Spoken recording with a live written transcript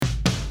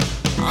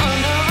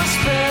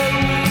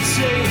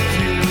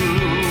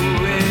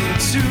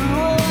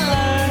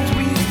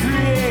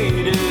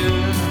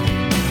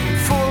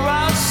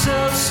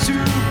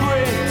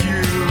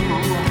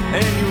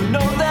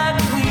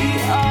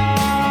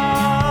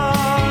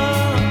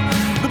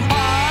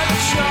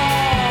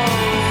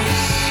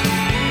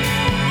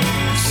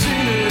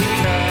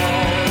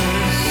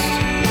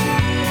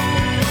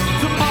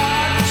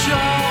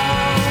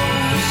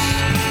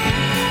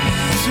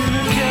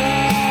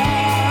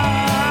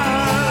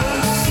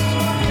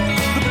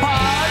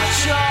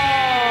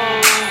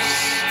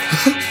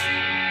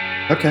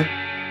Okay.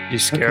 You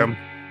scare him.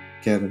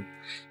 Get him.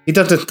 He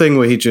does this thing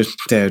where he just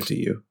stares at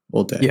you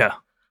all day. Yeah.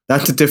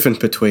 That's the difference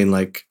between,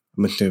 like,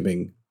 I'm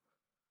assuming,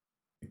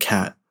 a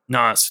cat.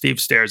 Nah, Steve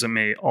stares at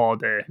me all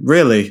day.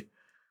 Really?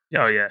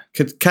 Oh, yeah.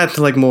 Because cats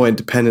are, like, more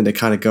independent. They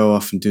kind of go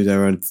off and do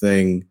their own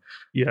thing.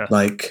 Yeah.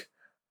 Like,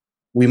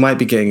 we might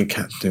be getting a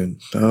cat soon.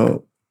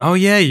 Oh,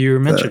 yeah, you were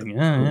mentioning.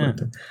 Yeah.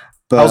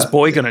 But, how's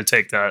Boy going to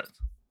take that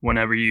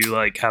whenever you,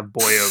 like, have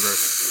Boy over?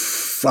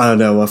 I don't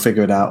know. We'll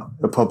figure it out.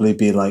 It'll probably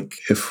be, like,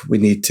 if we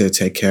need to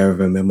take care of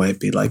him, it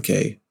might be, like,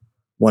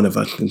 one of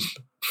us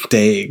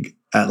staying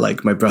at,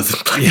 like, my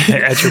brother's place. Yeah,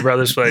 at your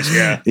brother's place,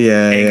 yeah.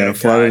 Yeah.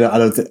 Well, I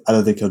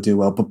don't think he'll do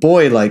well. But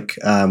Boy, like,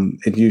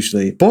 it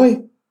usually...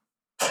 Boy!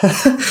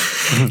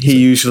 He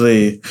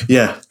usually...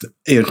 Yeah,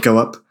 he'd go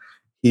up.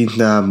 He's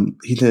a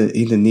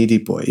needy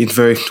boy. He's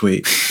very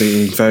sweet.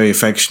 He's very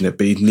affectionate,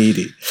 but he's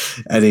needy.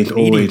 And he's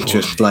always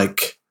just,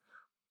 like...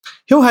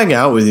 He'll hang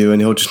out with you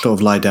and he'll just sort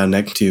of lie down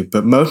next to you.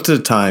 But most of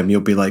the time, you'll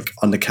be, like,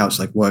 on the couch,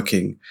 like,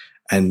 working,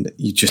 and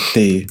you just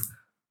see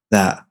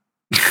that.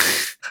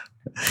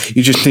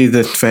 You just see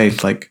this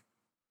face, like,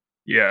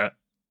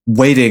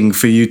 waiting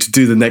for you to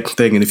do the next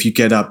thing. And if you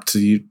get up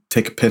you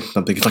take a piss or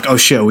something, it's like, oh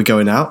shit, are we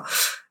going out?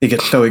 You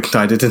get so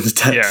excited in the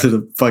text of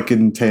the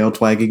fucking tail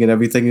twagging and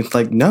everything. It's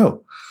like,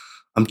 no,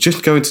 I'm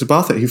just going to the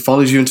bathroom. He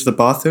follows you into the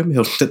bathroom.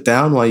 He'll sit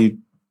down while you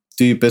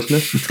do your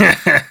business.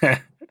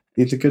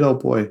 He's a good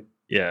old boy.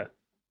 Yeah.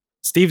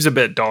 Steve's a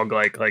bit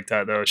dog-like like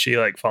that, though. She,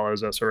 like,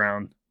 follows us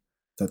around.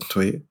 That's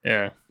sweet.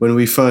 Yeah. When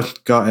we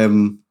first got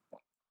him,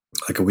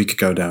 like a week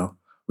ago now,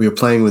 we were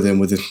playing with him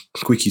with his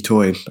squeaky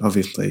toy,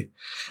 obviously.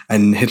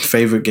 And his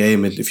favorite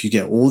game is if you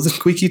get all the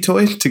squeaky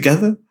toys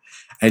together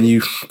and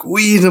you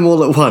squeeze them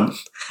all at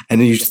once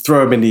and then you just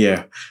throw them in the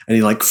air and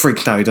he, like,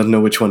 freaks out. He doesn't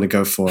know which one to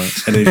go for.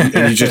 And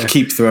you just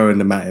keep throwing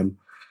them at him.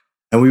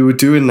 And we were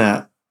doing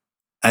that,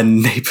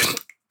 and neighbors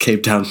came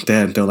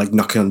downstairs and they were, like,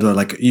 knocking on the door,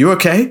 like, you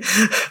okay?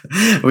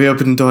 We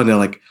opened the door and they're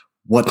like,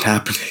 what's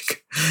happening?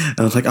 And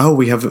I was like, oh,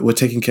 we're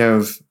taking care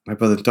of my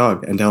brother's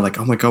dog. And they're like,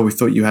 oh my God, we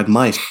thought you had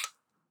mice.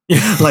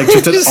 Like,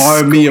 just an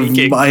army of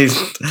mice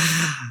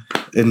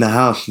in the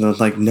house. And I was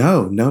like,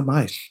 no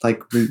mice.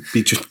 Like, we'd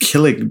be just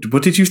killing.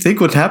 What did you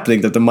think was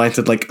happening? That the mice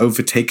had, like,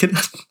 overtaken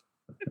us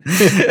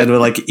and were,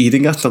 like,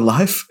 eating us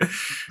alive?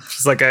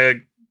 Just like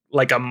a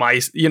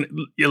mice,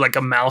 like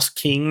a mouse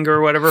king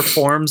or whatever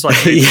forms.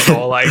 Like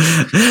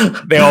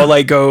they all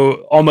like go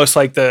almost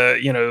like the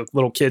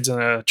little kids in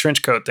a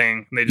trench coat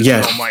thing. And they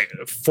just all like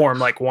form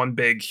like one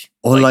big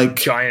or like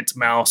giant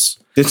mouse.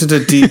 This is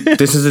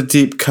a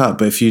deep cut,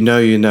 but if you know,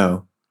 you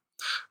know.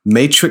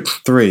 Matrix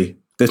 3.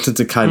 This is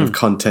the kind of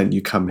content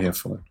you come here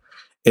for.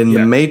 In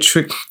the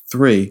Matrix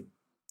 3,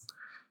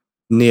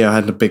 Neo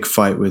had a big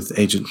fight with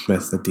Agent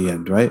Smith at the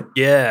end, right?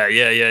 Yeah.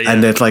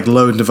 And there's like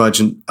loads of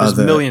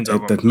millions of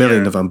them. There's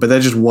millions of them, but they're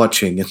just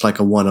watching. It's like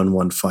a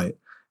one-on-one fight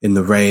in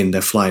the rain.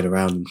 They're flying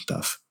around and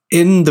stuff.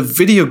 In the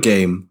video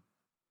game,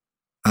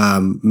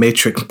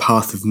 Matrix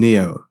Path of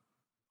Neo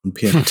on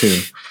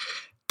PS2,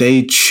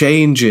 they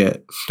change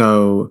it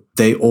so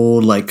they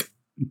all like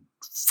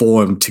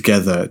form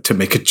together to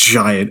make a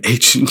giant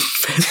Agent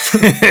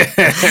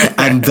Smith.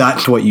 And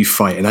that's what you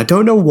fight. And I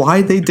don't know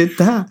why they did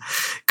that,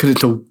 because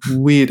it's a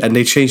weird, and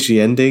they changed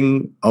the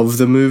ending of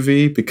the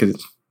movie because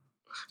it's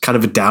kind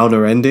of a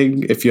downer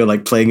ending. If you're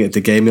like playing it at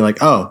the game, you're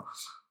like, oh,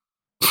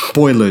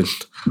 spoilers,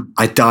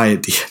 I die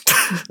at the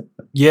end.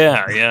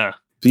 Yeah.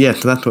 But yeah,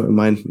 so that's what it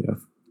reminds me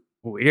of.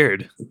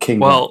 Weird.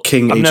 King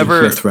Agent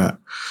Smith rap.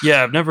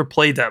 Yeah, I've never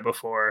played that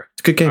before.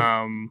 It's a good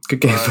game.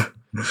 Good game.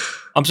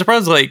 I'm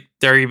surprised like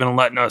they're even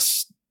letting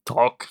us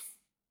talk.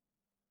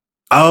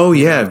 Oh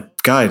yeah,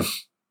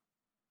 guys.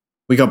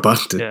 We got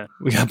busted. Yeah,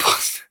 we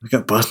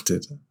got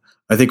busted.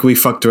 I think we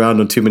fucked around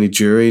on too many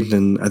juries,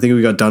 and I think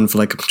we got done for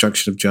like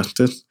obstruction of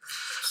justice.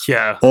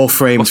 Yeah. All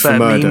framed for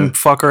murder. Mean?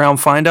 Fuck around,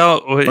 find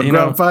out.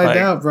 Find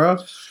out, bro.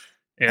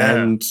 Yeah.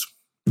 And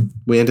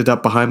we ended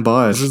up behind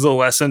bars. This is a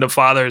lesson to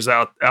fathers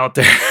out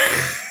there.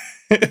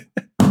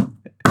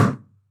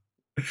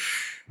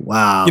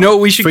 Wow.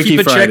 We should keep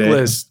a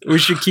checklist. We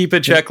should keep a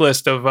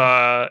checklist of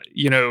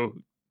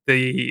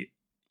the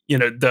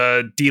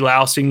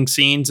delousing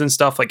scenes and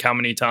stuff, like how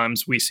many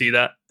times we see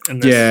that in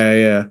this.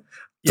 Yeah.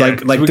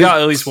 Like we got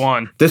at least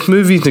one. This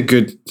movie's a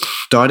good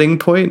starting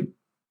point.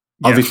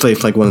 Yeah. Obviously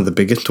it's like one of the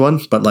biggest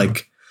ones, but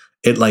like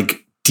it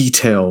like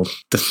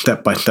details the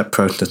step-by-step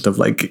process of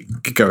like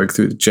going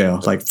through the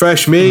jail. Like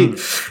fresh meat,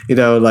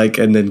 like,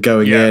 and then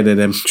going in and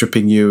then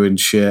stripping you and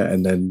shit,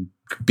 and then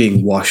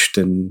being washed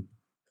and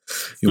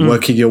you're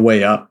working your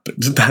way up,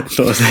 that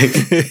sort of thing.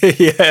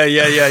 Yeah.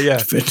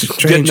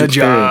 Getting a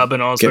job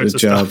and all sorts of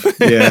stuff.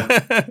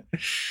 Yeah.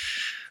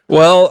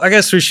 Well, I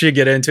guess we should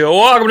get into it.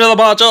 Welcome to the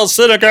Botchel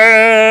Syndicate!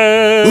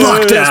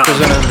 Lockdown!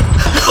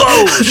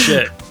 Oh,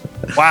 shit.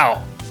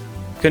 Wow.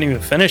 Couldn't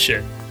even finish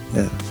it.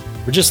 Yeah.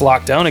 We're just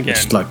locked down again.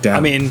 Just locked down. I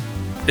mean,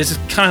 this is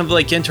kind of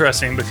like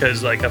interesting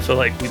because like I feel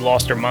like we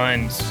lost our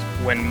minds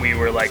when we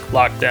were like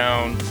locked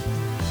down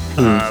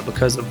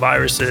because of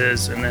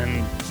viruses, and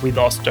then we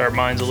lost our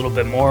minds a little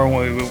bit more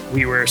when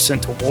we were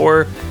sent to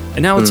war,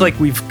 and now it's like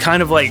we've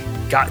kind of like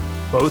got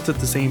both at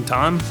the same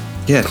time.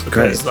 Yeah,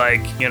 because great.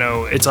 like, you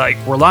know, it's like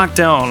we're locked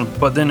down,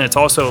 but then it's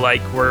also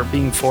like we're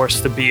being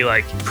forced to be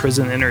like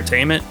prison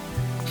entertainment,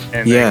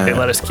 and they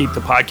let us keep the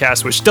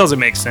podcast, which doesn't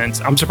make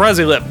sense. I'm surprised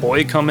they let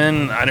Boy come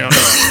in. I don't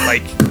know,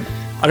 like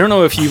I don't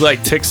know if you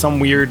like took some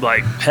weird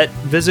like pet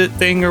visit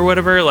thing or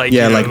whatever. Like,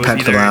 yeah, you know, like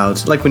pets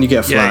allowed, like when you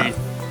get a flat.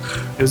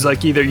 It was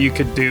like either you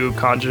could do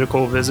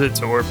conjugal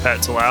visits or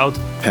pets allowed.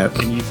 Pet.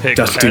 And you pick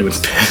Just pets. doing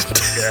pet.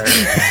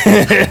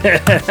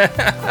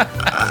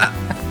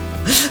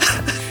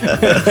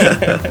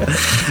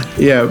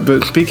 Yeah,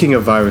 but speaking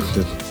of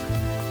viruses,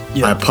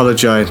 I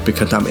apologize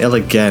because I'm ill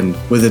again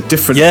with a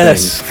different thing.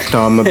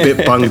 So I'm a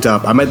bit bunged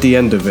up. I'm at the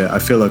end of it. I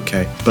feel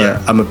okay,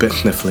 but I'm a bit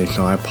sniffly,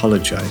 so I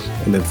apologize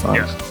in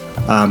advance.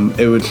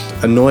 It was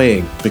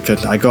annoying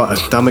because I got a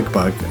stomach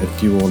bug,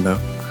 as you all know,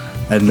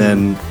 and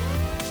then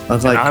I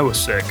was like, I was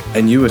sick,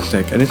 and you were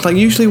sick, and it's like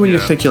usually when you're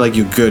sick, you're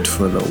good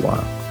for a little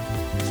while,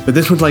 but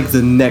this was like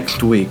the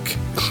next week.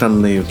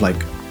 Suddenly, it was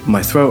like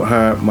my throat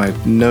hurt, my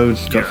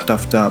nose got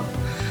stuffed up.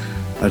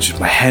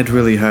 My head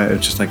really hurt. It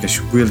was just like a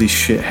really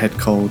shit head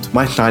cold.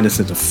 My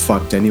sinuses are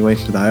fucked anyway,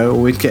 so I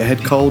always get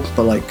head cold.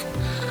 But like,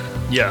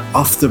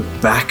 off the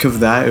back of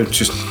that, it was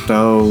just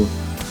so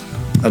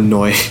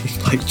annoying.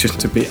 Like just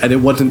to be, and it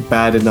wasn't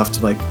bad enough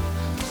to like,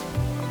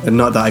 and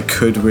not that I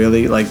could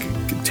really like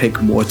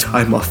take more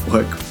time off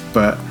work,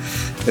 but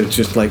it's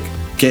just like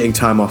getting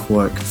time off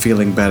work,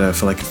 feeling better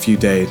for like a few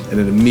days, and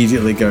then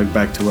immediately going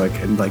back to work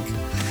and like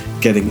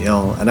getting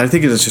ill. And I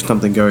think it's just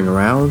something going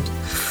around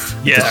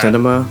the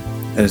cinema.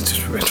 And it's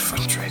just really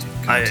frustrating.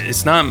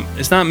 It's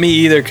not me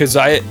either, because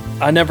I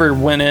never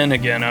went in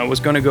again. I was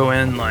going to go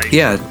in like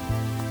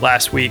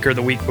last week or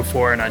the week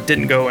before, and I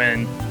didn't go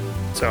in,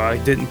 so I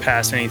didn't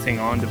pass anything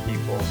on to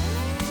people.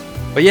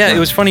 But it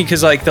was funny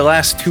because like the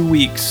last 2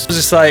 weeks, I was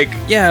just like,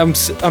 I'm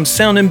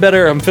sounding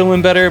better, I'm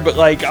feeling better. But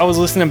like I was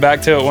listening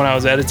back to it when I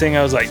was editing,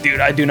 I was like, dude,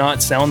 I do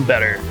not sound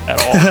better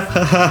at all.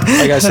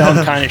 Like I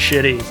sound kind of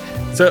shitty.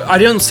 So I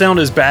didn't sound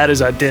as bad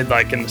as I did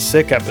like in the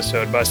sick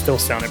episode, but I still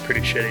sounded pretty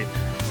shitty.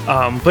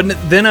 But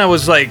then I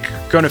was like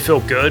going to feel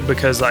good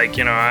because like,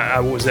 you know, I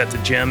was at the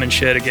gym and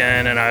shit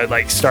again, and I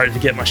like started to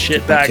get my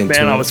shit back,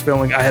 man. I was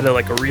feeling, I had a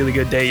really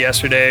good day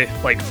yesterday.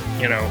 Like,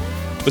 you know,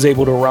 was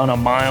able to run a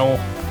mile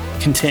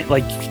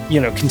continuously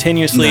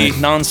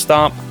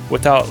nonstop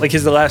without like,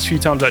 cause the last few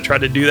times I tried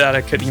to do that,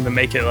 I couldn't even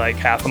make it like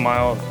half a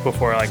mile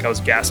before like I was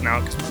gassing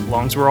out because my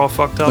lungs were all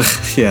fucked up.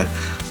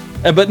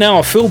 But now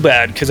I feel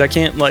bad because I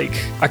can't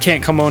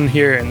come on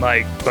here and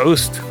like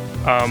boast.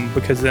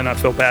 Because then I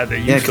feel bad that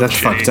you feel that's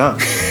shitty. fucked up.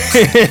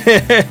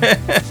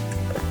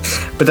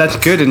 But that's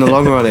good in the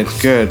long run.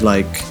 It's good,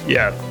 like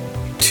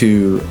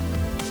to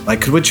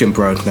like, cause we're gym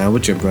bros now. We're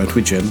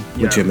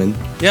gymming.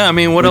 Yeah, I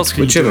mean, what else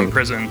can you do in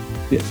prison?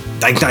 Yeah.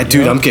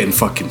 Dude, I'm getting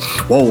fucking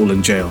swole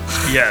in jail.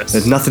 Yes.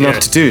 There's nothing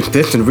else to do.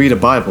 This and read a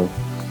Bible.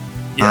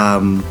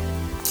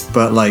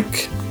 But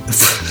like.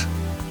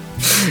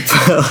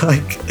 But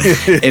like,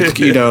 it,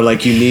 you know,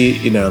 like you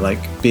need, you know, like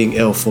being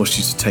ill forces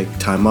you to take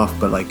time off,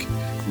 but like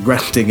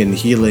resting and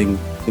healing,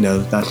 you know,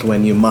 that's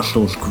when your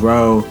muscles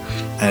grow,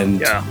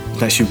 and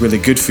it's actually really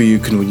good for you.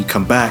 When you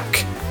come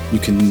back, you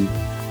can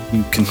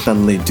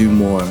suddenly do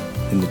more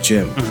in the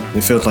gym.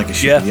 It feels like it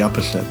should be the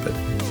opposite, but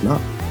it's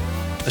not.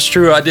 That's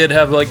true. I did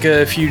have like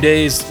a few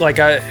days, like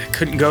I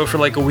couldn't go for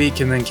like a week,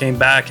 and then came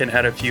back and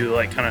had a few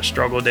like kind of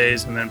struggle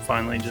days, and then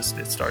finally just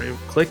it started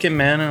clicking,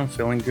 man. And I'm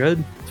feeling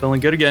good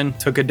again.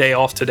 Took a day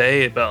off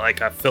today, but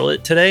like I feel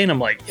it today, and I'm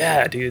like,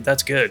 yeah, dude,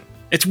 that's good.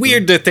 It's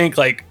weird to think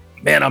like,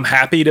 man, I'm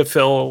happy to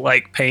feel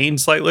like pain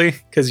slightly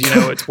because you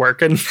know it's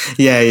working.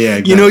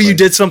 Exactly. You know, you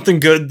did something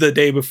good the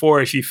day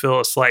before. If you feel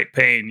a slight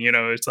pain, you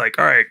know, it's like,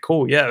 all right,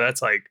 cool, yeah,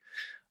 that's like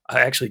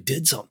I actually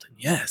did something.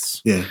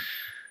 Yes. Yeah.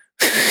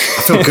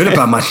 I feel good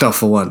about myself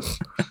for once.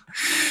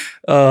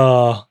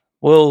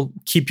 We'll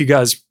keep you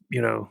guys,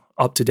 you know,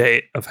 up to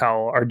date of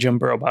how our gym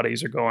bro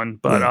buddies are going.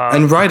 But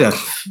and write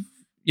us.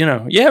 You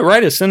know,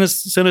 write us. Send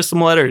us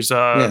some letters.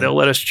 They'll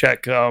let us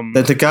check.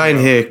 There's a guy in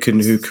here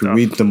who can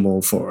read them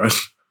all for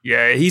us.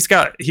 Yeah, he's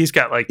got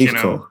like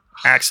cool.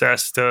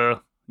 Access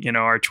to, you know,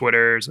 our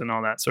Twitters and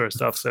all that sort of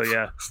stuff. So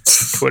yeah,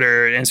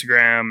 Twitter,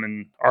 Instagram,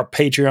 and our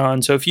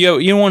Patreon. So if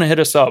you want to hit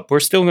us up, we're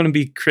still going to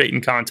be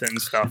creating content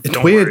and stuff. It's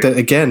weird that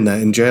again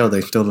that in jail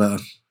they still let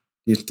us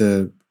use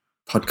the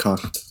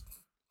podcast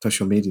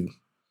social media.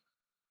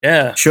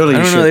 Yeah, surely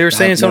I don't know. They were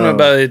saying something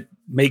about it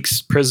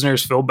makes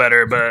prisoners feel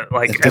better, but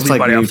like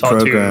everybody I've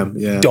talked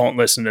to don't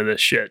listen to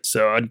this shit.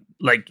 So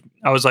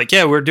I was like,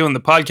 yeah, we're doing the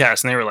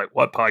podcast, and they were like,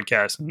 what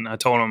podcast? And I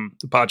told them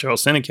the Pacho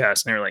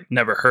Cinecast, and they were like,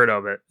 never heard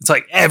of it. It's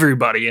like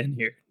everybody in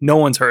here, no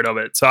one's heard of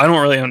it. So I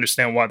don't really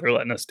understand why they're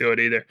letting us do it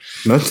either.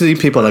 Most of these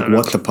people are like,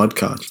 what's the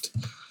podcast?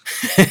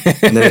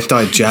 And then they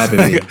started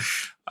jabbing me.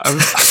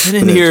 I've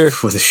been in here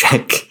with a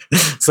shank.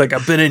 It's like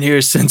I've been in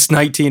here since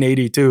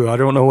 1982. I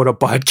don't know what a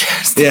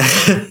podcast is.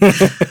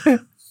 Yeah.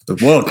 The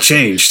world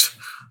changed.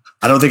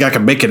 I don't think I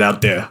can make it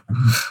out there.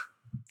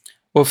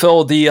 Well,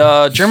 Phil,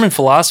 the German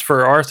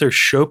philosopher Arthur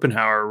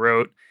Schopenhauer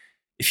wrote,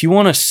 "If you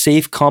want a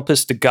safe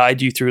compass to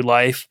guide you through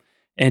life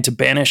and to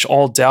banish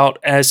all doubt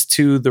as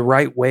to the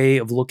right way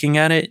of looking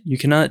at it, you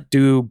cannot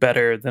do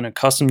better than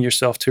accustom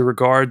yourself to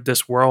regard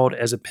this world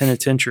as a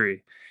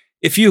penitentiary.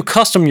 If you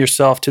accustom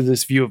yourself to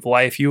this view of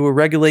life, you will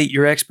regulate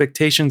your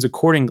expectations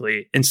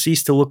accordingly and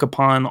cease to look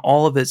upon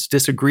all of its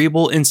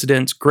disagreeable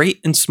incidents,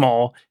 great and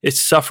small, its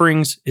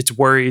sufferings, its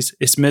worries,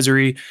 its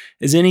misery,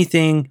 as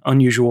anything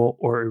unusual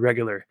or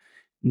irregular.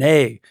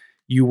 Nay,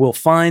 you will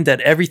find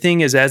that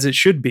everything is as it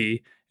should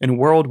be in a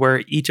world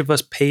where each of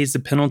us pays the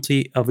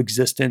penalty of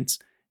existence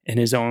in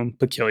his own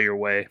peculiar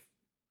way."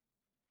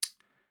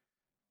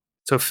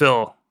 So,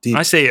 Phil,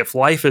 I say if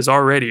life is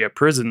already a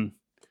prison,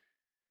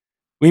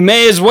 we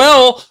may as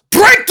well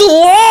break the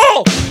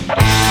law!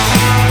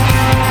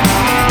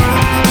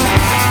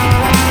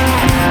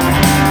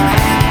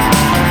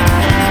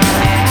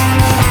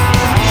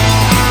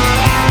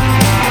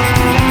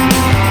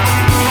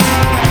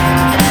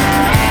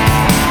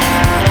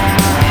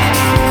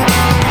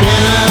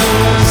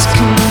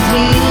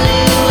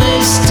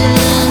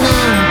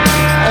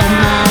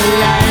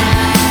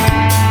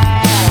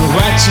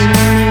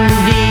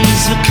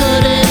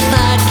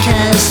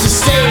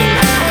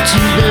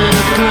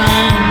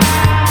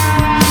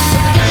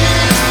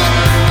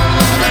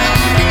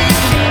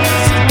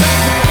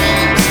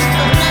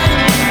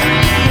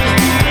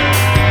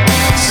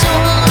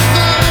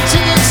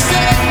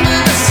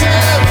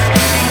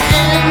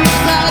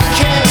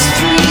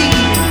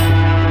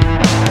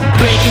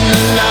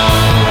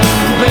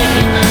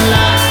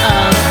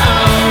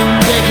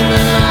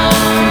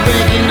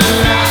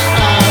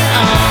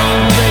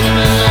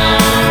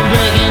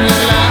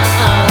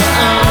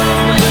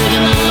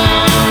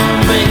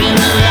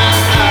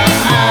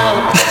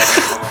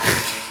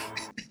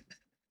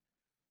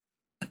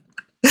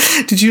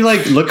 Did you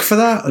like look for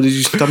that, or did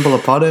you stumble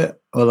upon it,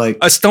 or like?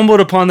 I stumbled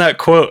upon that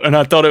quote and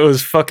I thought it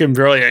was fucking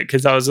brilliant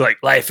because I was like,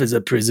 "Life is a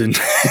prison."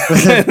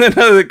 And then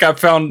I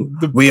found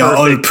the We are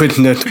all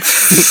prisoners.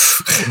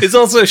 It's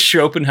also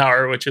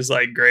Schopenhauer, which is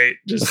like great.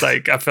 Just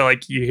like I feel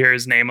like you hear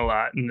his name a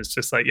lot, and it's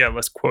just like, yeah,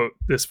 let's quote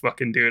this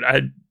fucking dude.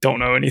 I don't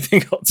know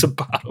anything else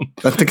about him.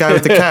 That's the guy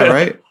with the cat,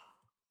 right?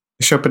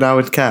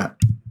 Schopenhauer's cat,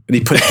 and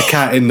he put the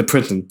cat in the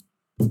prison.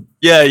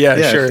 Yeah,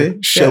 sure. See?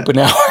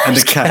 Schopenhauer and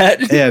the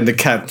cat. Yeah, and the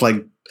cat,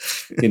 like,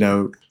 you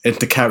know, if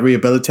the cat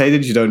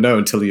rehabilitated, you don't know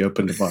until you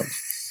open the box.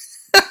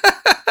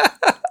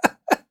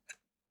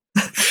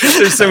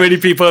 There's so many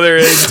people that are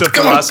into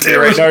philosophy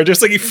right now,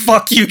 just like,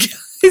 fuck you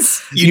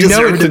guys. You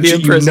deserve to be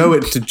in prison. You know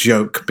it's a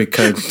joke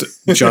because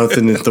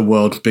Jonathan is the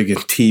world's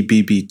biggest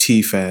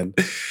TBBT fan,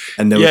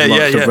 and there was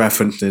lots of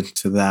references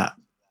to that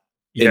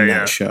in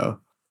that show.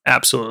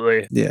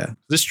 Absolutely. Yeah.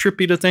 This is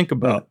trippy to think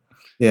about.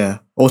 Yeah.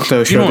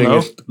 Also,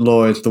 Schrodinger's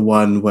law is the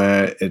one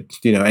where it,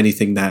 you know,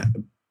 anything that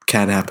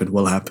can happen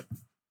will happen.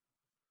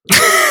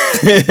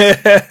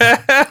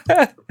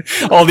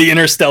 All the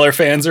Interstellar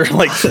fans are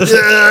like,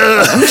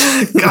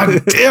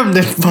 God damn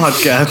this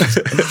podcast.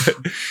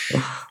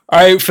 All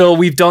right, Phil,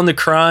 we've done the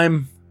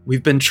crime.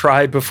 We've been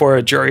tried before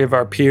a jury of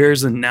our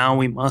peers, and now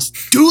we must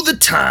do the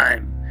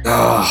time.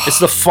 It's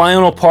the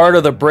final part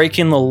of the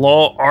Breaking the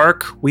Law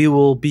arc. We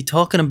will be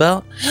talking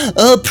about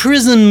a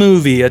prison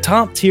movie, a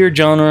top tier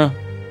genre,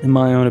 in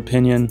my own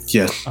opinion.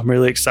 Yes. I'm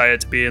really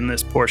excited to be in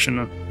this portion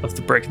of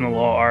the Breaking the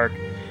Law arc.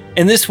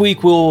 And this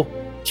week we'll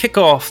kick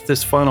off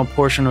this final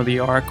portion of the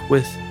arc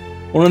with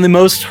one of the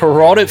most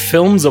heralded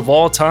films of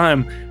all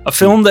time, a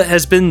film that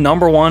has been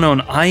 #1 on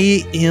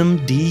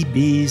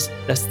IMDb's,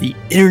 that's the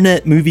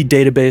Internet Movie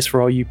Database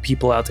for all you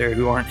people out there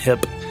who aren't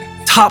hip,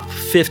 top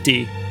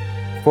 50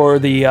 for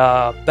the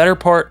better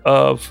part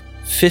of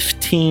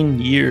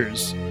 15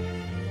 years.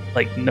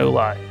 Like, no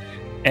lie.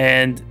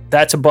 And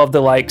that's above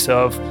the likes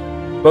of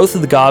both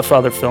of the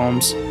Godfather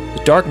films,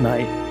 The Dark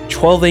Knight,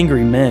 12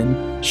 Angry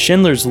Men,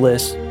 Schindler's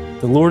List,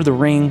 The Lord of the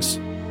Rings.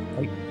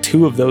 Like,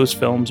 2 of those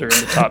films are in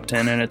the top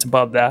 10, and it's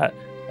above that.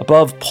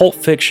 Above Pulp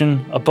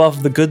Fiction,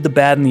 above The Good, the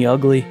Bad, and the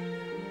Ugly.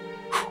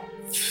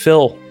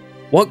 Phil,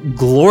 what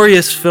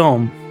glorious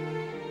film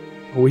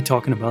are we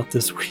talking about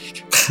this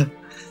week?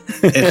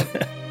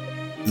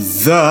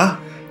 The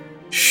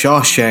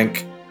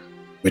Shawshank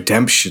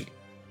Redemption.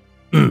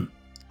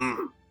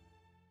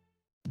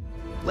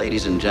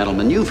 Ladies and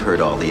gentlemen, you've heard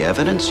all the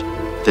evidence.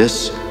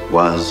 This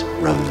was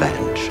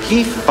revenge.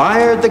 He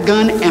fired the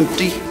gun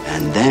empty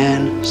and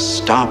then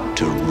stopped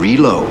to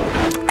reload.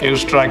 You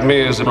strike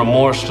me as a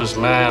remorseless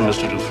man,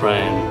 Mr.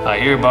 Dufresne. I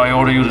hereby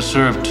order you to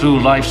serve 2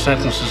 life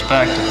sentences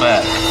back to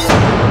back.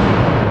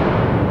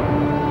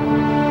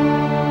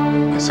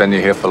 I send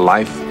you here for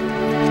life.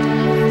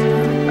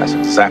 That's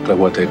exactly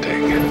what they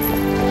take.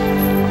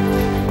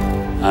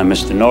 I'm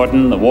Mr.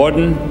 Norton, the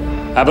warden.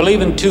 I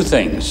believe in 2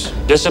 things: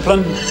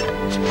 discipline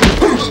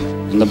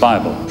and the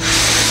Bible.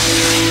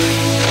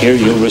 Here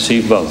you'll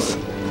receive both.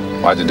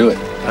 Why'd you do it?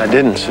 I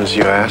didn't, since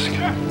you asked.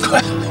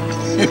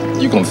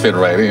 You gonna fit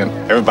right in.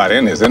 Everybody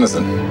in here is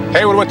innocent.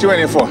 Hayward, what you in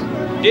here for?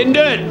 Didn't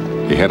do it.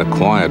 He had a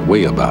quiet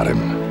way about him,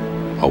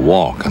 a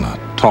walk and a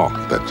talk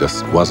that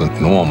just wasn't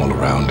normal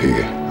around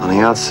here. On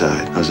the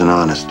outside, I was an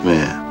honest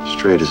man,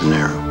 straight as an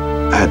arrow.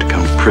 I had to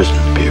come to prison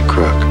to be a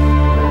crook.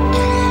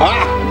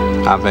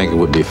 I think it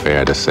would be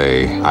fair to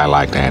say I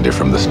liked Andy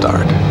from the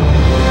start.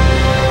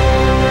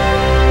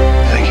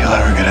 Think you'll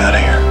ever get out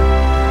of here?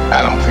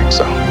 I don't think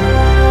so.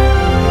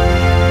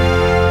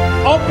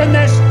 Open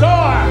this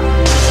door!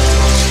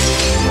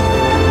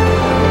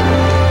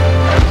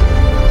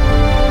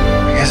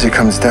 I guess it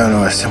comes down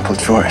to a simple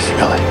choice,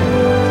 Billy.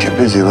 Get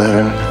busy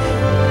living,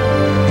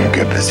 you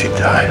get busy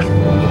dying.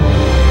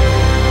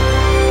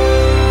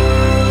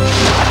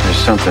 There's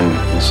something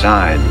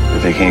inside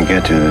that they can't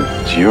get to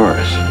that's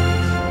yours.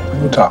 What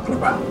are you talking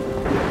about?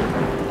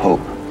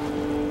 Hope.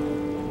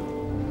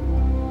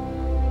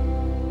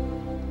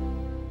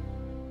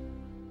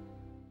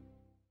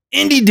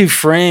 Andy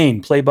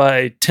Dufresne, played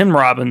by Tim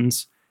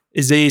Robbins,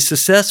 is a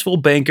successful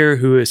banker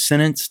who is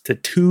sentenced to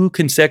 2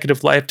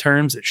 consecutive life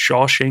terms at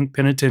Shawshank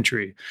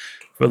Penitentiary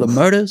for the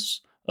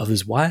murders of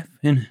his wife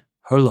and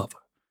her lover.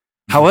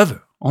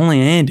 However, only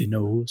Andy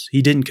knows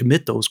he didn't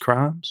commit those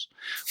crimes.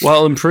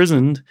 While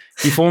imprisoned,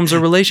 he forms a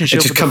relationship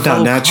It just with comes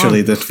out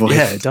naturally, that voice.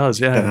 Yeah, it does,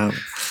 yeah.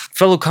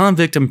 Fellow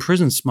convict and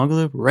prison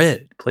smuggler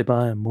Red, played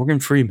by Morgan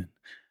Freeman.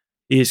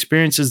 He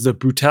experiences the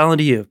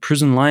brutality of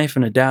prison life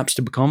and adapts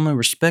to become a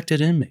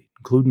respected inmate,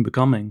 including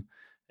becoming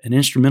an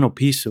instrumental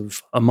piece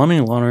of a money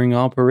laundering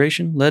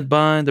operation led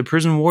by the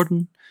prison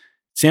warden,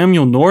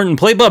 Samuel Norton,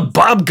 played by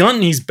Bob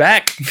Gunton. He's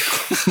back.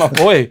 My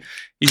boy.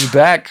 He's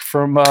back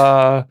from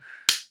What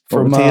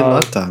was he in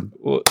last time?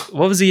 What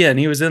was he in?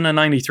 He was in a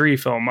 93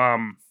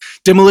 film,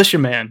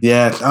 Demolition Man.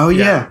 Yeah. Oh,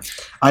 yeah.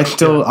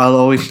 I'll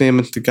always name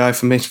it the guy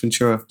from Ace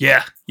Ventura.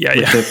 Yeah.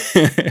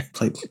 The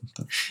plates and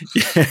stuff.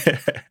 Yeah.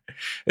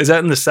 Is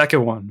that in the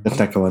second one? The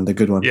second one, the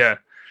good one. Yeah.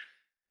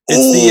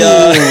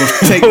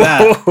 It's take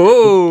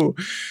that.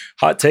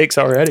 Hot takes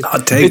already.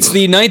 Hot takes. It's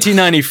the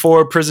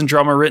 1994 prison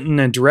drama written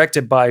and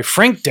directed by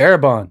Frank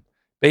Darabont,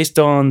 based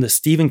on the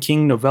Stephen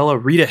King novella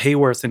Rita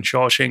Hayworth and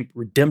Shawshank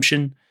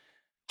Redemption.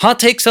 Hot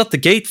takes out the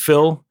gate,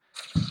 Phil.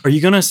 Are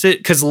you going to sit?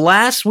 Because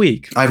last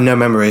week, I have no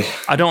memory.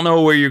 I don't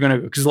know where you're going to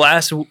go. Because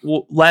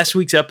last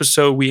week's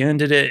episode, we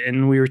ended it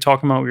and we were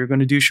talking about we were going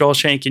to do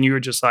Shawshank, and you were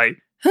just like,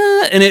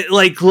 huh? And it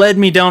like led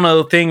me down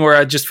a thing where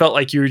I just felt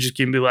like you were just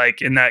going to be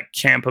like in that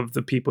camp of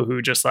the people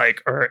who just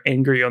like are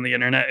angry on the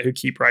internet who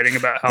keep writing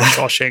about how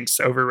Shawshank's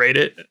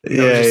overrated.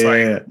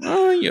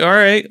 Oh, all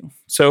right.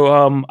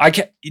 So I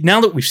can't,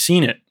 now that we've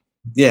seen it.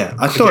 Yeah,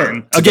 I saw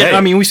it again.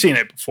 I mean, we've seen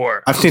it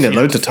before. I've seen it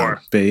loads of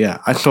times, but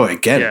yeah, I saw it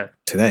again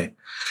today.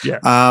 Yeah.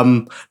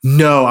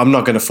 No, I'm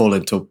not going to fall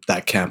into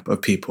that camp of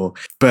people,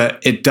 but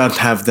it does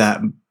have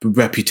that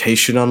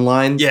reputation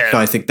online. Yeah. So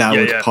I think that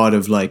was part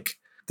of like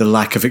the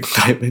lack of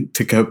excitement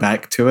to go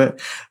back to it.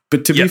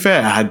 But to be fair,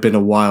 it had been a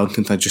while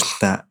since I just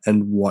sat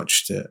and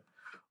watched it.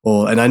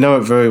 And I know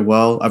it very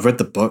well. I've read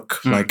the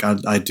book. Like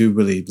I do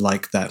really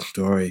like that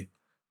story,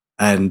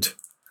 and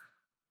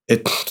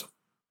it's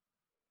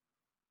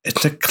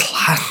a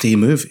classy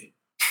movie.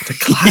 It's a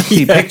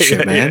classy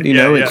picture, man. You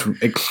know, it's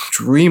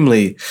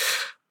extremely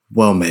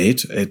well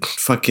made.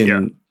 It's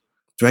fucking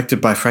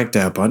directed by Frank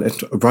Darabont.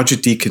 It's Roger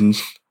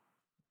Deakins,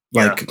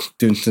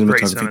 doing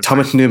cinematography.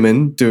 Thomas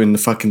Newman doing the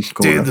fucking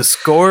score. Dude, the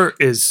score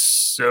is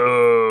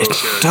so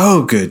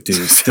good, dude.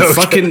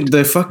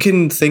 The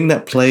fucking thing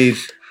that played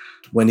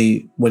when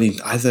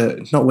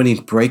he's not when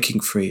he's breaking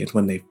free, it's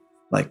when they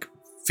like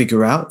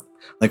figure out,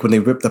 like when they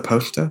rip the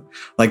poster.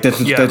 Like there's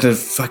a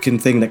fucking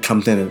thing that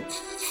comes in. It's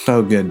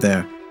so good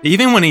there.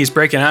 Even when he's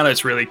breaking out,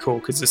 it's really cool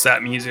because it's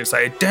that music. It's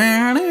like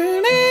dun,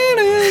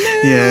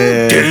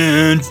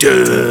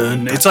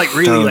 dun. It's like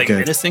really like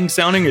menacing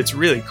sounding. It's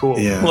really cool.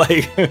 Yeah.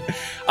 Like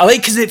I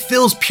like because it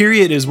feels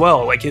period as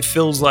well. Like it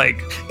feels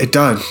like it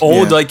does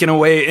old, like in a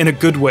way, in a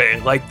good way.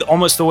 Like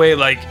almost the way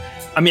like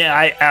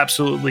I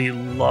absolutely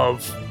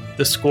love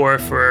the score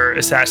for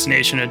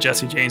Assassination of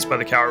Jesse James by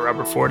the Coward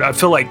Robert Ford. I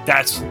feel like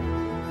that's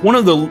one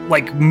of the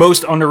like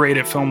most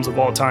underrated films of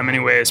all time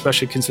anyway,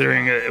 especially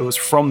considering it was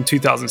from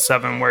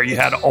 2007 where you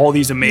had all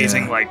these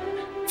amazing like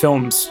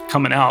films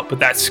coming out. But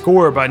that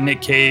score by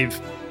Nick Cave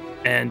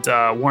and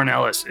Warren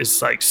Ellis is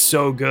like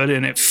so good,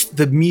 and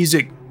the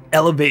music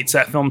elevates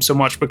that film so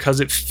much because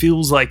it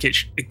feels like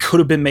it could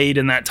have been made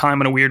in that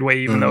time in a weird way,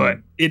 even though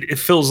it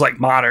feels like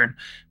modern.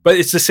 But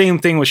it's the same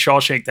thing with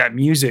Shawshank. That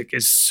music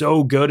is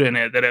so good in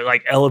it that it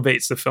like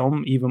elevates the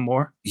film even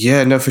more.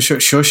 Yeah, no, for sure.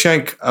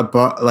 Shawshank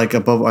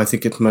above, I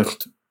think its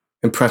most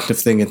impressive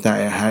thing is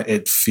that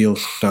it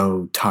feels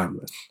so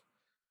timeless.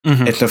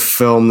 Mm-hmm. It's a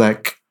film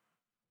that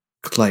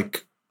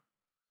like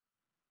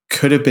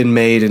could have been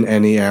made in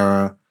any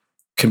era,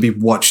 can be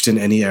watched in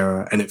any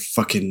era, and it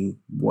fucking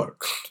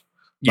works.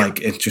 Yeah.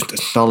 Like it's just a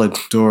solid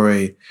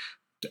story,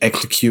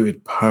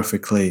 executed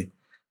perfectly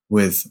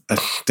with a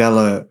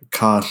stellar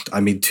cast. I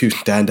mean, 2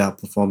 standout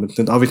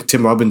performances. Obviously,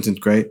 Tim Robinson's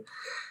great,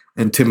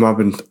 and Tim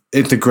Robbins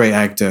is a great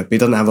actor, but he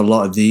doesn't have a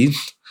lot of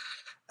these.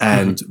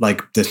 And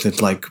like this is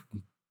like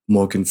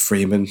Morgan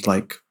Freeman's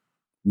like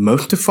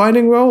most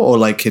defining role, or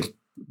like his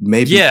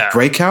maybe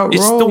breakout role.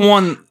 It's the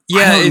one.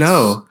 Yeah, I don't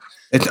know.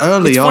 It's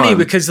early it's on. funny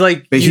because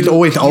like, but he's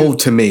always old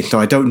to me, so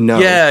I don't know.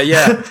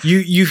 Yeah.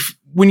 you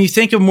when you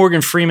think of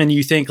Morgan Freeman,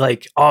 you think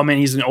like, oh man,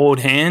 he's an old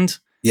hand.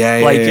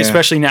 Like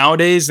especially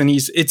nowadays, and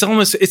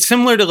it's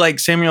similar to like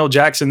Samuel L.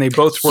 Jackson. They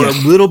both were a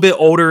little bit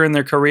older in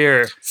their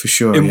career for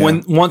sure.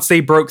 And once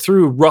they broke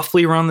through,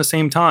 roughly around the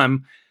same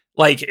time,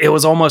 like it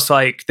was almost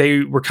like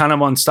they were kind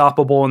of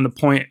unstoppable in the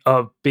point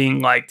of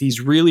being like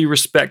these really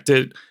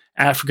respected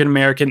African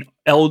American,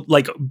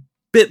 like a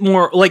bit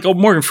more like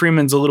Morgan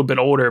Freeman's a little bit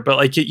older, but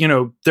like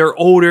they're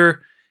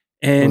older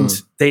and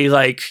they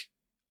like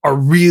are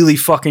really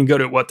fucking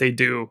good at what they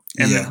do.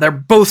 And they're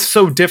both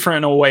so different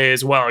in a way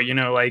as well,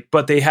 like,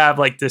 but they have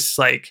like this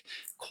like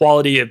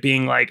quality of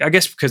being like, I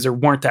guess because there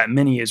weren't that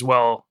many as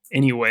well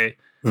anyway.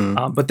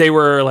 But they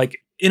were like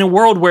in a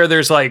world where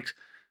there's like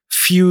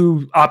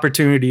few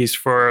opportunities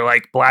for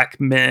like black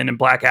men and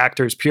black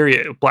actors,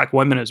 period, black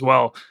women as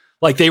well.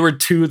 Like they were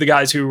two of the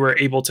guys who were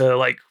able to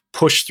like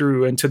push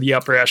through into the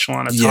upper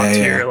echelon of top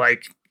tier,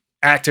 like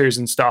actors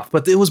and stuff,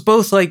 but it was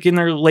both like in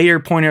their later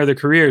point of their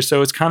career.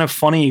 So it's kind of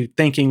funny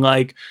thinking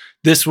like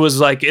this was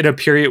like in a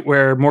period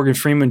where Morgan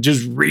Freeman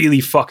just really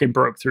fucking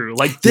broke through.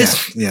 Like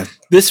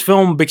this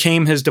film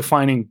became his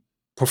defining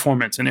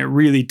performance, and it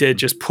really did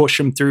just push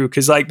him through.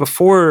 Cause like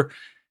before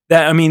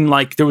that, I mean,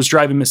 like there was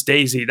Driving Miss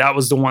Daisy. That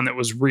was the one that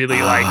was really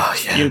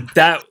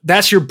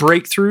that's your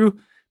breakthrough.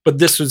 But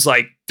this was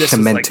like,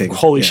 cementing. Like,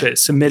 holy shit,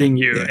 submitting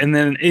you. Yeah. And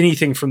then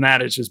anything from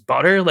that is just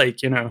butter. Like,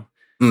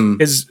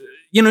 is,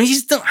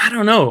 he's done, I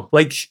don't know,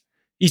 like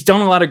he's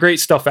done a lot of great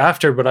stuff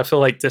after, but I feel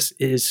like this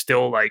is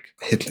still like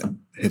hidden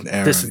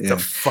era. This is the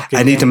fucking.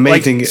 And he's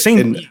amazing.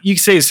 Like, you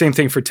can say the same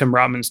thing for Tim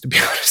Robbins, to be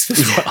honest,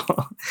 as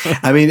well.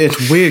 I mean,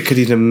 it's weird because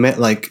he's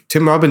like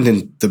Tim Robbins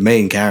is the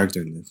main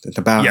character in this. It's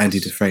about Andy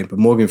Dufresne, but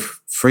Morgan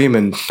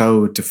Freeman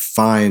so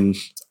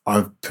defines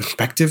our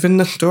perspective in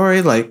the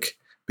story, like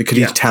because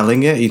he's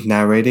telling it, he's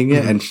narrating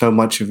it, and so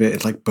much of it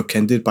is like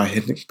bookended by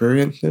his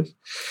experiences.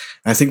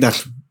 I think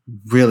that's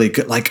really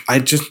good. Like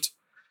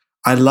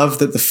I love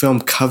that the film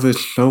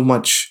covers so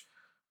much.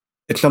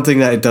 It's something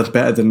that it does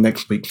better than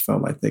next week's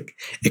film, I think.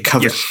 It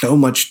covers so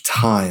much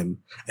time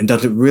and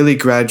does it really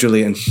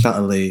gradually and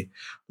subtly,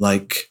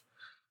 like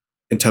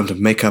in terms of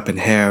makeup and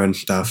hair and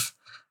stuff,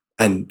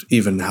 and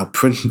even how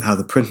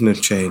the prisoners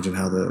change and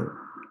how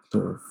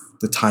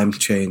the times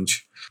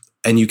change.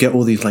 And you get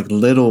all these like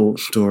little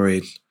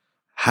stories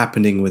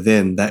happening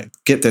within that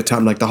get their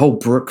time. Like the whole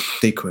Brooke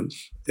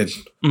sequence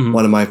is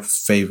one of my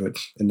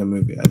favorites in the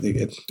movie. I think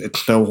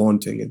it's so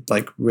haunting. It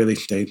like really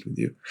stays with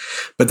you.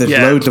 But there's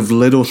loads of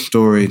little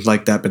stories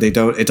like that, but it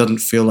doesn't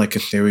feel like a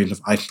series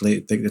of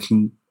isolated things.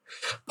 It's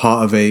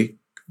part of a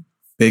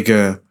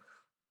bigger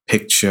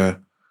picture,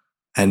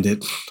 and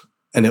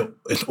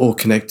it's all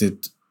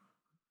connected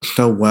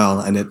so well.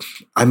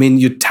 And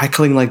you're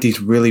tackling like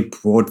these really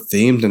broad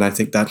themes, and I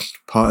think that's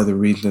part of the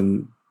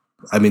reason.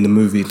 I mean, the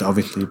movie is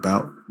obviously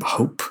about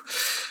hope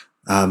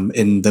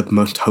in the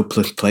most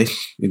hopeless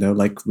place,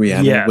 like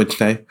Rihanna would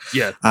say.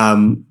 Yeah.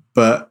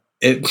 But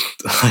it's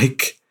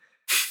like,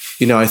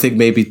 I think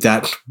maybe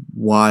that's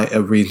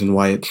a reason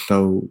why it's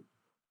so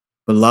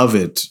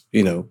beloved,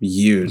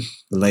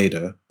 years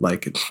later.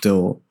 Like it's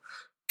still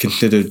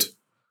considered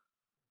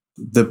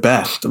the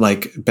best,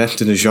 like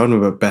best in the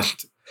genre, but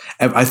best.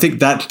 I think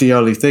that's the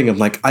only thing. I'm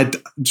like,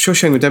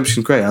 Shawshank Redemption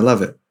is great. I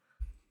love it.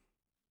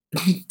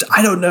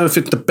 I don't know if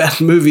it's the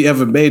best movie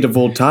ever made of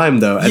all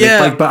time, though.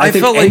 And but I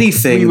think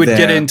anything we would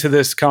get into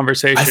this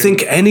conversation. I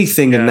think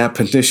anything in that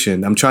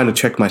position. I'm trying to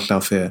check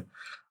myself here.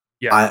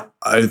 Yeah,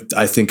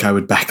 I think I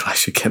would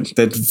backlash against.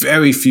 There's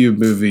very few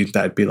movies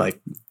that'd be like,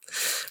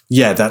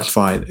 yeah, that's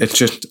fine. It's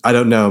just I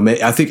don't know.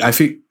 I think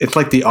it's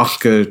like the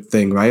Oscar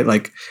thing, right?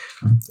 Like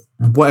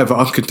whatever,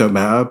 Oscars don't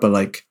matter, but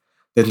like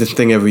there's this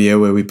thing every year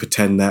where we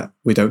pretend that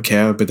we don't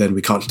care, but then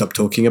we can't stop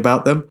talking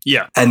about them.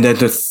 Yeah, and then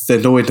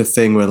there's always a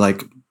thing where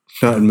like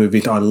certain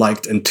movies are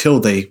liked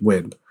until they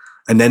win,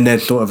 and then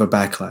there's sort of a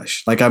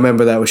backlash. Like I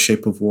remember that was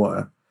Shape of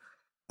Water,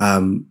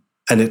 and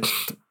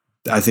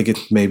I think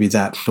it's maybe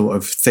that sort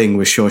of thing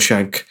with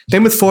Shawshank.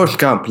 Same with Forrest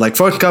Gump. Like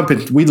Forrest Gump,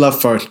 we love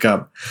Forrest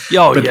Gump.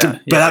 But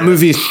that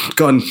movie's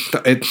gone.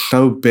 It's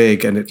so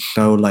big, and it's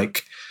so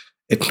like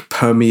it's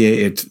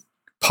permeated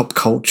pop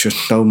culture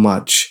so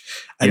much,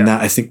 and that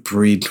I think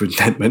breeds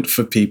resentment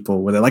for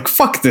people where they're like,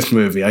 "Fuck this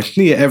movie! I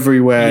see it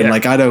everywhere, and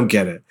like I don't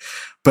get it."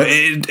 But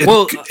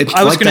it's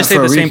I was going to say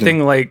the same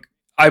thing. Like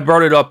I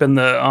brought it up in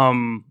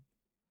the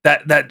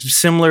that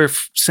similar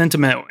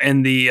sentiment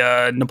in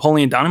the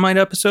Napoleon Dynamite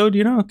episode,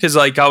 because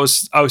like I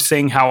was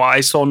saying how I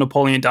saw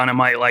Napoleon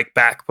Dynamite like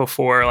back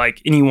before like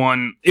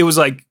anyone. It was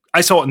like I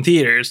saw it in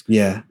theaters,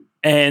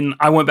 and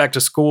I went back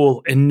to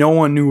school and no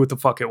one knew what the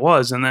fuck it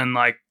was. And then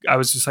like I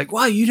was just like,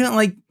 wow, you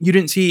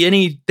didn't see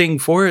anything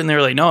for it, and they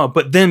were like, no.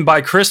 But then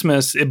by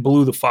Christmas it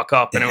blew the fuck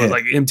up, and it was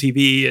like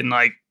MTV and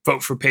like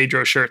Vote for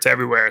Pedro shirts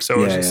everywhere. So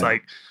it was just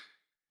like,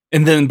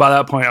 And then by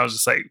that point, I was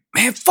just like,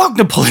 man, fuck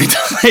Napoleon.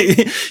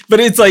 But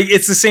it's like,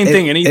 it's the same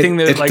thing. Anything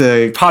that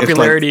like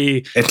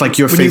popularity. It's like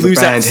your favorite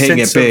band hitting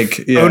it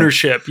big.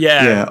 Ownership.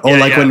 Yeah. Or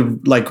when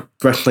like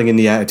wrestling in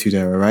the Attitude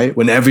Era, right?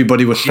 When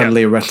everybody was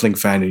suddenly a wrestling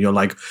fan and you're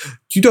like,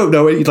 you don't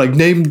know any, like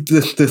name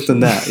this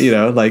and that, you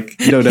know, like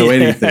you don't know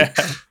anything.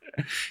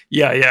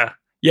 Yeah.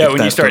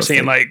 When you start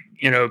seeing like,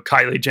 you know,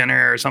 Kylie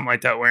Jenner or something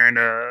like that wearing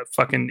a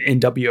fucking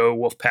NWO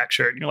Wolfpack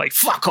shirt, and you're like,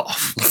 fuck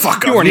off.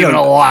 You weren't even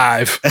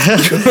alive.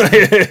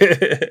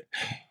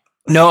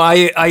 No,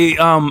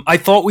 I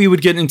thought we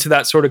would get into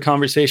that sort of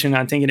conversation.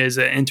 I think it is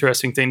an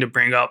interesting thing to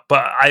bring up,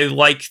 but I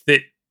like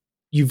that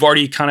you've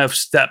already kind of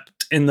stepped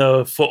in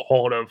the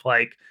foothold of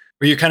like,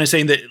 where you're kind of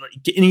saying that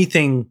like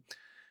anything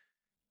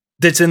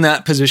that's in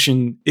that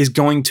position is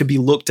going to be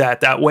looked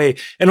at that way.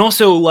 And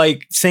also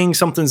like saying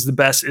something's the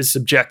best is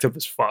subjective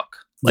as fuck.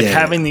 Like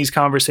having these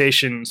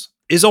conversations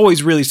is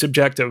always really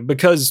subjective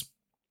because,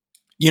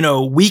 you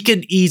know, we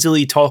could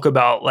easily talk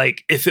about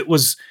like, if it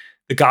was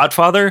The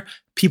Godfather,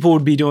 people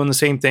would be doing the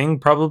same thing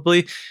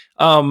probably.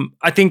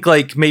 I think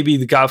like maybe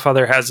The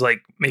Godfather has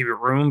like maybe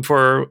room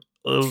for,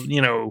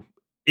 you know,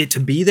 it to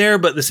be there.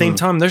 But at the same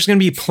time, there's going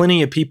to be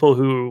plenty of people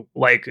who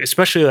like,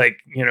 especially like,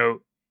 you know,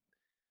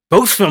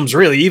 both films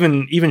really,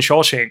 even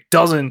Shawshank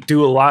doesn't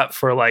do a lot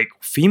for like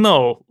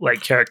female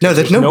like characters. No,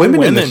 there's no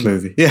women in this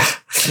movie. Yeah.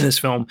 In this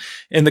film.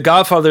 In The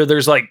Godfather,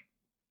 there's like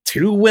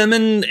 2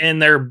 women and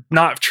they're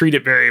not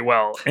treated very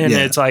well. And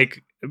it's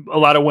like a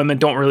lot of women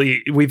don't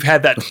really, we've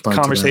had that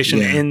conversation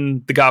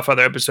in the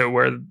Godfather episode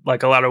where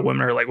like a lot of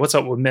women are like, what's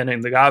up with men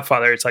in The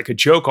Godfather? It's like a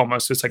joke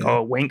almost. It's like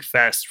a wink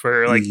fest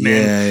for like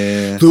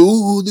men.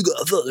 Oh, The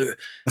Godfather.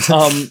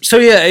 So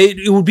yeah,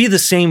 it would be the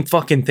same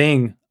fucking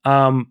thing.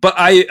 But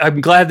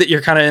I'm glad that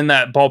you're kind of in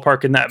that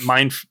ballpark, in that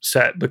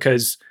mindset,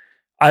 because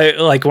I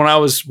like when I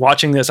was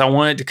watching this, I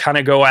wanted to kind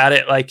of go at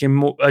it like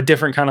in a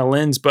different kind of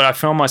lens, but I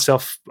found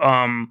myself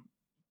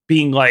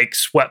being like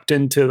swept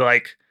into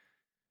like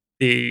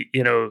the,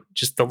 you know,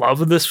 just the love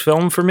of this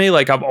film for me.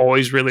 Like I've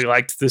always really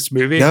liked this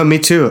movie. Yeah, me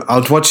too. I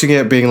was watching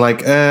it being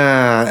like,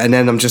 and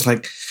then I'm just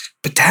like,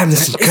 but damn,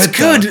 this is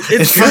good.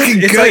 It's fucking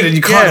good, like, and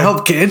you can't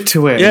help get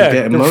into it. Yeah, and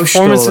get emotional. The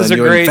performances are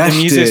great. Invested.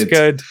 The music's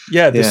good.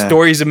 Yeah, the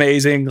story's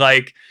amazing.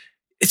 Like,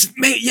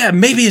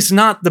 maybe it's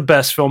not the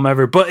best film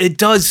ever, but it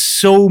does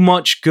so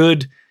much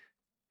good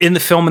in the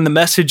film, and the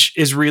message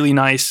is really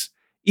nice.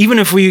 Even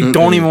if we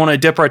don't even want to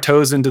dip our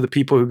toes into the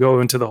people who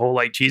go into the whole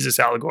like Jesus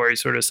allegory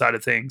sort of side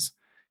of things.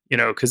 You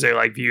know, because they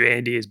like view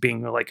Andy as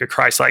being like a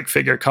Christ-like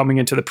figure coming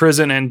into the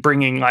prison and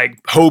bringing like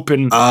hope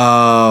and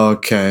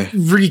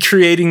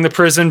recreating the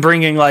prison,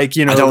 bringing like,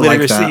 you know,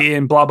 literacy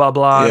and blah, blah,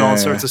 blah and all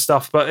sorts of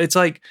stuff. But it's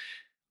like,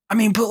 I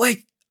mean, but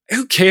like,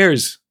 who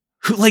cares?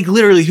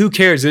 Literally, who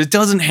cares? It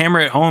doesn't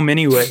hammer it home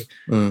anyway.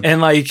 And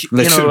like, you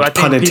know, I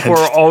think people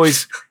are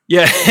always,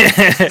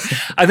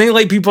 I think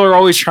like people are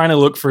always trying to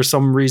look for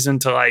some reason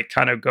to like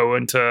kind of go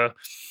into,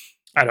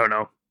 I don't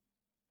know.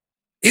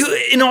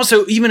 And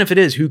also, even if it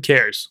is, who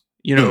cares?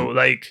 You know,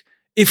 like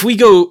if we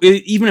go,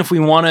 even if we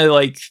want to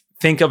like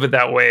think of it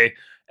that way,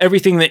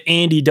 everything that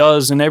Andy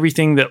does and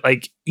everything that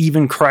like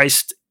even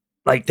Christ,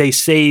 like they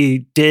say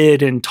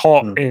did and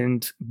taught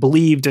and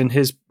believed in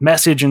his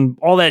message and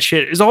all that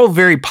shit is all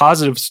very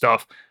positive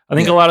stuff. I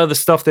think a lot of the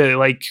stuff that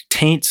like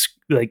taints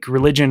like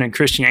religion and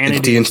Christianity,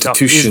 it's the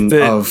institution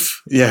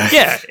of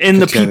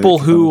and the people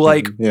who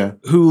like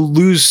who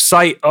lose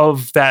sight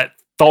of that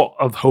thought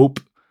of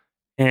hope.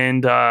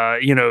 And,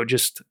 you know,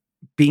 just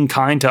being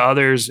kind to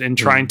others and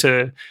trying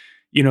to,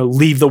 you know,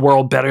 leave the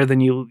world better than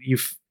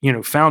you've, you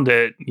know, found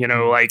it, you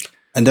know, like.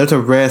 And those are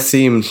rare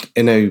themes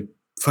in a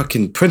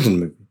fucking prison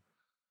movie.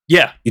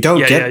 Yeah. You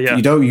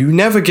don't you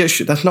never get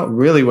shit. That's not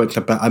really what it's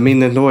about. I mean,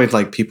 there's always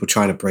like people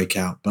trying to break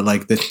out, but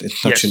like this,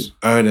 it's such an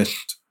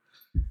earnest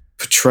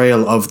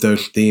portrayal of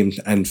those themes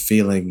and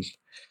feelings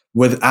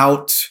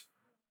without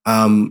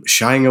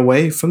shying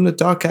away from the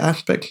darker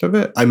aspects of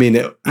it. I mean,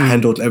 it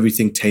handled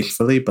everything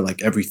tastefully, but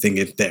like everything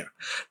is there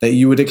that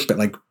you would expect.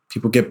 Like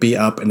people get beat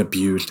up and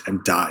abused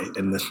and die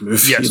in this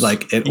movie.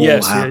 Like it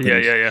all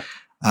happens.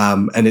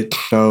 And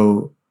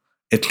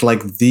it's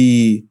like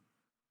the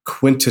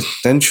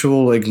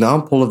quintessential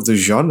example of the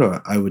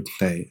genre, I would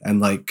say, and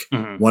like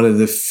one of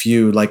the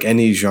few, like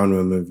any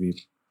genre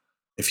movie,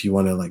 if you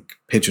want to like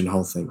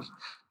pigeonhole things,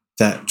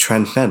 that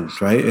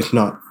transcends. Right? It's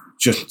not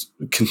just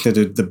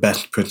considered the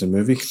best prison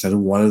movie, considered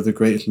one of the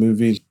greatest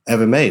movies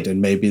ever made.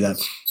 And maybe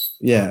that's,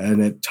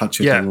 and it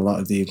touches on a lot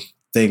of these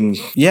things.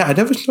 Yeah, I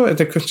never saw it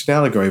as a Christian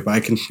allegory, but I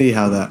can see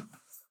how that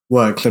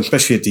works, and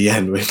especially at the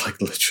end where it's like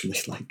literally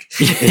like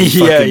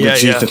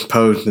Jesus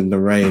posed in the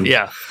rain.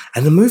 Yeah.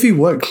 And the movie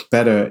works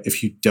better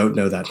if you don't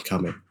know that's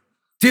coming.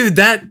 Dude,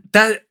 that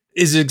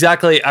is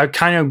exactly, I'm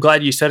kind of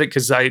glad you said it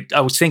because I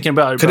was thinking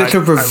about it. Because it's a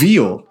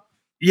reveal.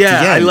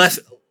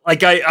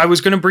 I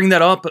was going to bring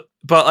that up,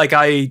 but like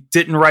I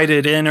didn't write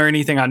it in or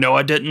anything. I know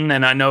I didn't.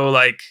 And I know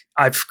like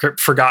I've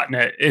forgotten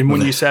it. And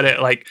when you said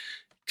it, like,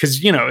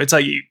 cause you know, it's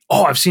like,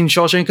 oh, I've seen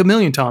Shawshank a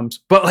million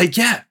times, but like,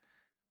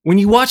 when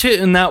you watch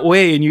it in that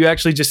way and you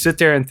actually just sit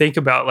there and think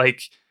about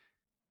like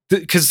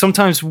because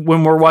sometimes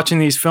when we're watching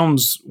these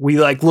films, we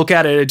like look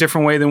at it a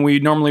different way than we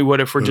normally would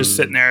if we're just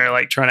sitting there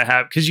like trying to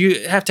have, because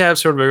you have to have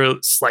sort of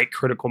a slight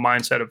critical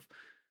mindset of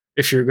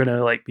if you're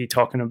gonna like be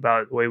talking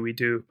about it the way we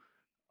do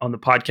on the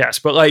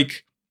podcast. But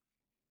like,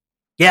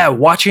 yeah,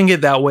 watching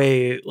it that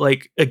way,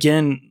 like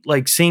again,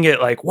 like seeing it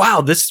like,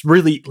 wow, this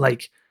really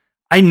like,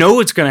 I know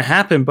it's gonna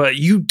happen, but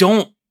you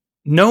don't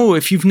know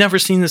if you've never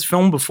seen this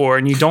film before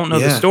and you don't know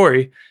the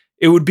story.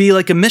 It would be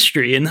like a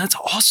mystery, and that's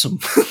awesome.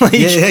 Like,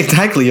 yeah,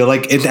 exactly. You're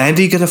like, is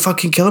Andy gonna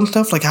fucking kill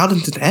himself? Like, how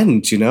did it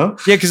end? You know?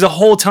 Yeah, because the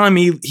whole time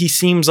he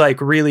seems like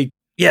really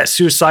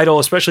suicidal,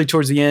 especially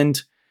towards the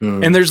end.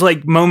 And there's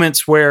like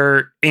moments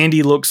where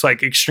Andy looks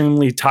like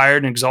extremely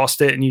tired and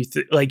exhausted, and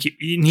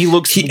he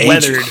looks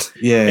weathered.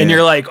 And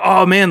you're like,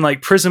 oh man,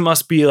 like prison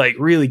must be like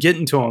really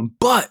getting to him.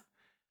 But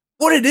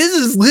what it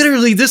is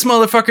literally this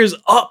motherfucker's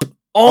up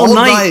all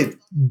night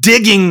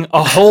digging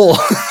a hole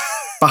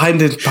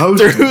behind his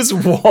post through his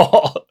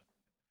wall.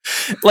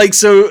 Like,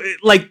 so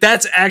like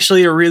that's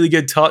actually a really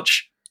good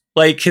touch.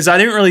 Like, because I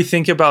didn't really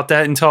think about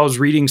that until I was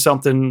reading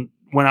something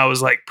when I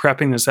was like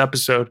prepping this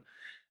episode,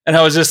 and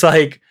I was just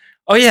like,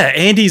 oh yeah,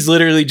 Andy's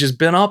literally just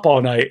been up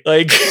all night.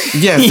 Like,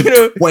 yeah,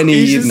 for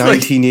 20, 19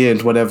 like,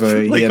 years,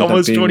 whatever. Like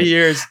almost 20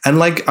 years. And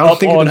like, I was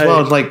thinking as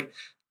well, like,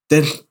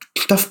 there's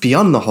stuff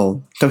beyond the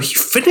hole. So he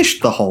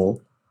finished the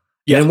hole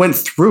and went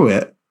through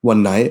it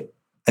one night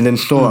and then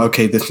saw,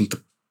 okay, this is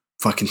the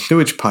fucking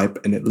sewage pipe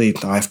and it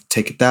leads. I have to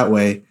take it that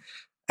way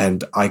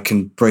and I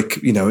can break,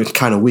 it's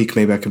kind of weak.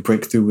 Maybe I can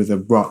break through with a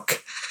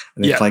rock.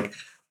 And it's like,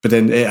 but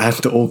then it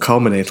has to all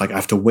culminate. Like I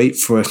have to wait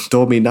for a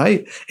stormy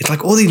night. It's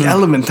like all these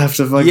elements have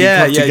to fucking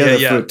come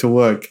together for it to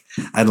work.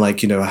 And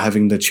like,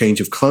 having the change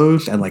of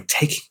clothes and like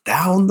taking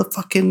down the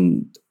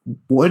fucking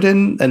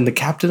warden and the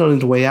captain on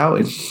his way out.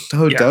 It's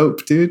so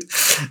dope, dude.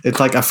 It's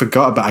like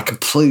I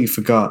completely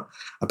forgot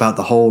about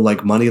the whole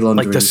like money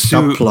laundering like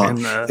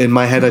subplot. In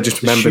my head, I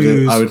just remembered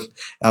it.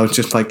 I was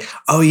just like,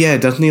 oh yeah,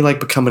 doesn't he like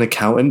become an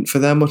accountant for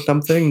them or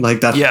something? Like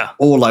that's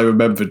all I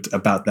remembered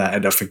about that.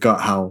 And I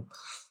forgot how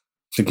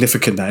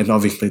significant that, and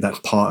obviously that's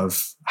part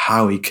of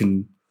how he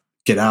can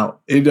get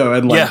out,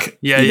 and like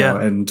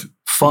and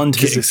fund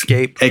his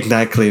escape,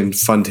 exactly, and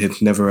fund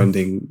his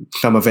never-ending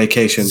summer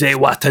vacation.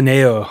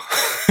 Zewataneo.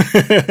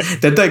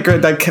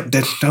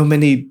 There's so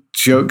many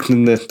jokes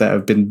in this that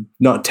have been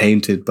not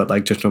tainted, but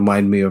like just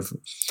remind me of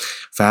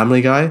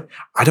Family Guy.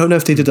 I don't know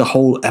if they did a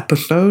whole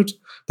episode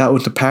that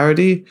was a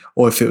parody,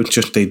 or if it was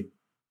just they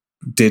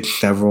did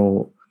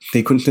several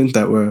sequences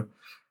that were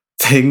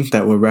things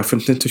that were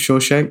references to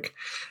Shawshank.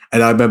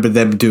 And I remember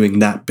them doing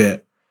that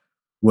bit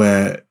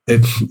where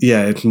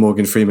it's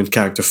Morgan Freeman's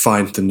character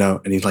finds the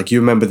note and he's like, you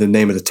remember the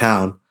name of the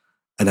town?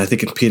 And I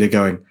think it's Peter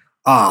going,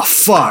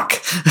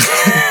 fuck.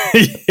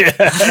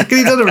 Because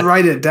he doesn't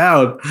write it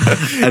down.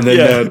 And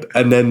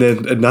then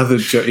there's another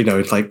joke,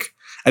 it's like,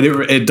 and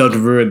it does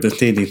ruin the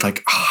scene. He's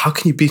like, how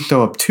can you be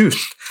so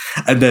obtuse?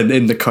 And then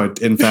in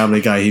Family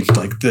Guy, he's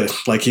like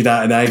this, like he's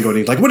at an angle and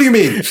he's like, what do you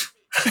mean?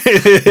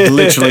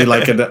 Literally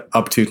like an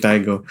obtuse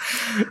angle.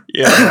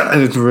 Yeah.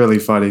 And it's really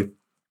funny.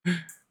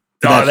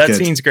 That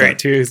scene's great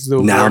too.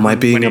 Now am I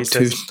being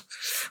obtuse?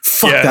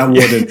 Fuck that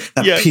warden.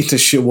 That piece of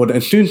shit warden.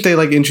 As soon as they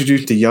like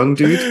introduced the young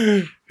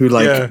dude who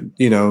like,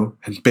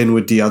 has been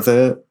with the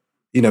other,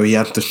 he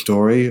had the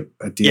story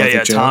at the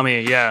other jail.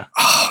 Tommy,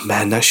 Oh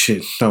man, that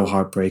shit's so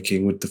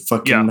heartbreaking with the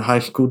fucking high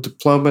school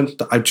diploma.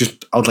 I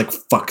was like,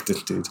 fuck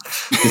this dude.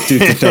 This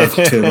dude deserves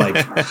to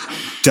like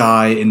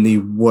die in the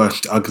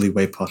worst ugly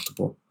way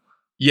possible.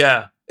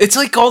 Yeah. It's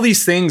like all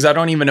these things, I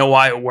don't even know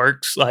why it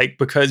works. Like,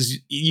 because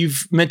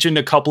you've mentioned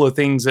a couple of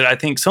things that I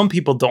think some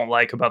people don't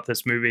like about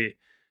this movie.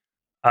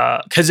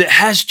 Because it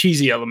has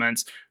cheesy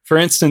elements. For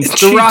instance,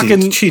 The Rock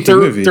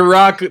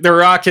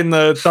and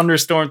the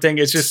thunderstorm thing.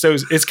 It's just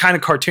it's kind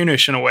of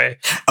cartoonish in a way.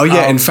 Oh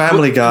yeah, in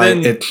Family Guy,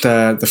 it's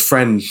the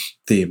Friend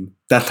theme.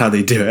 That's how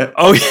they do it.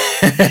 Oh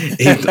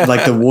yeah,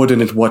 like the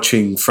warden is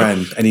watching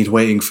Friend, and he's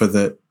waiting for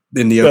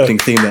in the opening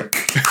theme that.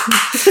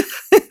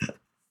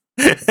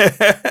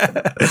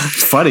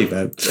 It's funny,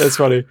 man. That's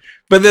funny.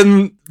 But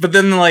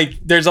then, like,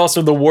 there's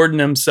also the warden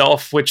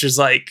himself, which is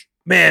like,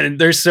 man,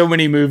 there's so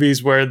many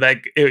movies where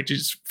like it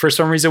just for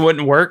some reason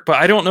wouldn't work, but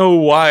I don't know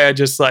why. I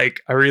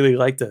really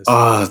like this.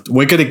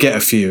 We're gonna get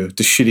a few.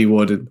 The shitty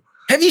warden.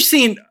 Have you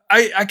seen?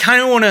 I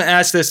kind of want to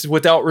ask this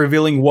without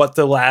revealing what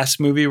the last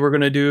movie we're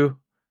gonna do.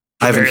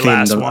 I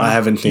haven't seen it. I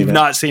haven't seen it. You've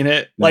not seen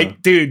it? No.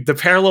 Like, dude, the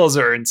parallels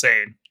are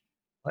insane.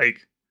 Like,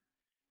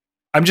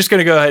 I'm just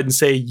gonna go ahead and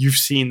say you've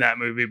seen that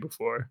movie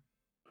before.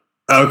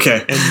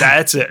 Okay. And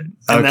that's it.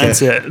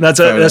 That's it.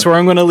 That's where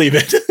I'm going to leave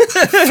it.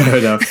 Fair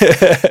enough.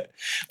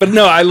 But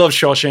no, I love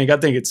Shawshank. I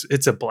think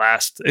it's a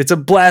blast. It's a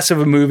blast of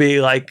a movie.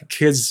 Like,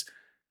 kids,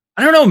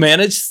 I don't know, man.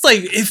 It's just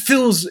like, it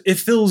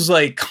feels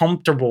like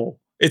comfortable.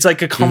 It's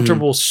like a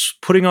comfortable,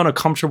 putting on a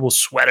comfortable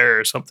sweater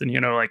or something,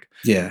 like,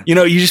 yeah.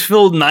 You just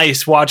feel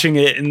nice watching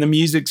it, and the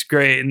music's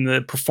great and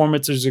the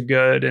performances are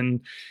good.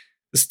 And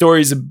the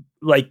stories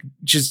like,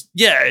 just,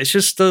 it's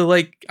just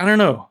like, I don't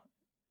know.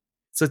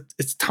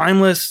 It's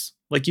timeless.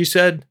 Like you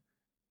said,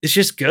 it's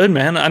just good,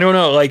 man. I don't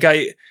know. Like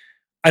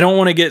I don't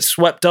want to get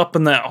swept up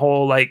in that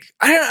whole like.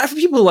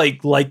 People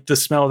like the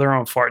smell of their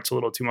own farts a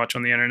little too much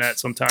on the internet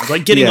sometimes.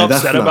 Like getting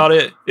upset about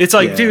it. It's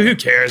like, dude, who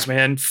cares,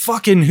 man?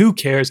 Fucking who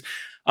cares?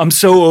 I'm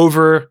so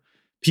over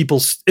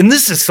people. And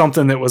this is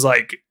something that was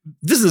like,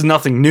 this is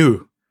nothing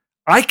new.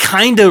 I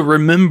kind of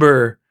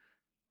remember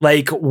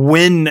like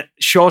when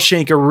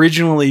Shawshank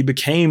originally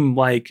became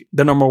like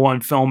the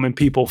 #1 film and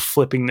people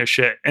flipping their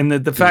shit. And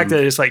the fact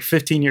that it's like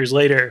 15 years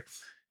later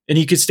and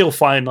you could still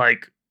find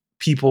like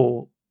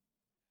people,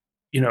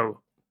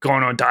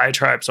 going on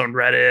diatribes on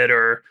Reddit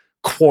or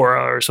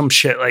Quora or some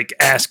shit, like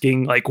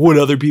asking like what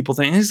other people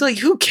think. And it's like,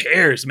 who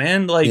cares,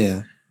 man? Like,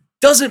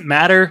 doesn't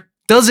matter.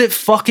 Does it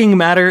fucking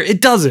matter?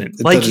 It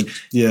doesn't. Like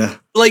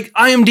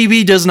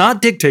IMDb does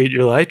not dictate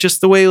your life,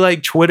 just the way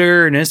like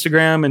Twitter and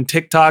Instagram and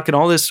TikTok and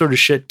all this sort of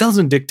shit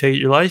doesn't dictate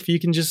your life. You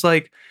can just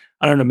like,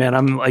 I don't know, man.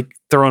 I'm like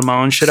throwing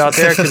my own shit out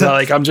there because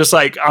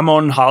I'm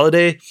on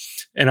holiday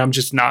and I'm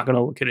just not going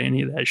to look at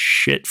any of that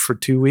shit for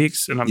 2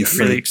 weeks. And I'm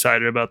really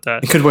excited about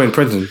that. You could be in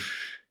prison.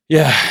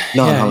 Yeah.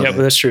 But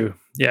that's true.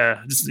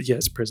 Yeah.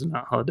 It's prison,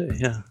 not holiday.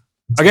 Yeah.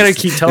 I got to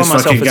keep telling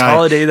myself it's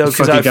holiday though,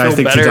 because I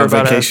feel better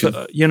about it.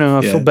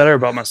 I feel better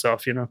about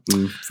myself, All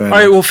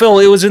right. Well, Phil,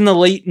 it was in the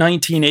late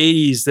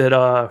 1980s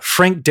that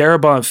Frank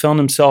Darabont found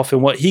himself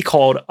in what he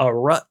called a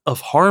rut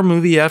of horror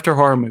movie after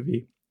horror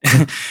movie.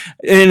 And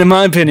in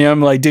my opinion,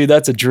 I'm like, dude,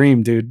 that's a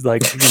dream, dude.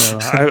 Like,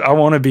 I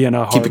want to be in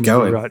a horror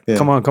movie rut. Yeah.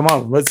 Come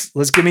on. Let's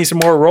give me some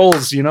more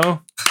roles,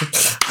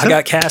 I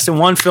got cast in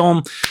one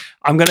film.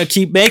 I'm going to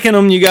keep making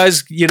them, you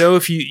guys.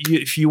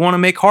 If you want to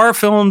make horror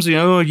films,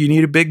 you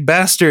need a big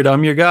bastard.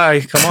 I'm your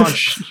guy. Come on,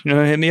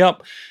 hit me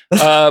up.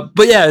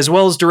 But yeah, as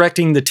well as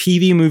directing the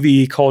TV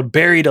movie called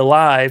Buried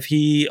Alive,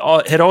 he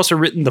had also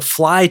written The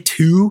Fly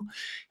 2.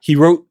 He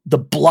wrote the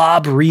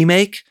Blob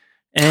remake,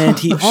 and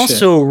he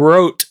also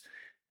wrote,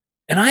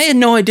 and I had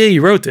no idea he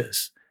wrote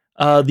this,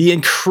 the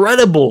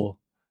incredible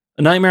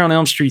Nightmare on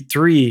Elm Street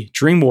 3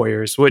 Dream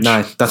Warriors, which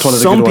that's one of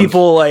the good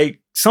ones.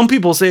 Some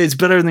people say it's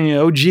better than the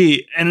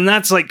OG, and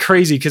that's like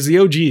crazy because the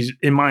OG,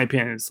 in my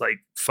opinion, is like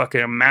fucking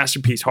a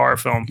masterpiece horror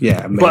film.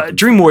 Yeah, amazing. But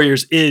Dream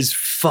Warriors is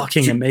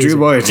fucking amazing. Dream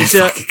Warriors is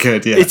fucking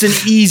good. Yeah, it's an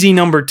easy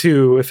number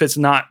 2 if it's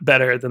not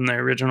better than the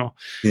original.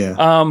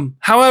 Yeah.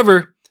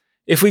 However,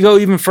 if we go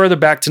even further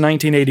back to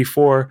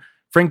 1984,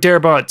 Frank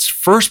Darabont's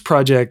first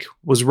project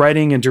was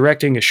writing and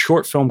directing a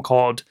short film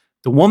called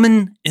The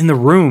Woman in the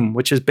Room,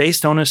 which is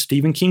based on a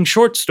Stephen King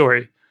short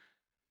story.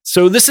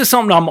 So this is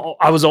something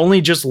I was only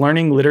just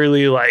learning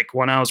literally like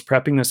when I was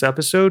prepping this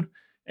episode.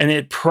 And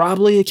it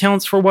probably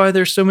accounts for why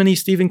there's so many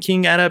Stephen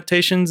King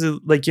adaptations.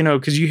 Like,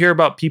 because you hear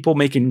about people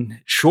making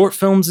short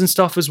films and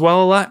stuff as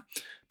well a lot.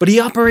 But he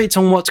operates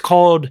on what's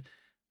called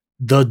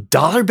the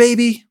Dollar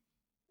Baby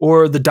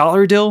or the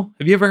Dollar Deal.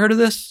 Have you ever heard of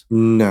this?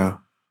 No.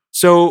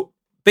 So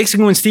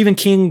basically when Stephen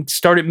King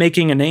started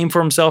making a name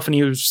for himself and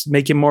he was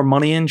making more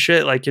money and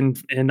shit, like in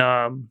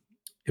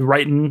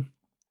writing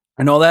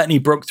and all that, and he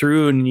broke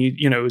through and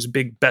it was a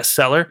big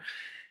bestseller.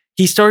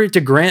 He started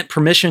to grant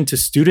permission to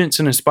students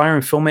and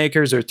aspiring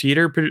filmmakers or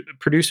theater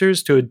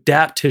producers to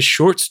adapt his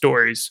short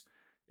stories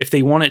if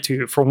they wanted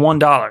to for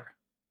 $1.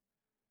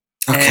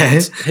 Okay.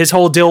 And his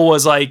whole deal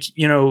was like,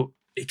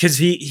 because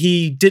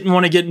he didn't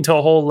want to get into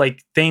a whole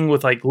like thing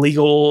with like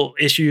legal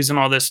issues and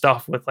all this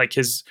stuff with like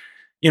his,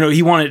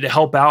 he wanted to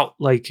help out,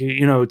 like,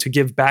 to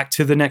give back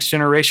to the next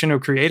generation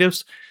of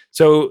creatives.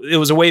 So it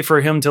was a way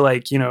for him to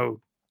like,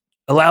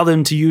 allow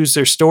them to use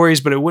their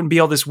stories, but it wouldn't be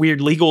all this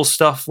weird legal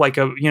stuff like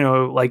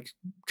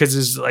because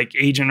his like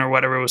agent or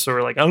whatever was sort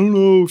of like, I don't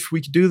know if we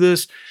could do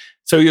this.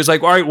 So he was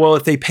like, all right, well,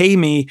 if they pay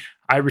me,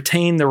 I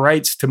retain the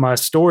rights to my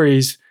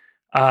stories.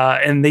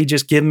 And they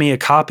just give me a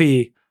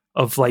copy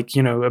of like,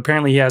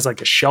 apparently he has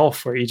like a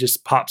shelf where he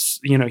just pops,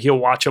 he'll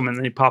watch them and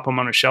then he pop them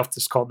on a shelf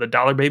that's called the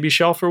Dollar Baby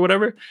shelf or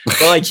whatever.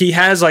 But like he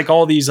has like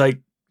all these like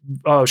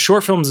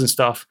short films and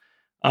stuff.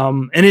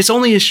 And it's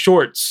only his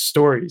short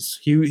stories.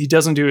 He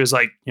doesn't do his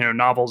like,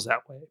 novels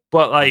that way,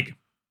 but like,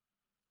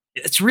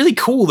 it's really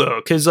cool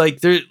though. Cause like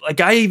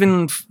I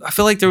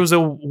feel like there was a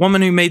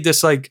woman who made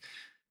this like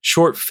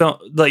short film,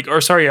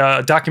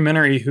 a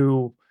documentary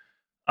who,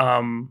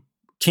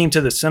 came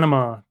to the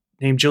cinema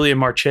named Julia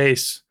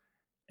Marchese.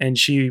 And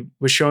she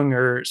was showing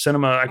her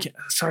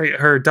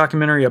her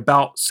documentary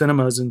about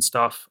cinemas and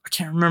stuff. I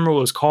can't remember what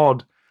it was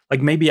called,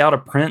 like maybe Out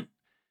of Print.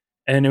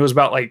 And it was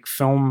about like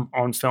film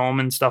on film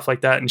and stuff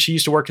like that. And she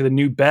used to work at the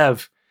New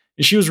Bev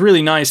and she was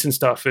really nice and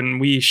stuff. And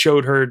we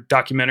showed her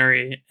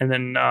documentary and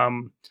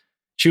then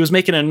she was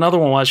making another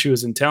one while she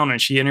was in town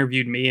and she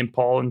interviewed me and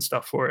Paul and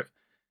stuff for it.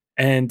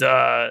 And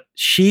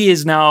she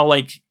is now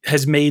like,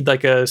 has made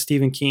like a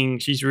Stephen King.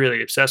 She's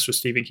really obsessed with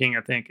Stephen King,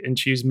 I think. And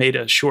she's made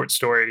a short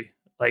story,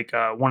 like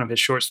one of his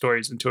short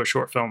stories into a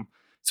short film.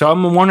 So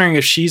I'm wondering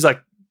if she's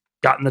like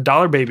gotten the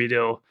Dollar Baby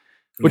deal.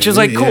 Which is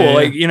like cool. Yeah.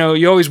 Like,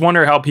 you always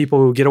wonder how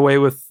people get away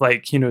with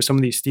like, some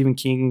of these Stephen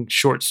King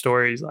short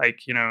stories,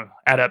 like,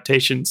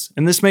 adaptations.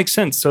 And this makes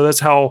sense. So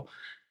that's how,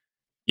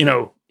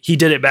 he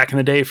did it back in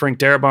the day, Frank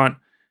Darabont.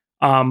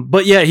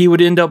 But yeah, he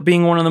would end up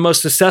being one of the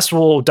most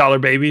successful dollar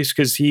babies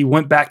because he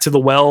went back to the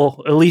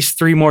well at least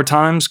 3 more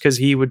times because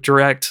he would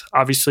direct,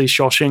 obviously,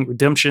 Shawshank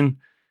Redemption.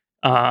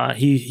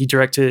 He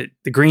directed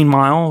The Green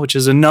Mile, which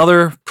is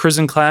another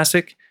prison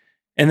classic.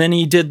 And then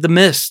he did The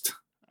Mist.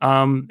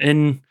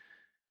 And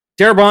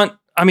Darabont,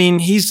 I mean,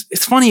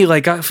 it's funny,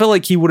 like, I feel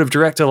like he would have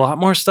directed a lot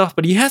more stuff,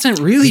 but he hasn't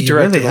really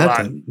directed a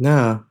lot.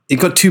 No. He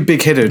got 2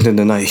 big hitters in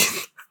the night.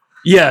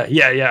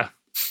 Yeah.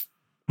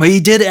 But he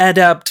did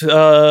adapt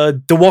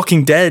The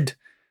Walking Dead,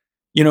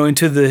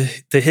 into the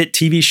hit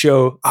TV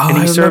show. And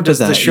he served as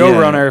the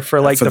showrunner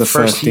for like the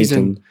first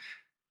season.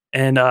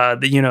 And,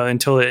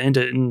 until it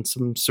ended in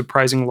some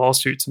surprising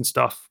lawsuits and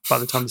stuff by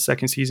the time the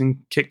second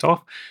season kicked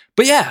off.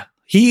 But yeah,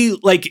 he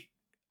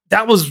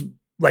that was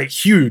like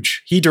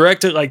huge. He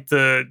directed like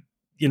the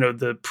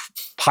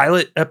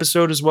pilot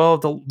episode as well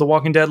of The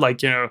Walking Dead.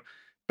 Like,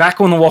 back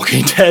when The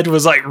Walking Dead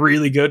was like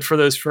really good for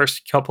those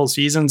first couple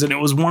seasons. And it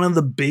was one of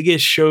the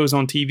biggest shows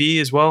on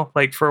TV as well,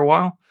 like for a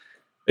while.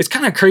 It's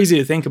kind of crazy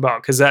to think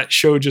about because that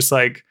show just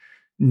like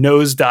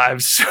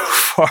nosedives so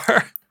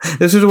far.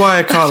 This is why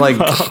I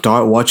can't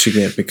start watching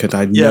it because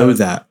I know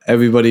that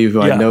everybody who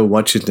I know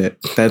watching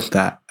it says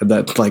that. And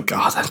that's like,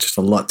 that's just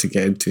a lot to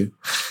get into.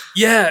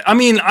 Yeah. I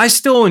mean, I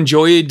still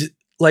enjoyed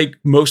like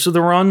most of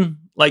the run,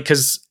 like,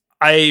 cause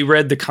I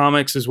read the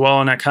comics as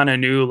well. And I kind of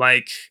knew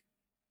like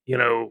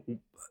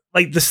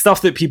the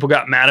stuff that people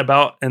got mad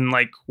about and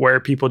like where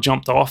people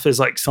jumped off is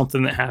like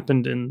something that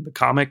happened in the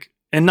comic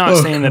and not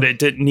saying that it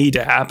didn't need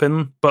to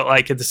happen, but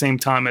like at the same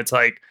time, it's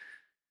like,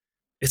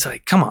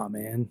 come on,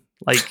 man,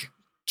 like,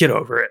 get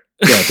over it.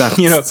 Yeah,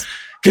 that's,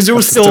 because there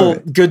was still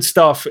good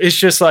stuff. It's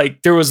just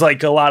like there was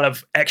like a lot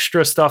of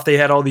extra stuff. They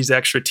had all these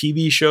extra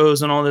TV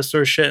shows and all this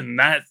sort of shit, and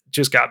that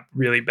just got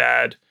really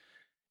bad.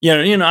 I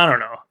don't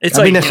know. It's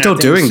they're still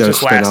doing those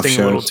spin-off shows.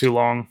 A little too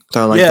long.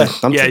 So like there's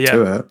something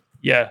to it.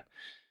 Yeah.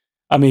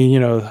 I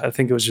mean, I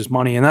think it was just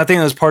money, and I think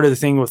that was part of the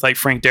thing with like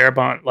Frank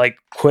Darabont like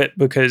quit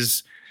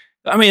because.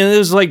 I mean,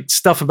 there's like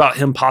stuff about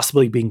him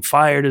possibly being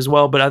fired as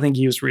well, but I think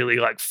he was really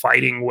like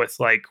fighting with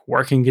like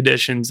working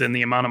conditions and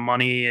the amount of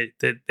money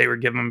that they were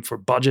giving him for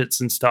budgets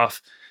and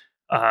stuff.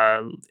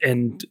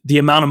 And the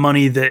amount of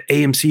money that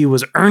AMC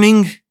was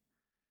earning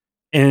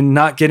and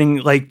not getting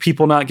like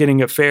people not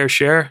getting a fair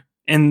share.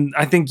 And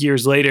I think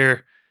years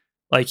later,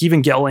 like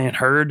even Gillian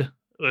Hurd,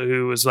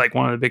 who was like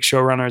one of the big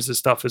showrunners and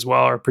stuff as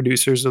well, or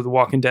producers of The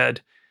Walking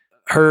Dead,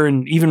 her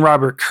and even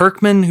Robert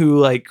Kirkman, who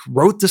like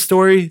wrote the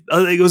story,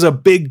 it was a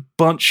big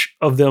bunch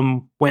of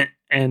them went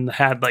and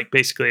had like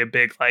basically a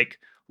big like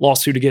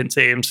lawsuit against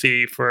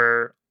AMC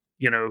for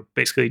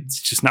basically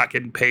just not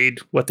getting paid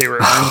what they were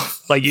earning,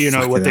 like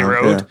what they were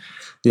owed.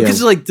 Yeah.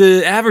 Because like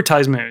the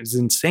advertisement is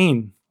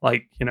insane.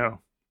 Like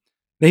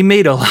they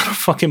made a lot of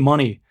fucking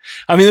money.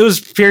 I mean, there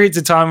was periods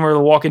of time where The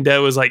Walking Dead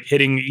was like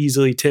hitting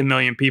easily 10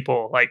 million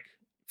people like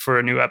for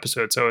a new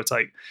episode. So it's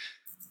like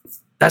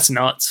that's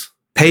nuts.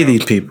 Pay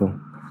these people.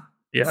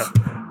 Yeah.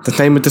 The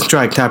same with the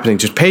strike happening.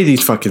 Just pay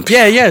these fucking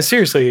people. Yeah.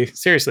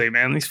 Seriously,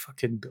 man. These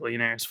fucking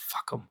billionaires.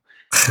 Fuck them.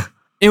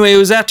 Anyway, it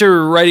was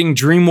after writing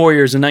Dream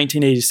Warriors in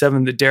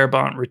 1987 that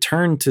Darabont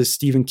returned to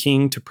Stephen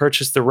King to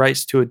purchase the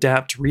rights to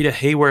adapt Rita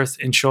Hayworth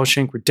in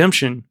Shawshank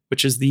Redemption,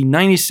 which is the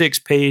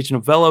 96-page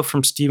novella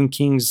from Stephen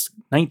King's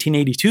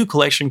 1982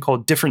 collection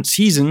called Different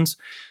Seasons,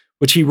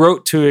 which he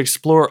wrote to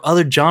explore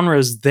other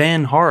genres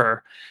than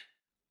horror.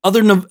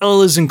 Other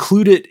novellas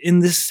included in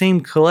this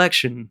same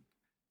collection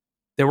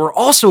that were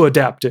also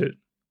adapted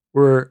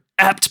were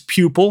Apt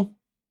Pupil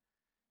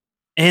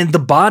and The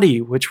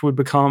Body, which would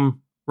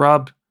become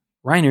Rob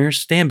Reiner's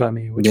Stand By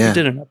Me, which we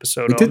did an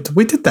episode of.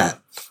 We did that.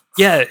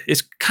 Yeah,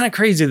 it's kind of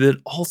crazy that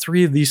all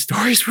 3 of these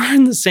stories were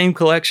in the same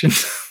collection.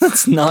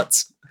 That's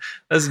nuts.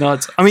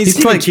 I mean,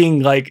 Stephen King,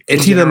 like,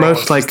 is he the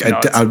most like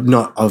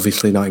not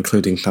obviously not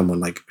including someone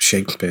like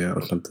Shakespeare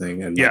or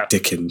something and like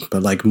Dickens,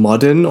 but like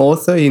modern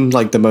author, he's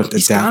like the most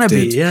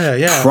adapted,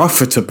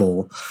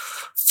 profitable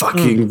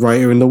fucking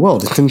writer in the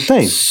world. It's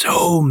insane.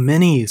 So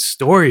many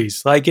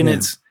stories, like, and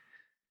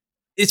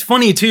it's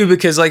funny too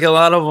because like a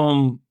lot of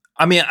them.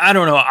 I mean, I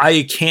don't know.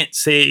 I can't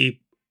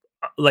say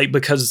like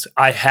because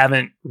I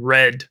haven't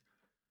read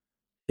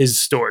his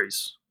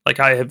stories. Like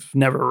I have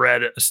never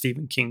read a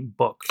Stephen King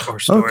book or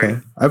story. Okay.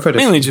 I've read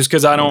mainly just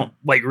because I don't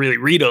like really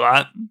read a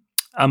lot.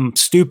 I'm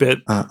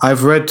stupid.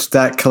 I've read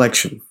that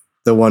collection,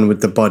 the one with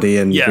The Body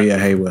and Rita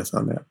Hayworth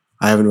on it.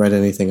 I haven't read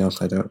anything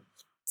else. I don't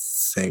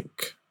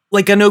think.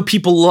 Like I know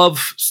people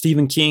love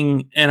Stephen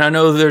King, and I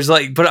know there's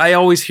like, but I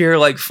always hear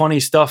like funny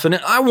stuff, and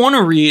I want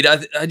to read.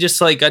 I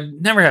just like I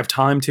never have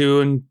time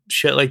to and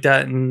shit like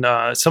that. And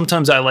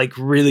sometimes I like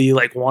really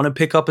like want to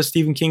pick up a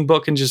Stephen King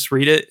book and just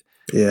read it.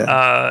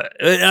 Yeah.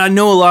 I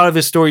know a lot of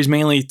his stories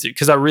mainly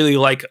because I really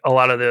like a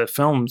lot of the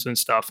films and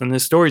stuff, and the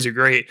stories are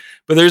great.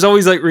 But there's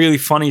always like really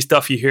funny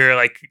stuff you hear,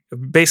 like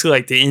basically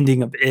like the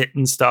ending of It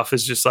and stuff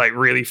is just like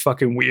really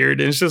fucking weird.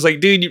 And it's just like,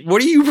 dude,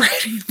 what are you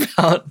writing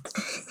about?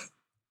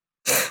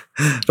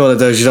 One of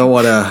those you don't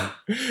want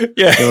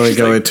to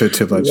go into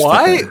too much.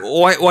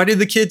 Why did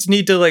the kids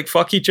need to like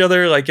fuck each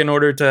other like in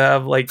order to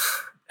have like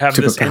have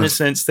this Superpowers.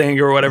 innocence thing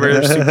or whatever,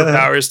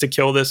 superpowers to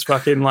kill this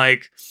fucking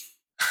like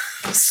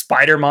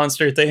spider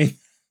monster thing.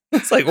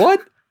 It's like,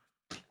 what?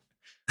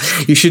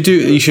 You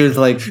should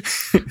like,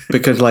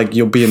 because like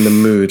you'll be in the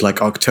mood,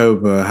 like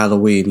October,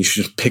 Halloween, you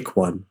should just pick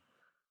one.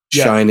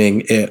 Yeah.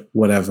 Shining, It,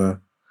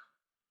 whatever.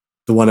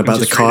 The one about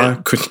the just read car,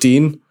 it.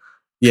 Christine.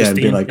 Yeah, and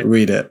be Christine, like, yeah.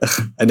 read it.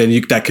 And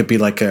then that could be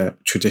like a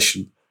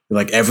tradition.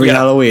 Like every Yeah.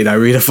 Halloween, I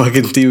read a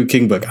fucking Stephen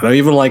King book. I don't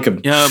even like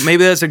him. Yeah,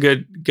 maybe that's a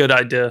good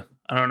idea.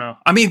 I don't know.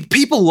 I mean,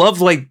 people love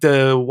like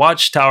the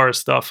Watchtower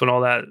stuff and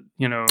all that,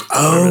 you know.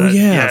 Oh whatever that-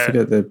 yeah, I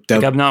forget the.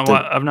 Like,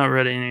 I've not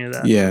read any of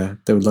that. Yeah,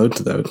 there were loads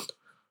of those.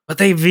 But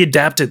they've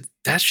adapted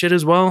that shit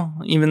as well.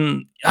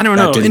 Even I don't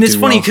That know. didn't And it's do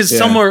funny well, because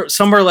yeah.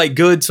 some are like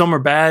good, some are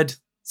bad.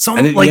 Some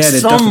And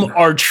some doesn't-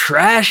 are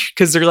trash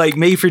because they're like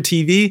made for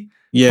TV.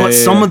 Yeah, But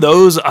some of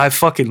those I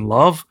fucking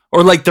love.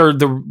 Or like the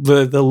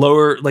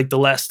lower, like the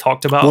less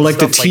talked about. well, like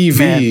the stuff.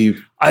 TV.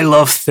 Man, I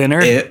love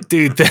Thinner. It-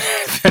 Dude,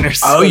 Thinner's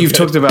so Oh, you've good.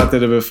 talked about that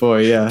before,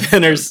 yeah.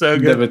 Thinner's so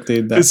good. Never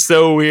seen that. It's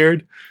so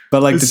weird.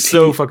 But like It's the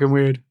so fucking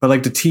weird. but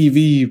like the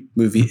TV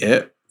movie,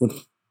 It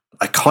was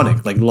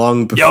iconic. Like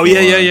long before. Oh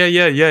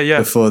yeah.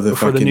 Before the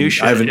Before the fucking new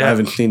shit, I yeah.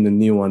 haven't seen the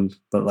new one,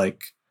 but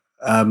like,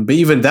 but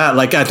even that,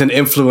 like, had an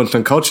influence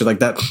on culture, like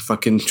that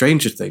fucking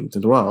Stranger Things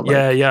as well.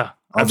 Like, Yeah.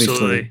 obviously,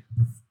 Absolutely.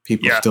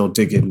 people Yeah. still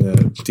digging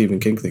the Stephen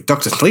King thing.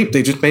 Doctor Sleep,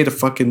 they just made a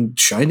fucking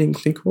Shining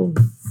sequel.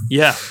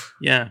 Yeah.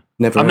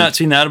 Never. I've not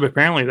seen that, but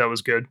apparently that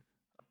was good.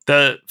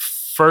 The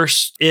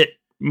first It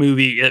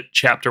movie, It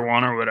Chapter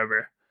 1 or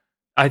whatever.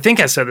 I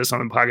think I said this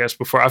on the podcast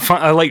before.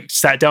 I like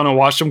sat down and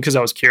watched them because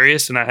I was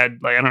curious and I had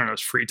like, I don't know, it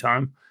was free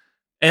time.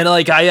 And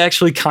like, I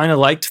actually kind of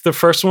liked the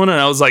first one and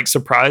I was like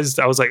surprised.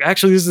 I was like,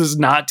 actually, this is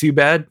not too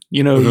bad.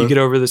 You know, you get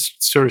over this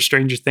sort of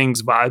Stranger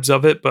Things vibes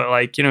of it, but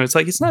like, you know, it's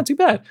like, it's not too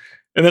bad.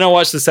 And then I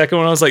watched the second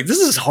one. I was like, this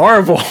is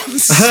horrible.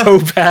 It's so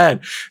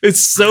bad.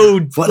 It's so,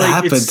 What like,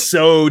 happened? It's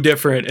so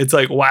different. It's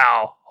like,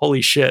 wow,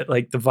 holy shit.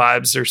 Like the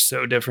vibes are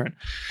so different.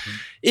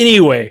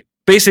 Anyway,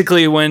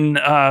 basically when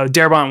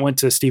Darabont went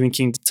to Stephen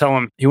King to tell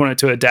him he wanted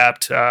to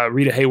adapt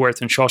Rita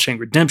Hayworth in Shawshank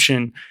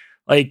Redemption,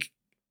 like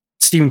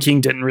Stephen King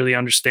didn't really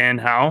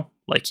understand how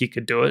like he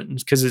could do it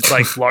because it's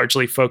like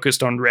largely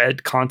focused on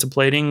Red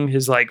contemplating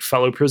his like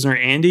fellow prisoner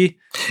Andy.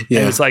 Yeah.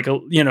 And it's like,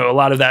 you know, a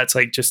lot of that's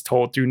like just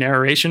told through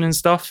narration and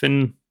stuff.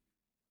 And,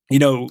 you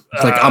know,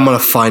 It's like, I'm going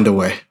to find a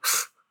way.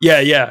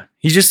 yeah.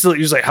 He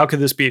was like, how could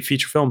this be a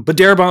feature film? But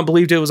Darabont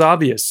believed it was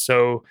obvious.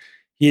 So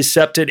he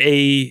accepted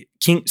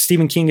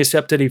Stephen King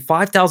accepted a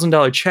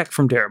 $5,000 check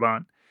from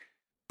Darabont,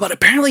 but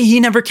apparently he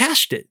never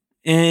cashed it.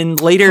 And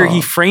later he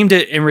framed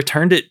it and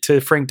returned it to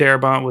Frank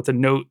Darabont with a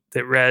note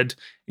that read,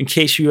 in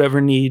case you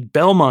ever need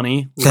bail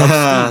money,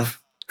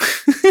 love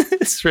Steve.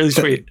 It's really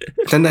sweet.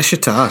 Send that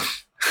shit to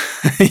us.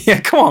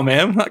 Yeah, come on,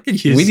 man. I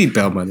could use. We need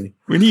bail money.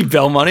 We need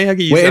bail money. I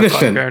could use. We're that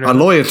innocent. $5,000. Our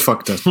lawyers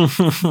fucked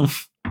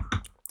us.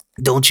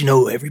 Don't you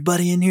know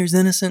everybody in here is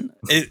innocent?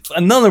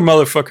 Another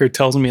motherfucker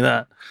tells me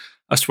that.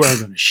 I swear I'm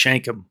going to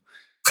shank him.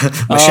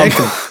 Shank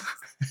him.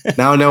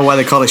 Now I know why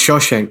they call it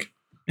Shawshank.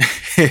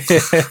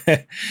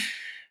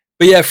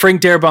 But yeah,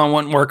 Frank Darabont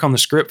wouldn't work on the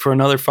script for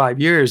another 5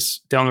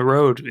 years down the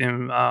road.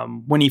 And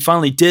when he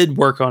finally did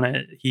work on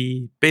it,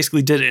 he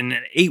basically did it in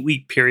an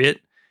 8-week period.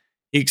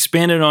 He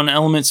expanded on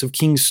elements of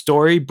King's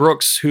story.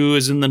 Brooks, who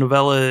is in the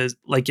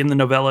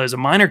novella, is a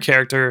minor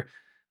character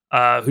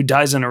who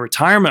dies in a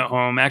retirement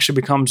home, actually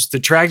becomes the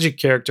tragic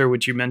character,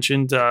 which you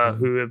mentioned,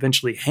 who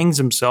eventually hangs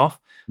himself.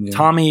 Yeah.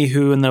 Tommy,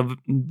 who in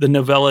the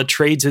novella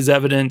trades his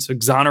evidence,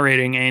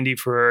 exonerating Andy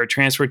for a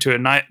transfer to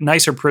a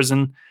nicer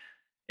prison.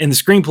 In the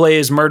screenplay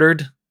is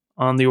murdered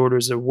on the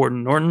orders of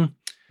Warden Norton,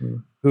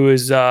 who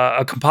is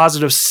a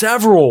composite of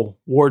several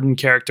Warden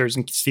characters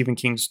in Stephen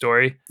King's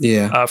story.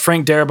 Yeah.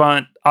 Frank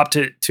Darabont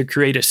opted to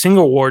create a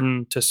single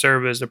Warden to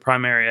serve as the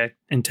primary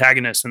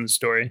antagonist in the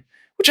story,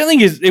 which I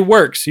think it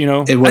works, you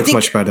know. It works I think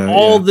much better.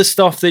 All the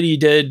stuff that he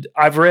did,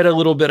 I've read a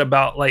little bit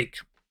about like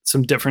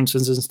some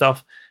differences and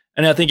stuff,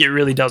 and I think it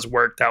really does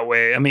work that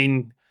way. I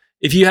mean,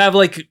 if you have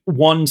like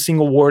one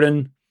single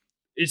Warden,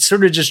 it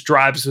sort of just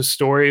drives the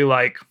story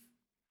like,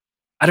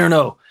 I don't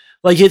know.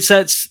 Like it's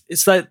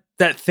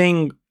that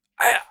thing.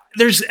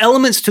 There's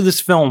elements to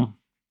this film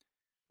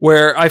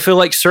where I feel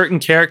like certain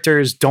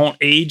characters don't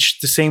age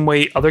the same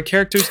way other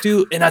characters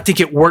do. And I think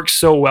it works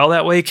so well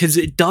that way because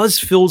it does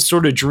feel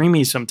sort of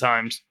dreamy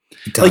sometimes.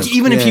 Like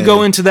even if you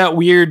go into that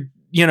weird,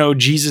 you know,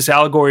 Jesus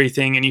allegory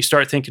thing and you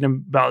start thinking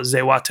about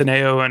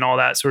Zihuatanejo and all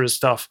that sort of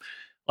stuff,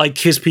 like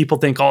his people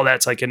think, oh,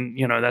 that's like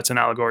that's an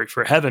allegory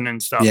for heaven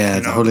and stuff. Yeah,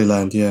 the Holy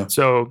Land, yeah.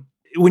 So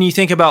when you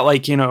think about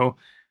like, you know,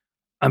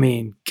 I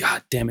mean,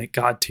 God damn it,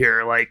 God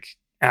tier like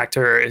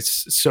actor.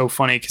 It's so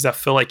funny because I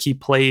feel like he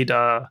played.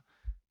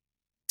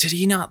 Did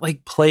he not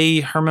like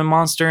play Herman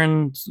Monster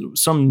in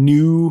some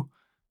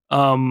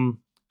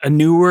a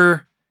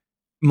newer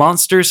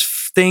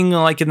Monsters thing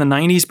like in the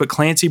 90s? But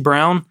Clancy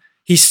Brown,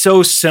 he's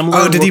so similar.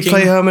 Oh, did he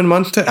play Herman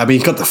Monster? I mean,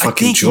 he got the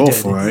fucking jaw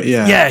for it.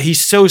 Yeah, yeah,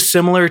 he's so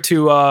similar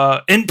to.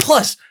 And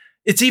plus,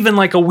 it's even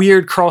like a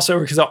weird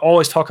crossover because I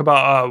always talk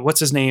about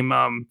what's his name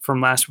from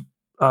last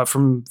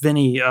from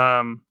Vinny,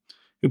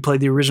 who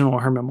played the original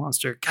Herman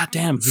Monster. God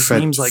damn, his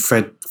name's like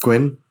Fred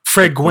Gwynn.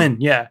 Fred Gwynn,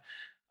 yeah.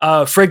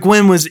 Fred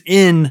Gwynn was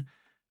in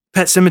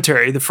Pet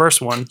Sematary, the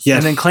first one, Yes,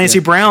 and then Clancy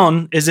yeah.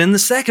 Brown is in the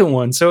second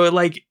one. So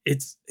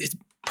it's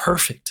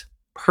perfect.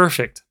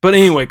 But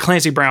anyway,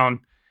 Clancy Brown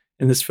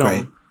in this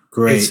film,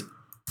 Great. is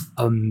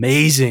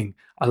amazing.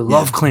 I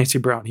love Clancy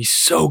Brown. He's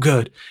so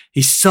good.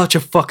 He's such a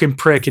fucking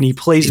prick, and he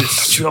plays it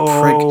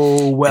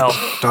so well.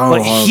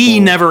 But he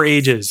never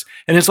ages,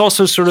 and it's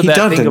also sort of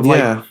that thing of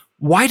like,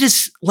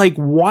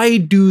 why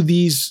do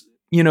these,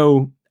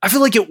 I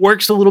feel like it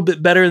works a little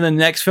bit better than the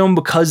next film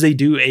because they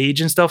do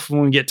age and stuff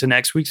when we get to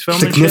next week's film.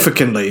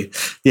 Significantly.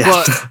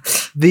 Yeah.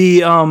 But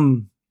the,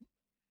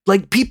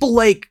 like people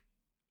like,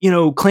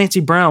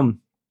 Clancy Brown,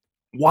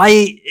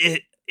 I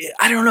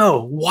don't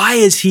know. Why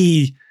is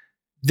he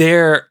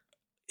there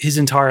his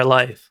entire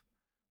life?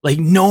 Like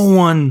no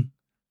one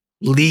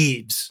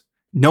leaves.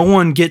 No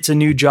one gets a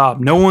new job.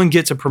 No one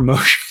gets a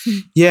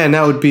promotion. Yeah, and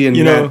that would be a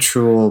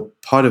natural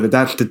part of it.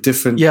 That's the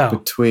difference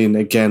between,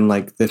 again,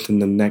 like this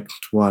and the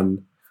next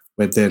one,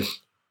 where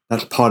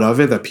that's part of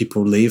it, that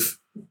people leave.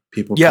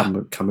 People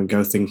come and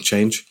go, things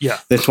change. Yeah.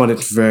 This one,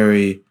 it's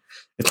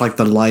like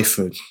the life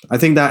of, I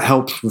think that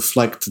helps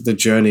reflect the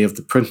journey of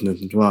the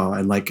prisoners as well,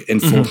 and like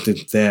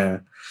enforces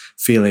their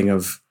feeling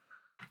of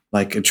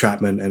like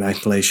entrapment and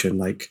isolation.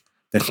 Like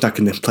they're stuck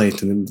in this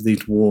place and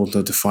these walls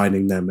are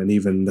defining them, and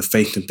even the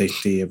faces they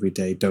see every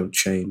day don't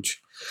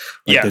change.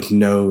 Like there's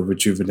no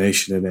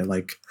rejuvenation in it.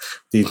 Like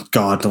these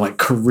guards are like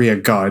career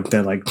guards,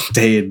 they're like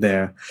staying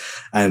there,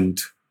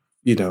 and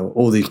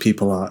all these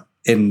people are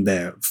in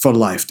there for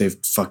life. They've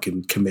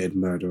fucking committed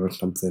murder or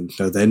something,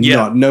 so they're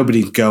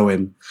nobody's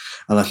going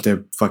unless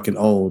they're fucking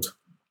old.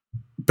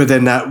 But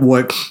then that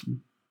works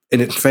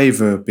in its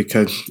favor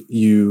because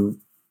you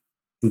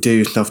endear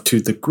yourself to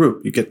the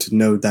group. You get to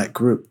know that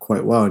group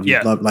quite well. And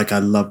I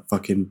love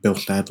fucking Bill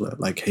Sadler,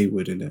 like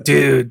Haywood in it.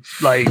 Dude,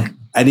 like...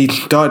 And he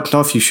starts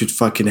off, you should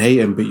fucking hate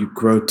him, but you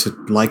grow to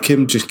like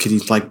him just because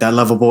he's like that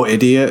lovable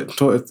idiot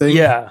sort of thing.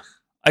 Yeah.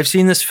 I've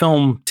seen this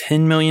film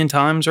 10 million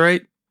times,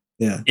 right?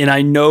 Yeah. And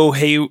I know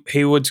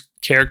Haywood's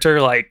character,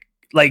 like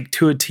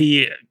to a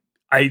T.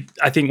 I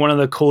think one of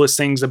the coolest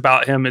things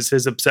about him is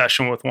his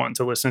obsession with wanting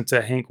to listen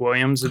to Hank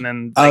Williams, and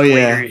then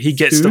later he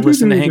gets to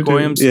listen to Hank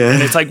Williams,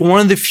 and it's like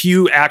one of the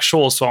few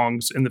actual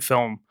songs in the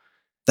film.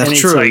 That's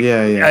true. Like,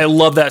 yeah. I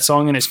love that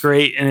song, and it's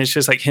great, and it's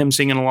just like him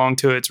singing along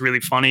to it. It's really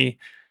funny.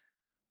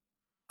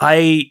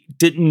 I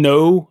didn't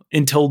know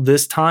until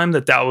this time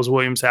that was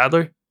William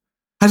Sadler.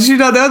 How did you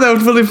not know that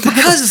was William Sadler?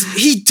 Because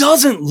he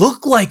doesn't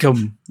look like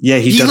him. Yeah,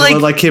 he doesn't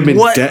look like him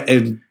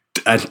in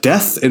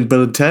Death in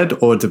Bill and Ted,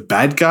 or the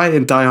bad guy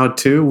in Die Hard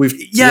 2.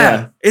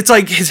 It's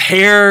like his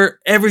hair,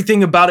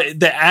 everything about it,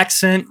 the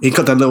accent. He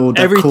got that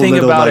everything cool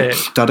little about it.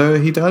 stutter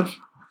he did.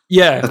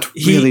 Yeah. That's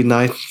really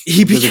nice.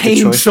 He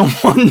became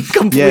someone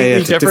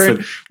completely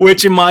different,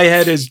 which in my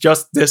head is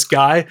just this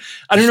guy.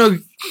 I don't know.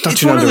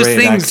 Such an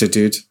underrated actor,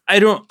 dude. I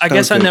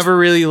guess I never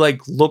really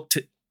looked,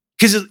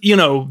 because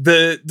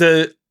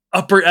the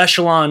upper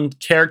echelon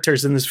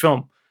characters in this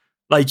film,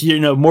 like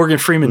Morgan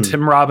Freeman,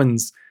 Tim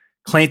Robbins,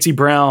 Clancy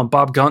Brown,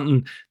 Bob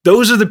Gunton,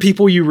 those are the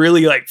people you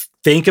really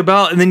think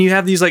about. And then you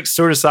have these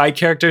sort of side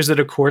characters that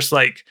of course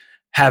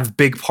have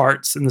big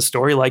parts in the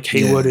story, like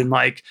Haywood and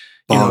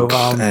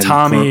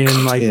Tommy Brooks,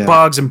 and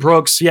Boggs and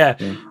Brooks.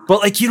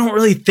 But you don't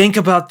really think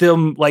about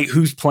them,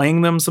 who's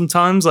playing them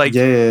sometimes. And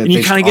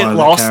you kind of get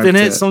lost in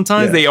it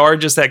sometimes. Yeah. They are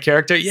just that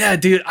character. Yeah,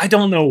 dude, I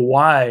don't know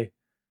why.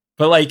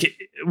 But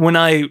when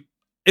I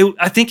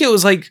think it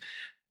was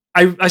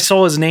I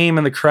saw his name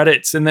in the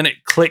credits and then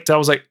it clicked. I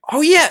was like,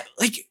 oh yeah,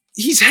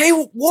 he's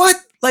what?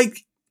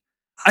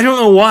 I don't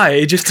know why.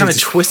 It just kind of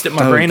twisted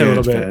my brain a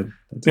little bit.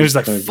 It was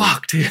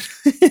fuck, dude.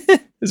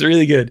 It's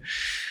really good.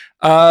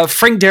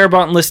 Frank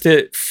Darabont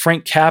listed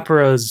Frank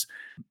Capra's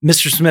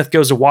Mr. Smith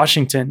Goes to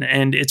Washington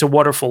and It's a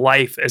Wonderful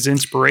Life as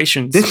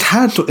inspirations.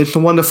 It's a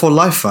Wonderful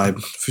Life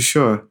vibe, for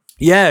sure.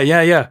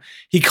 Yeah.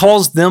 He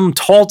calls them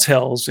tall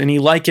tales, and he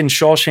likens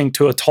Shawshank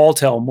to a tall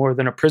tale more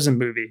than a prison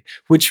movie,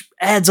 which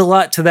adds a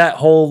lot to that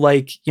whole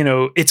it's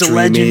dreamy, a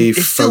legend. It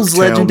feels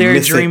legendary,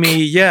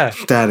 dreamy. Yeah.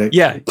 Static.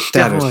 Yeah,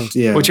 definitely.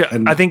 Yeah. Which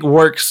I think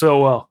works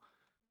so well.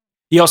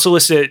 He also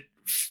listed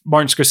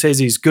Martin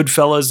Scorsese's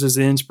Goodfellas as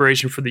the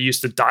inspiration for the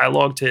use of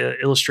dialogue to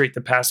illustrate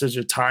the passage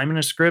of time in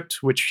a script,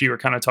 which you were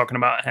kind of talking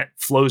about. It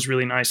flows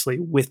really nicely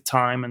with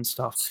time and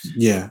stuff.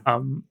 Yeah.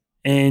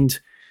 And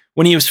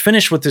when he was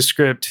finished with the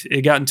script,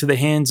 it got into the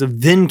hands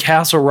of then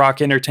Castle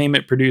Rock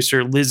entertainment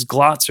producer Liz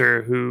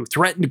Glotzer, who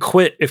threatened to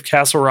quit if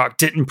Castle Rock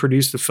didn't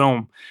produce the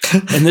film.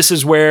 And this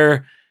is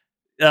where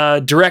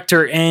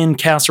director and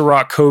Castle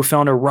Rock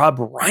co-founder Rob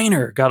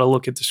Reiner got a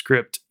look at the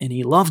script, and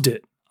he loved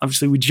it.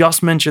 Obviously, we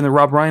just mentioned that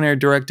Rob Reiner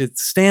directed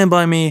Stand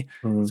By Me,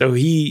 so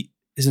he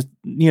is,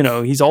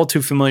 he's all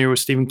too familiar with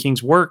Stephen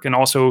King's work, and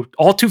also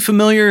all too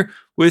familiar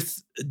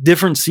with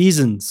different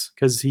seasons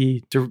because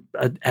he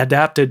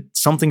adapted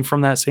something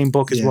from that same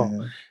book as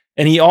well.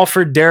 And he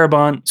offered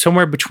Darabont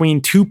somewhere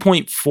between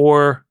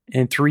 $2.4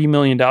 and $3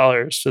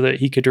 million so that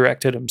he could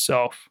direct it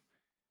himself.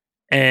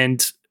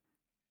 And,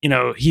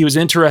 he was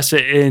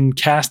interested in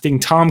casting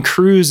Tom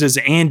Cruise as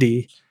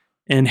Andy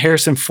and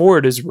Harrison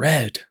Ford as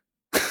Red.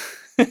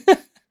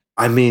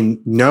 I mean,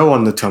 no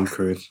on the Tom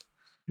Cruise.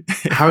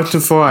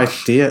 Harrison Ford, I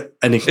see it.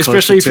 And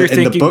especially if you're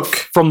thinking the book,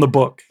 from the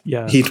book.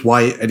 Yeah. He's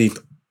white and he's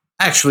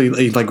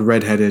like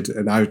redheaded.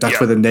 And that's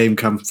where the name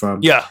comes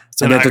from. Yeah.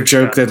 And then the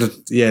joke,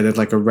 there's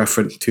like a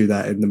reference to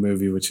that in the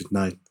movie, which is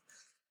nice.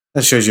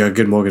 That shows you how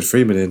good Morgan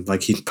Freeman is.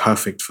 Like, he's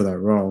perfect for that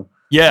role.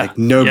 Yeah. Like,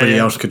 nobody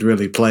else could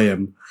really play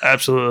him.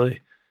 Absolutely.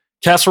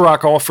 Castle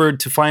Rock offered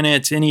to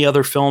finance any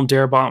other film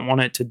Darabont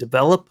wanted to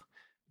develop.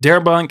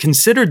 Darabont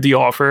considered the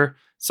offer,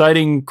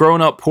 citing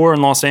growing up poor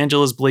in Los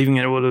Angeles, believing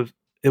it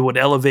would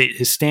elevate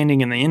his standing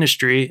in the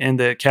industry, and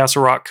that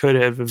Castle Rock could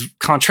have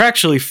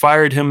contractually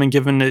fired him and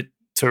given it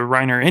to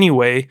Reiner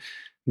anyway.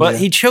 But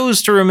he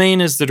chose to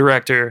remain as the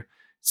director,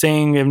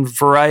 saying in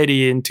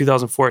Variety in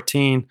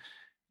 2014,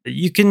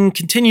 you can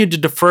continue to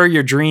defer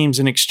your dreams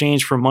in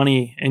exchange for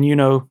money and,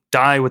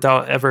 die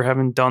without ever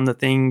having done the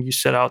thing you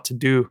set out to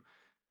do.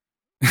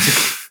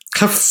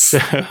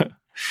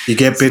 You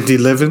get busy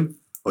living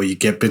or you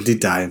get busy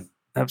dying.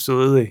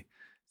 Absolutely.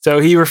 So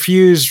he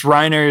refused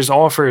Reiner's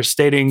offer,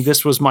 stating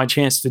this was my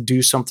chance to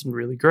do something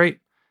really great.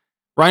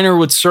 Reiner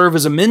would serve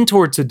as a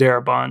mentor to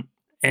Darabont,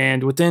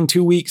 and within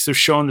 2 weeks of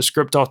showing the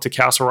script off to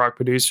Castle Rock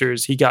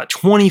producers, he got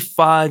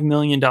 $25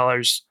 million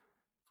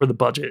for the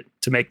budget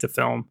to make the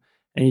film,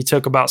 and he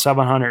took about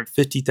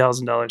 $750,000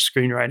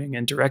 screenwriting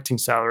and directing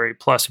salary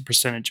plus a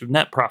percentage of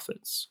net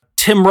profits.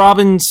 Tim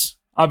Robbins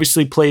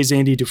obviously plays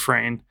Andy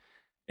Dufresne.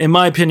 In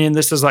my opinion,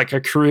 this is like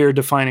a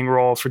career-defining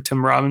role for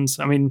Tim Robbins.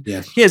 I mean,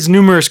 he has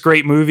numerous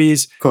great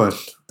movies. Of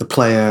course. The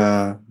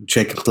Player,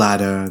 Jacob's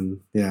Ladder, and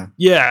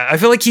Yeah, I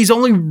feel like he's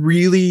only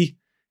really,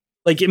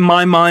 like in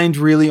my mind,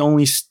 really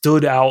only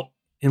stood out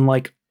in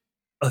like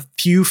a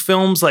few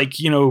films, like,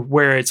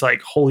 where it's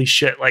like, holy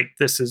shit, like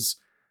this is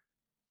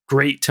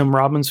great Tim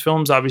Robbins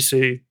films.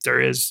 Obviously, there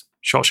is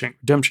Shawshank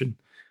Redemption.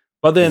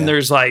 But then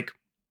there's like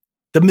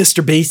the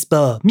Mr.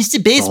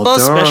 Baseball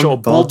special,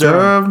 Bull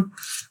Durham.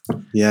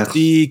 Yeah.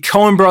 The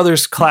Coen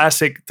Brothers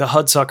classic, The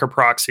Hudsucker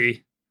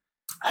Proxy.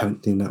 I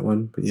haven't seen that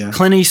one, but yeah.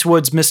 Clint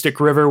Eastwood's Mystic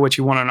River, which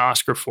he won an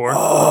Oscar for.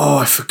 Oh,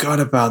 I forgot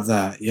about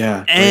that.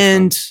 Yeah.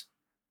 And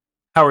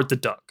Howard the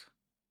Duck.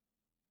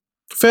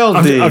 Phil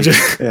I'm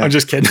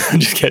just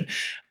kidding.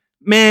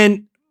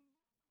 Man,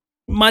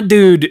 my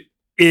dude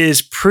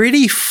is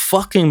pretty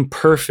fucking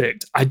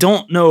perfect. I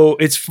don't know.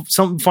 It's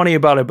something funny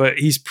about it, but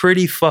he's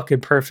pretty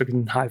fucking perfect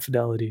in High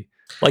Fidelity.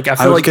 Like, I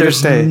feel like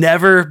there's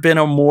never been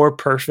a more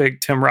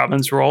perfect Tim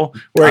Robbins role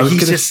where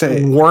he's just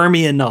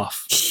wormy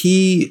enough.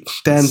 He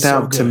stands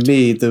out to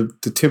me. The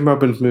Tim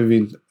Robbins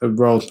movie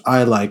roles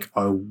I like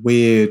are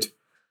weird,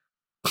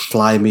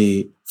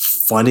 slimy,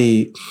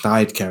 funny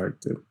side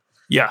characters.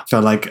 Yeah. So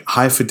like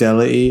High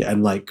Fidelity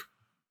and like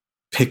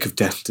Pick of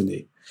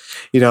Destiny.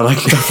 Like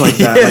stuff like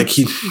that. Like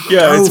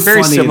it's a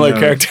very similar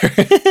character.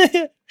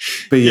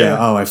 But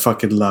I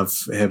fucking love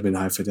him in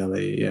High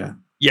Fidelity. Yeah.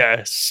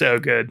 Yeah, so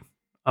good.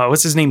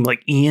 What's his name?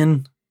 Like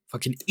Ian?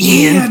 Fucking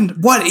Ian.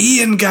 What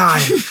Ian guy?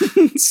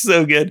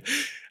 So good.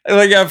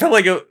 Like, I feel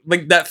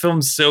like that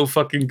film's so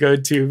fucking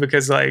good too,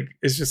 because like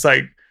it's just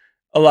like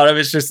a lot of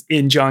it's just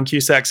in John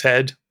Cusack's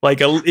head. Like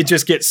it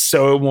just gets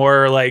so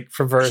more like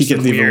perverse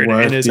and weird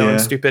in his own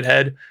stupid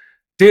head.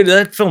 Dude,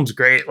 that film's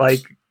great.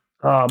 Like,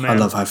 oh man, I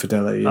love High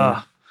Fidelity.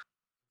 Yeah.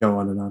 Go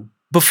on and on.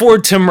 Before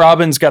Tim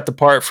Robbins got the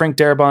part, Frank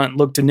Darabont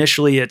looked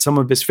initially at some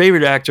of his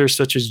favorite actors,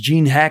 such as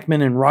Gene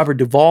Hackman and Robert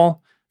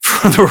Duvall,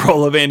 for the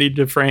role of Andy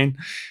Dufresne.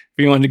 If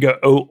you wanted to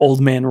go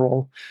old man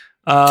role,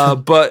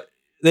 but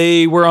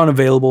they were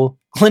unavailable.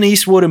 Clint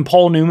Eastwood and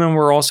Paul Newman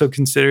were also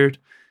considered.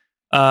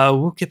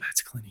 We'll get back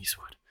to Clint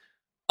Eastwood.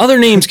 Other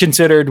names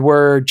considered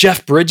were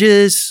Jeff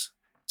Bridges,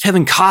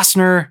 Kevin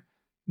Costner,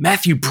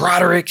 Matthew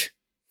Broderick.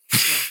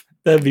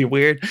 That'd be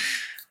weird.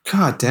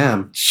 God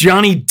damn.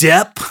 Johnny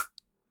Depp,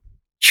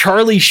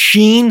 Charlie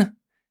Sheen,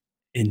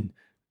 and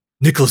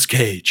Nicolas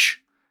Cage.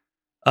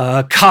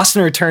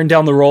 Costner turned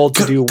down the role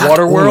to do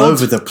Waterworld. All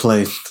over the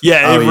place.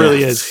 Yeah, it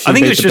really is. I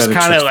think it's just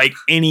kind of like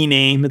any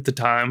name at the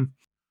time.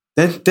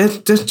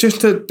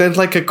 There's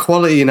like a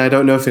quality, and I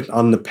don't know if it's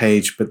on the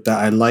page, but that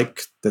I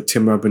like that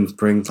Tim Robbins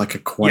brings like a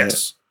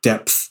quiet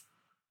depth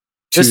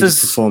to the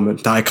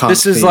performance that I can't.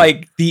 This is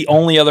like the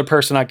only other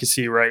person I could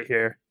see right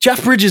here.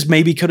 Jeff Bridges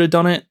maybe could have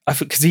done it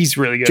because he's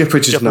really good. Jeff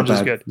Bridges is not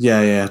bad. Good.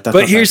 Yeah.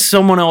 But here's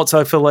someone else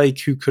I feel like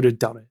who could have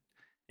done it,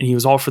 and he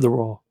was all for the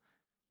role.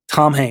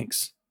 Tom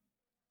Hanks.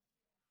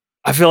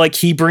 I feel like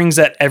he brings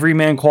that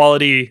everyman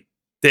quality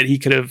that he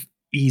could have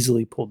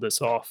easily pulled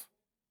this off,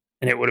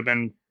 and it would have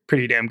been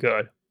pretty damn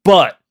good.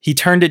 But he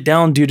turned it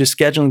down due to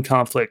scheduling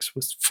conflicts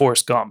with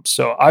Forrest Gump.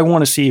 So I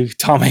want to see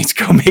Tom Hanks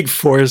go make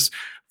Forrest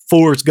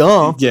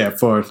Gump. Yeah,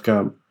 Forrest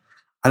Gump.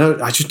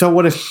 I just don't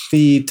want to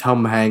see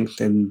Tom Hanks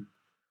in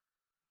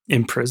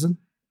prison.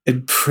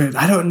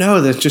 I don't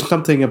know. There's just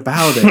something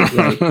about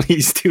it. Like,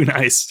 he's too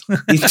nice.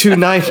 He's too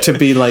nice to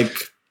be like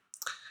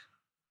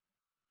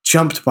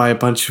jumped by a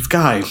bunch of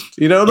guys.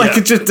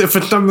 It just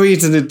for some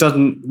reason it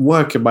doesn't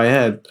work in my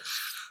head.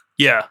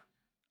 Yeah.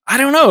 I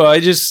don't know. I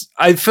just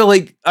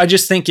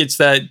think it's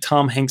that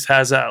Tom Hanks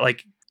has that,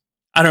 like,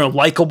 I don't know,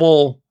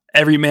 likable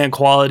everyman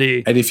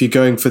quality. And if you're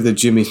going for the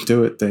Jimmy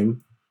Stewart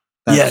thing,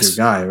 that's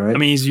your guy, right? I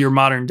mean, he's your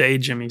modern day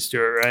Jimmy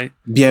Stewart, right?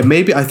 Yeah,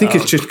 maybe. I think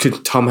it's just because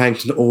Tom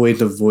Hanks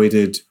always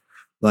avoided,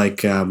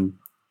 like he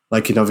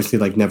obviously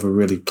like never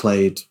really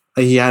played.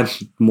 He had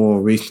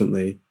more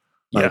recently,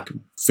 like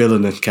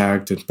villainous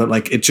characters, but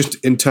like it just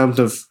in terms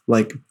of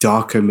like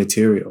darker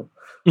material,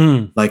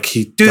 like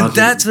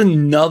that's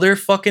another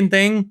fucking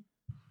thing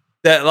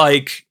that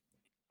like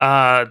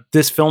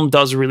this film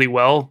does really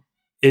well,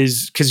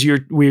 is because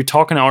we were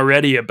talking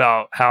already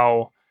about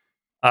how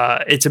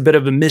it's a bit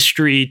of a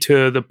mystery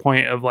to the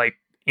point of like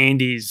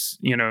Andy's,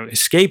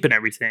 escape and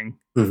everything.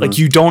 Like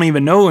you don't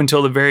even know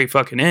until the very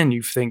fucking end.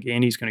 You think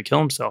Andy's going to kill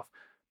himself.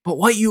 But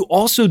what you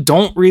also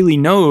don't really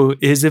know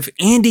is if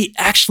Andy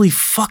actually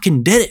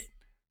fucking did it,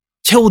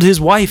 killed his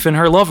wife and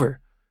her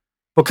lover.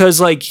 Because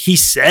like he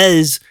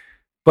says,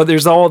 but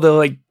there's all the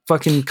like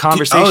fucking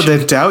conversation. Oh,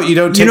 the doubt you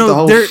don't take the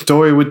whole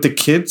story with the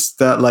kids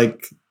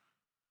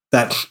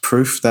that's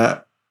proof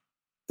that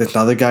this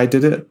other guy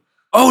did it.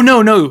 Oh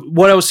no!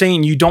 What I was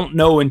saying, you don't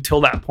know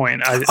until that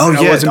point. I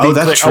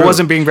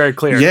wasn't being very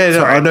clear.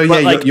 Yeah,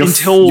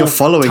 until you're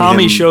following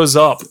Tommy him. shows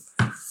up,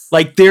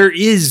 like there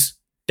is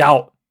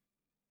doubt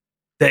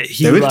that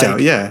he. There is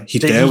doubt. Yeah,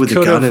 he's there with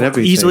the gun and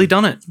everything. Easily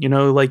done it.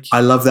 Like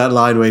I love that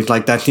line where he's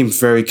like, "That seems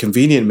very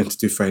convenient, Mr.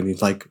 Dufresne."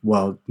 He's like,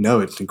 "Well, no,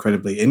 it's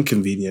incredibly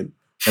inconvenient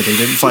that they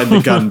didn't find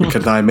the gun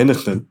because I'm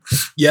innocent."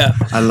 Yeah,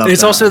 I love.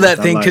 It's also that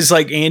thing because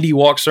like Andy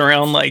walks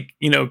around like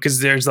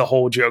because there's the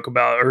whole joke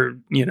about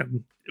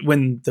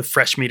when the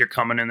fresh meat are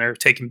coming and they're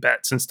taking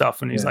bets and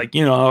stuff, and he's like,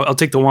 I'll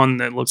take the one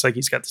that looks like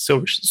he's got the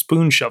silver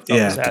spoon shoved up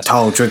his ass. Yeah,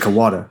 tall drink of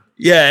water.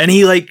 Yeah, and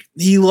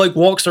he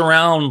walks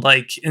around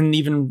like, and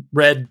even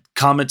read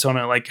comments on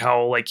it like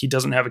how like he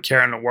doesn't have a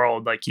care in the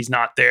world, like he's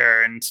not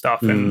there and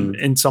stuff, and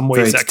in some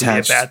ways that can be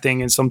a bad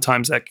thing, and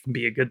sometimes that can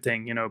be a good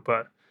thing,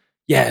 But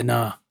yeah,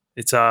 no,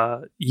 it's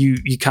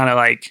you kind of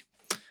like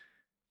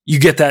you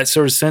get that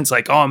sort of sense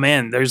like, oh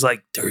man, there's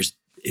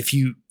if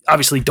you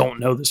obviously don't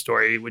know the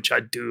story, which I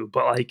do,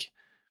 but like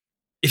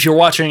if you're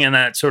watching in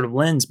that sort of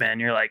lens, man,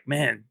 you're like,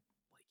 man,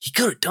 he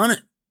could have done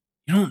it.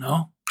 You don't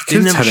know.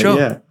 Didn't never show.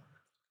 Yeah.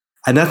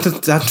 And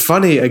that's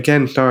funny.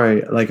 Again,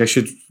 sorry, like I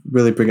should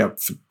really bring up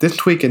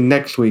this week and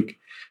next week.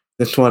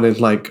 This one is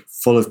like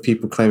full of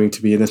people claiming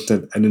to be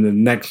innocent, and then the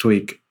next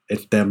week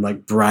it's them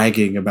like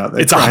bragging about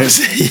their crimes.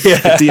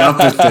 It's the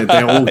opposite.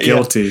 They're all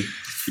guilty.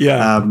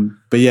 Yeah.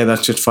 But yeah,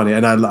 that's just funny,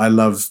 and I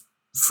love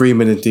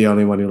Freeman is the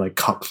only one who like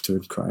cops to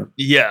his crime.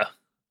 Yeah.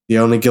 The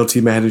only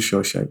guilty man is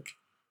Shawshank.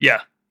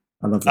 Yeah.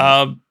 I love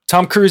that.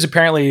 Tom Cruise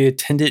apparently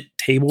attended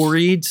table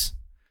reads,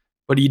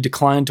 but he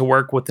declined to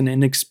work with an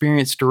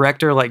inexperienced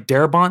director like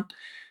Darabont.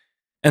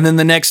 And then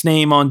the next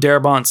name on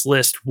Darabont's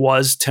list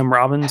was Tim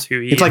Robbins, who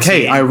it's like,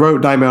 hey, I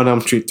wrote Nightmare on Elm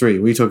Street 3.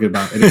 What are you talking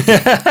about?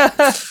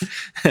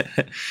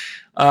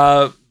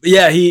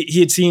 Yeah, he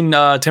had seen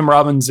Tim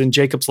Robbins in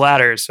Jacob's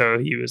Ladder, so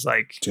he was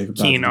like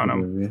keen on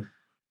him. Yeah.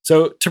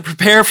 So to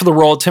prepare for the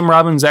role, Tim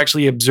Robbins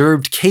actually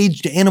observed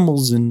caged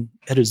animals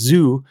at a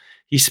zoo.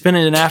 He spent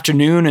an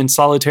afternoon in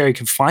solitary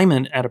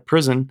confinement at a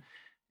prison,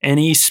 and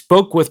he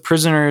spoke with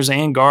prisoners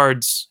and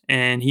guards,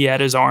 and he had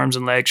his arms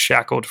and legs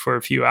shackled for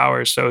a few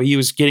hours. So he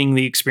was getting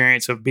the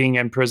experience of being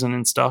in prison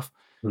and stuff.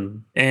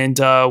 And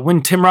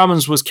when Tim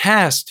Robbins was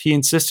cast, he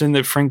insisted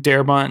that Frank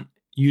Darabont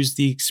used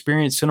the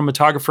experienced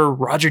cinematographer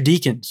Roger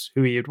Deakins,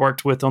 who he had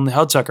worked with on the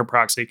Hudsucker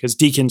Proxy, because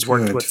Deakins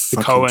worked with the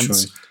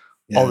Coens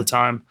all the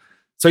time.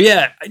 So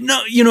yeah,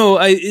 no,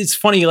 it's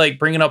funny like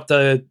bringing up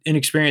the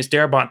inexperienced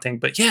Darabont thing,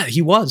 but yeah,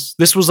 he was.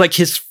 This was like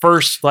his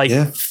first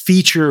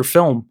feature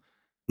film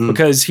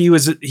because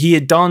he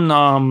had done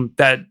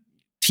that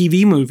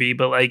TV movie,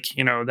 but like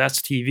that's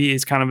TV.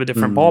 It's kind of a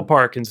different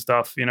ballpark and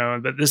stuff,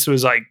 But this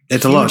was like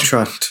it's a lot of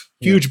trust,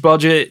 huge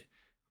budget,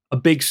 a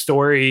big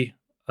story,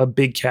 a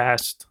big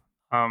cast.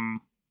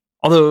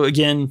 Although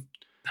again,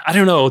 I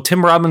don't know,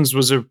 Tim Robbins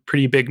was a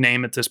pretty big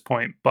name at this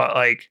point, but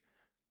like.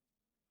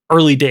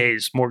 Early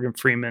days, Morgan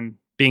Freeman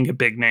being a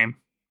big name.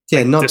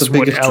 Yeah, not the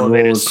biggest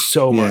elevated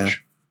so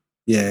much.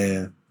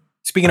 Yeah.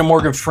 Speaking of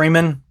Morgan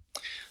Freeman,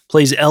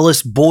 plays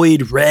Ellis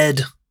Boyd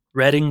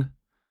Redding,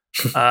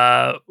 which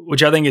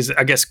I think is,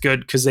 I guess, good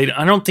because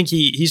I don't think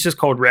he's just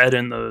called Red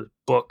in the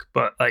book,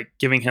 but like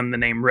giving him the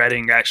name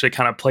Redding actually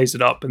kind of plays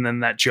it up, and then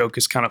that joke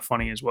is kind of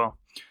funny as well.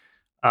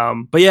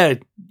 But yeah,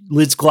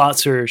 Liz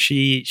Glotzer,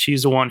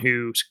 she's the one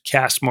who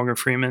cast Morgan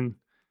Freeman.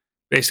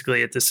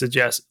 Basically,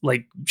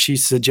 she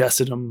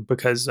suggested him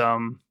because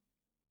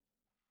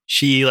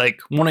she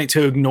like wanted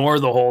to ignore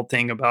the whole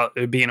thing about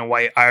it being a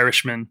white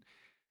Irishman,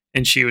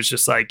 and she was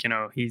just like,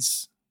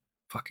 he's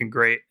fucking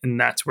great,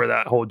 and that's where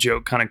that whole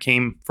joke kind of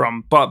came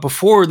from. But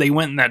before they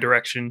went in that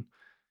direction,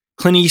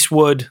 Clint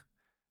Eastwood,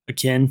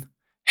 again,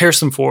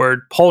 Harrison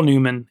Ford, Paul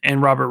Newman,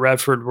 and Robert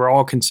Redford were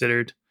all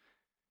considered.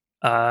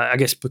 I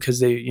guess because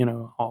they,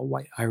 all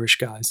white Irish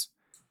guys,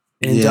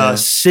 and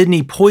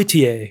Sidney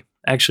Poitier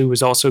actually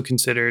was also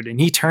considered,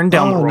 and he turned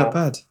down the role. Not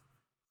bad.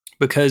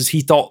 because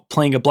he thought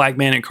playing a black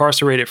man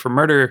incarcerated for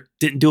murder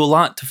didn't do a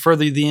lot to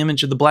further the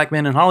image of the black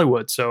man in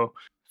Hollywood. So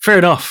fair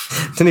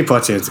enough. Tony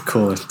Poitier is the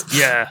coolest.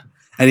 Yeah.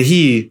 And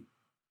he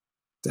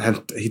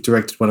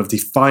directed one of the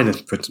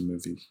finest prison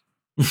movies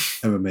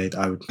ever made,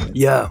 I would say.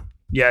 Yeah,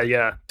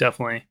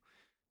 definitely.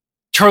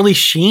 Charlie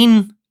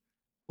Sheen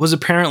was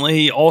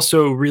apparently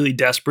also really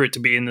desperate to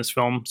be in this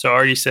film. So I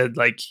already said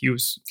like he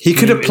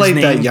could have played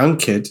that young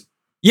kid.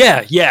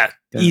 Yeah,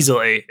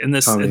 easily at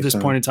this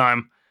point in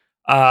time.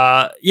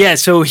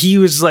 So he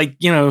was like,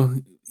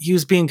 he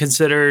was being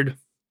considered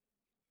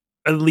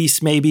at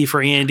least maybe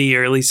for Andy,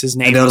 or at least his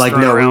name. And they're like,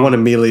 no, we want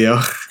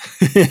Emilio.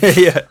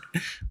 Yeah,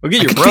 we'll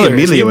get your brother.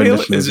 Emilio in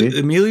this movie. Is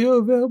Emilio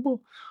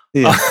available?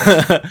 Yeah.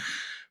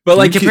 But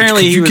like,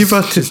 apparently he was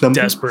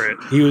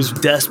desperate. He was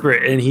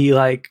desperate, and he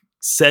like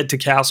said to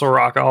Castle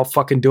Rock, "I'll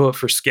fucking do it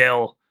for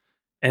scale."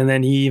 And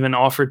then he even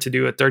offered to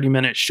do a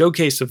 30-minute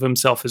showcase of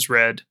himself as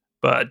Red,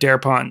 but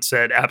Darabont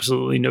said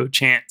absolutely no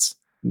chance.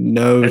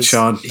 No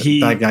chance.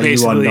 That guy,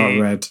 you are not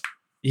Red.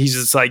 He's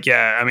just like,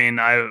 yeah. I mean,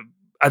 I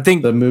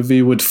think the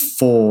movie would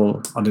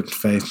fall on its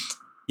face.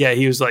 Yeah,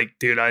 he was like,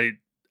 dude, I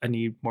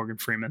need Morgan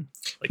Freeman.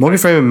 Like, Morgan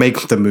Freeman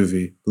makes the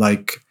movie.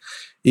 Like,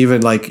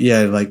 even like,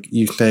 yeah, like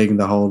you saying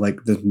the whole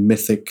like the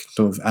mythic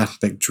sort of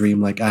aspect,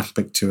 dream-like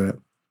aspect to it.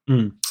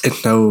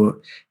 It's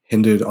no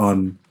hindered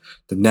on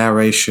the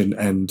narration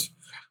and,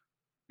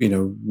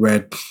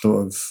 Red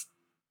sort of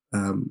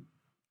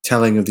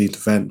telling of the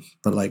event,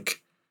 but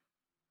like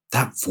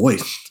that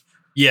voice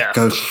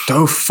goes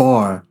so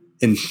far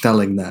in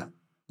selling that.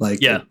 Like,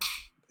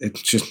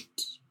 it's just,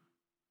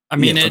 I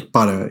mean, it's like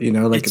butter,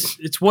 like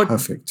it's what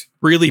perfect.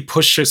 Really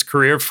pushed his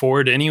career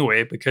forward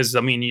anyway, because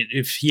I mean,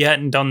 if he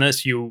hadn't done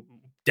this, you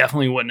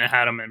definitely wouldn't have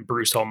had him in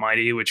Bruce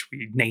Almighty, which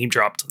we name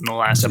dropped in the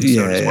last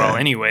episode as well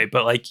anyway.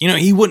 But like,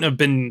 he wouldn't have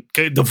been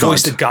the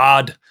voice of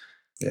God.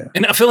 Yeah.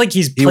 And I feel like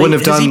he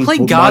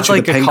played God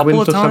like a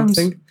couple of times.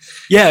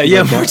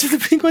 Yeah, March of the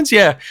Penguins.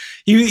 Yeah.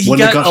 He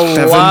got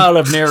a lot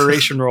of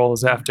narration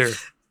roles after.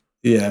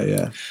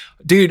 Yeah.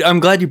 Dude, I'm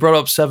glad you brought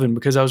up Seven,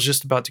 because I was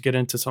just about to get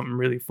into something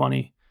really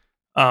funny.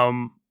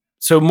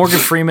 So Morgan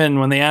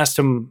Freeman, when they asked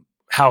him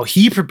how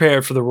he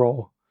prepared for the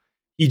role,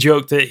 he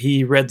joked that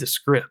he read the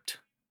script.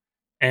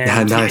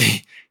 And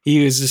nice.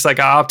 He was just like,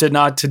 I opted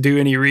not to do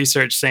any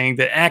research, saying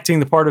that acting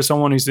the part of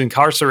someone who's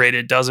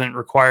incarcerated doesn't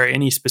require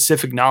any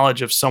specific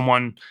knowledge of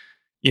someone,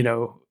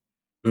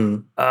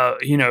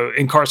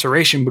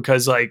 incarceration,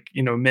 because like,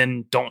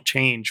 men don't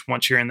change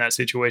once you're in that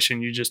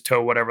situation. You just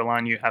toe whatever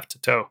line you have to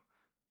toe.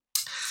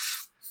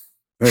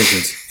 Very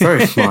good.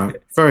 Very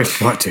smart. Very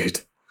smart,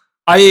 dude.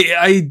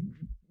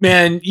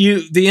 Man,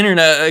 the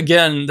internet,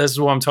 again, this is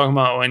what I'm talking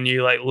about, when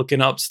you like looking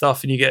up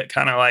stuff and you get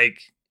kind of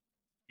like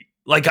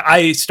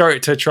I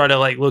start to try to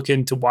like look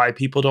into why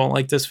people don't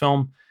like this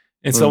film.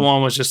 And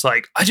someone was just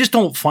like, I just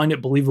don't find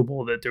it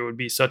believable that there would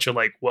be such a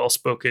like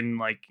well-spoken,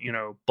 like,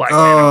 black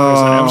man in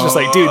prison. I was just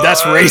like, dude,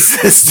 that's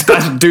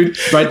racist. Dude,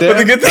 right there. But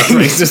the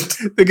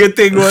good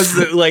thing was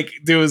that like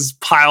there was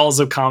piles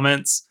of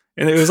comments,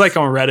 and it was like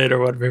on Reddit or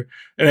whatever.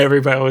 And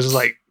everybody was just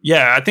like,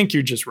 yeah, I think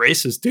you're just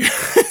racist, dude.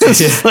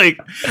 Like,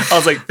 I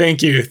was like,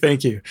 thank you.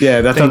 Yeah,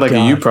 that sounds like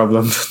a you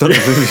problem, not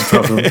a movie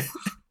problem.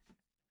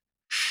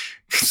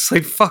 It's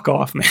like, fuck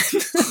off, man.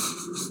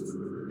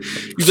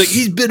 He's like,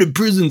 he's been in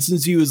prison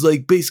since he was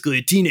like basically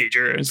a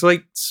teenager. And it's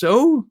like,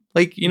 so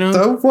like,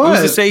 so what?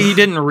 Who's to say he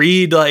didn't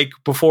read like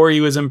before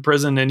he was in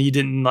prison, and he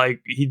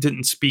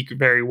didn't speak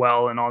very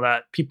well and all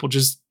that. People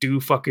just do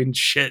fucking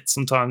shit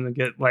sometimes and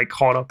get like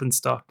caught up in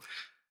stuff.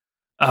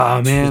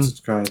 Man.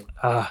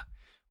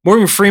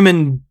 Morgan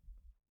Freeman,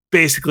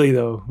 basically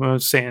though, I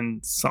was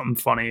saying something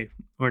funny.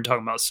 We were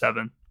talking about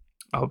Seven.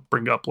 I'll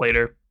bring up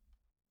later.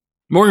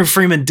 Morgan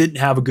Freeman didn't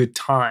have a good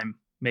time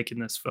making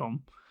this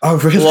film. Oh,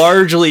 really?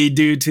 Largely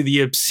due to the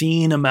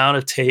obscene amount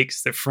of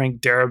takes that Frank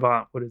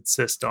Darabont would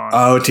insist on.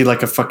 Oh, is he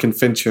like a fucking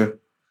Fincher?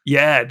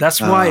 Yeah, that's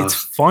why it's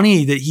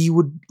funny that he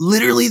would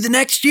literally the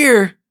next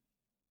year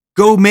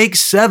go make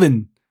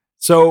Seven.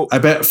 So I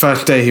bet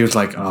first day he was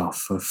like, oh,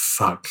 for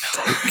fuck's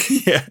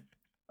sake. Yeah.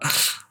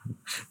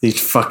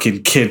 These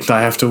fucking kids I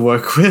have to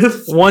work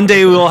with. One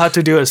day we'll have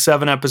to do a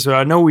 7 episode.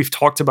 I know we've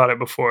talked about it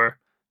before.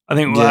 I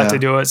think we'll have to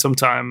do it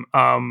sometime.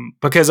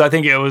 Because I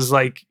think it was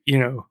like,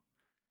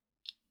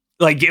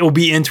 like it will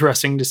be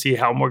interesting to see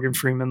how Morgan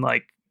Freeman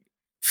like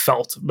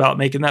felt about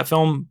making that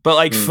film. But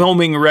like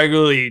filming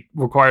regularly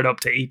required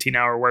up to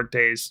 18-hour work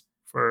days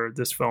for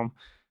this film,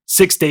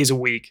 6 days a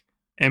week.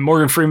 And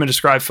Morgan Freeman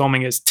described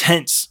filming as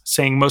tense,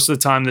 saying most of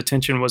the time the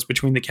tension was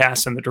between the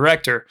cast and the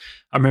director.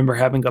 I remember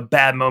having a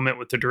bad moment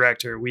with the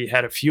director. We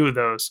had a few of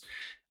those.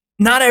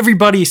 Not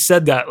everybody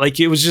said that. Like,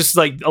 it was just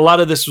like a lot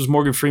of this was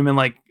Morgan Freeman.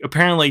 Like,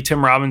 apparently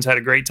Tim Robbins had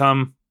a great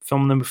time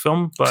filming the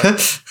film.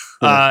 But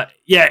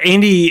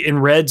Andy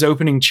and Red's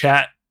opening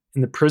chat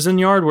in the prison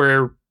yard,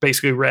 where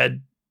basically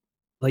Red,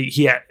 like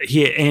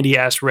Andy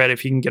asked Red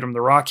if he can get him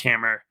the rock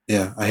hammer.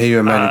 Yeah, I hear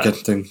you're a man who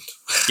gets things.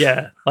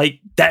 Yeah, like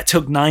that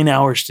took 9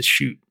 hours to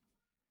shoot.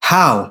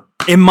 How?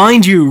 And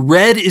mind you,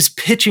 Red is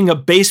pitching a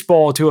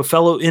baseball to a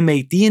fellow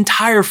inmate the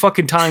entire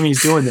fucking time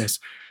he's doing this.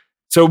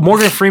 So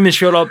Morgan Freeman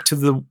showed up to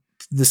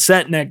the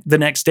set the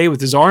next day with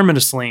his arm in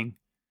a sling.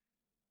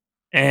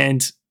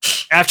 And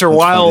after a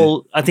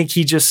while, I think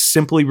he just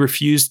simply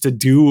refused to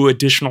do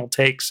additional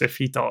takes if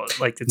he thought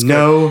like it's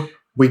good.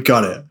 We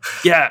got it.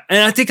 Yeah.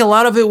 And I think a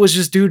lot of it was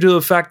just due to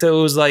the fact that it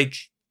was like,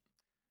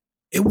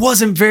 it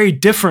wasn't very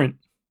different.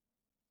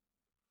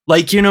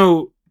 Like, you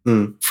know,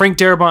 Frank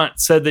Darabont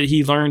said that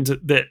he learned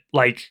that,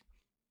 like,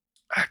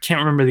 I can't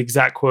remember the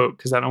exact quote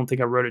because I don't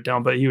think I wrote it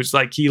down, but he was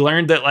like, he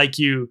learned that like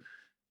you,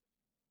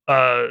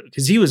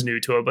 because he was new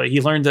to it, but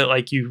he learned that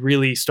like you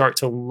really start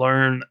to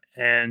learn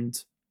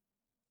and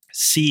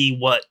see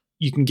what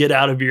you can get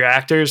out of your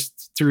actors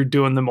through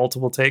doing the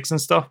multiple takes and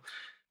stuff.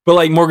 But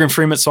like Morgan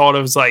Freeman saw it,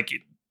 it was like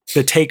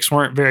the takes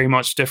weren't very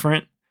much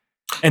different.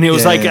 And it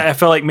was I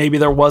felt like maybe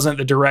there wasn't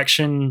the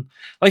direction.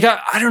 Like,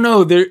 I don't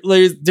know.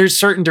 There's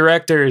certain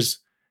directors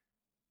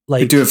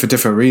like they do it for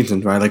different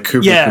reasons, right? Like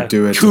Kubrick would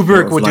do it.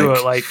 Kubrick would do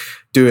it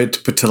do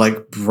it, but to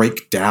like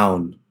break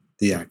down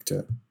the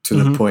actor to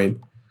the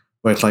point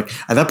where it's like,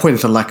 at that point,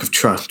 it's a lack of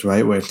trust,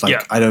 right? Where it's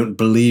like, I don't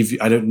believe you.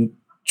 I don't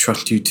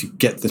trust you to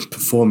get this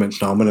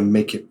performance. Now I'm going to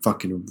make it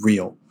fucking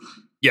real.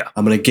 Yeah.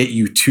 I'm going to get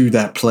you to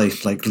that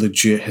place, like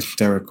legit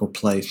hysterical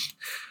place,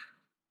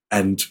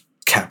 and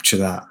capture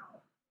that.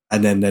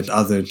 And then there's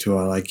others who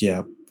are like,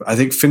 I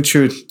think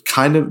Fincher is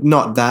kind of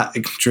not that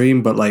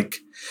extreme, but like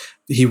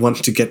he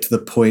wants to get to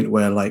the point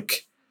where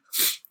like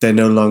they're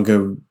no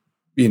longer,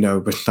 you know,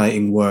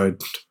 reciting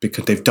words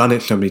because they've done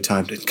it so many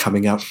times. It's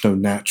coming out so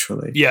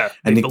naturally. Yeah.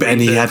 And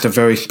he has a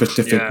very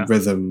specific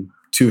rhythm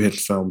to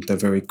his films. They're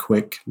very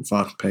quick and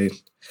fast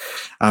paced.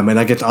 And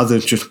I guess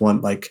others just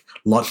want like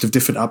lots of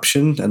different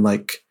options and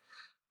like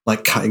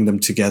cutting them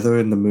together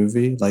in the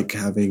movie, like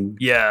having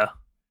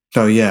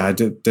So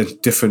there's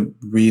different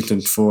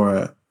reasons for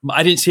it.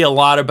 I didn't see a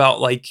lot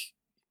about like,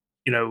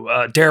 you know,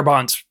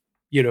 Darabont's,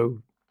 you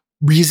know,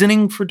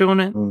 reasoning for doing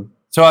it.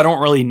 So I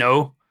don't really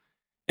know.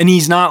 And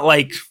he's not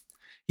like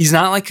a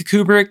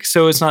Kubrick,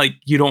 so it's not like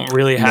you don't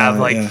really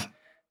have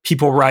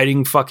people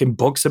writing fucking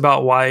books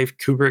about why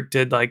Kubrick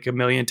did like a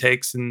million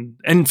takes,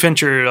 and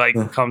Fincher like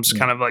becomes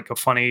kind of like a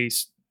funny,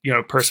 you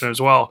know, person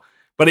as well.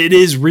 But it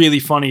is really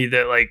funny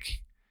that like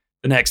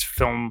the next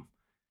film,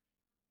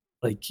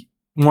 like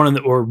one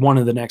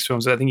of the next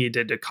films, I think he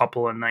did a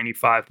couple in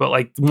 95, but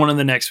like one of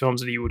the next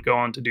films that he would go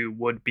on to do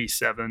would be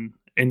Seven,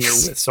 and you're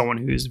with someone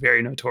who's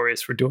very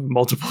notorious for doing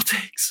multiple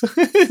takes.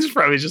 It's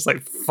probably just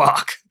like,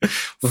 fuck.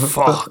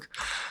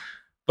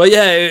 But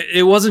yeah,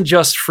 it wasn't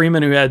just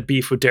Freeman who had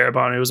beef with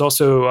Darabont. It was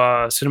also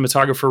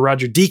cinematographer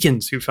Roger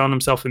Deakins, who found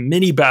himself in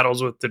many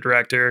battles with the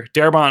director.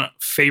 Darabont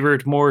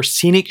favored more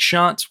scenic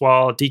shots,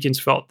 while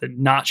Deakins felt that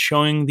not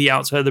showing the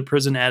outside of the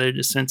prison added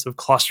a sense of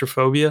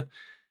claustrophobia.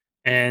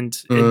 And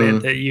it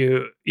meant that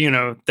you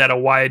know, that a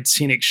wide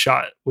scenic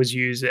shot was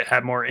used, it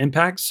had more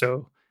impact.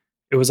 So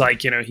it was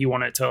like, you know, he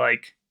wanted to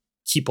like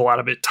keep a lot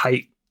of it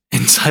tight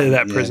inside of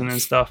that prison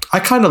and stuff. I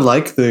kind of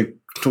like the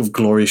sort of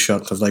glory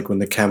shots of like when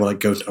the camera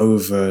like goes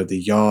over the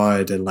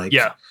yard and like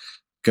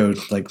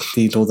goes like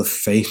sees all the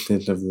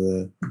faces of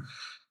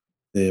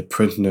the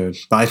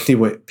prisoners. But I see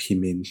what he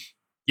means.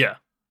 Yeah.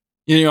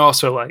 You know,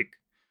 also like,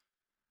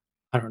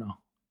 I don't know.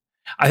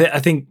 I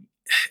think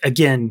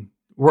again,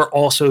 we're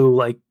also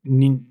like,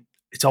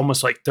 it's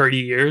almost like 30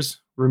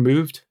 years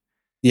removed.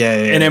 Yeah.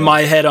 And in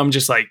my head, I'm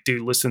just like,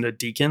 dude, listen to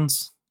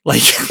Deakins.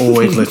 Like,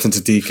 always listen to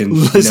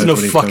Deakins. Listen to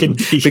fucking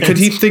Deakins. Because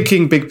he's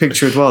thinking big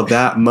picture as well.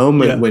 That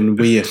moment when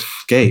we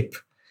escape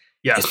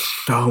is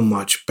so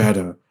much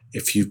better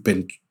if you've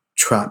been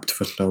trapped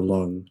for so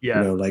long. Yeah.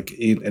 You know, like,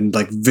 and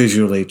like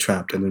visually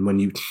trapped. And then when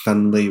you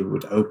suddenly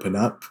would open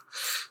up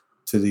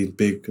to these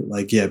big,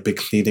 like, big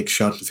scenic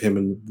shots of him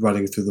and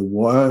running through the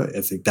water,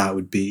 I think that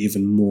would be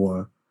even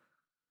more,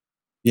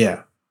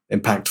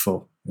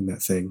 impactful in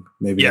that thing.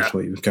 Maybe that's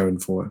what he was going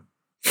for.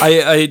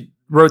 I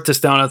wrote this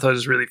down. I thought it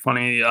was really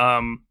funny.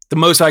 The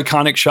most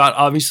iconic shot,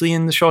 obviously,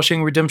 in the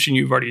Shawshank Redemption,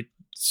 you've already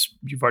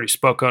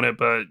spoke on it,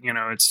 but you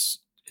know, it's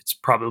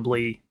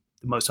probably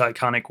the most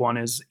iconic one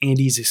is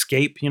Andy's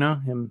escape. You know,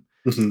 him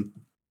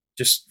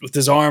just with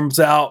his arms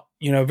out.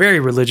 You know, very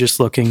religious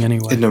looking.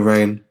 Anyway, in the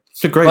rain,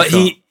 it's a great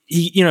shot.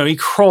 He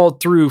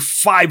crawled through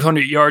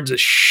 500 yards of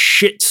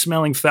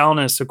shit-smelling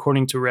foulness,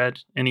 according to Red,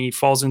 and he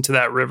falls into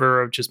that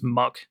river of just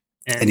muck.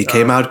 And he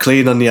came out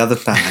clean on the other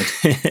side.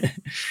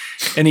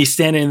 And he's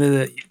standing in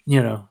the,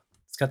 you know,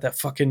 he's got that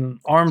fucking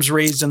arms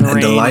raised in the rain.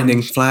 And the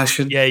lightning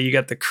flashing. Yeah, you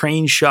got the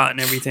crane shot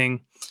and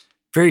everything.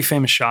 Very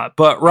famous shot.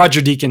 But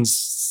Roger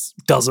Deakins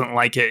doesn't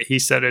like it. He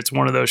said it's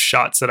one of those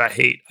shots that I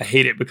hate. I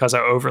hate it because I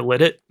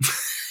overlit it.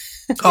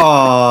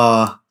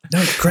 Oh,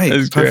 that's great.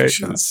 It's great.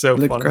 It's so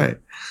funny. Great.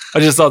 I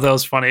just thought that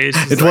was funny.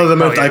 It's one of the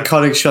most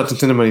iconic shots in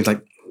cinema. He's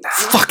like,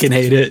 fucking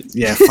hate it.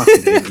 Yeah,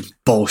 fucking hate it.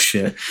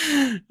 Bullshit.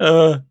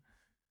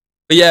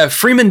 But yeah,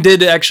 Freeman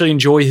did actually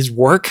enjoy his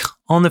work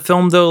on the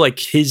film, though. Like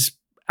his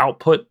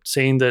output,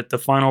 saying that the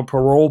final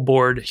parole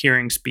board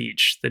hearing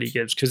speech that he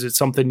gives, because it's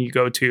something you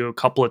go to a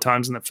couple of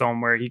times in the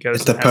film where he goes.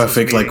 It's the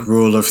perfect like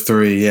rule of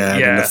three,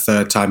 and the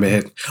third time it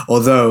hit.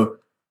 Although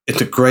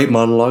it's a great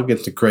monologue,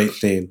 it's a great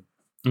scene.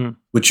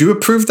 Would you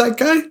approve that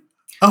guy?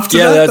 After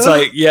Yeah, that, that's though?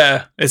 like,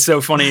 yeah, it's so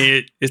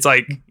funny. It's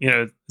like,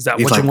 is that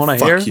He's what like, you want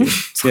to "Fuck hear? you."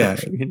 It's Yeah.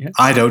 like,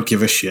 I don't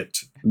give a shit.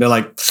 And they're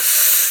like,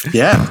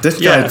 yeah, this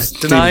Yeah, guy seems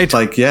denied.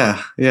 like,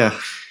 yeah.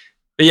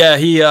 But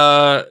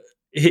yeah,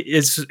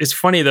 it's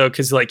funny though,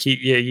 because like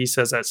he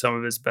says that's some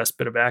of his best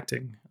bit of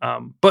acting.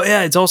 But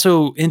yeah, it's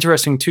also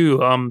interesting too.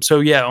 So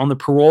yeah, on the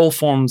parole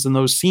forms in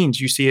those scenes,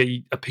 you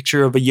see a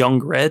picture of a young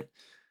Red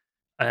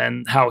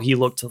and how he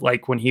looked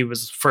like when he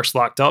was first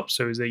locked up.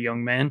 So he was a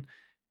young man,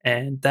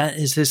 and that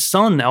is his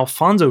son,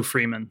 Alfonso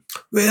Freeman.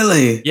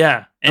 Really?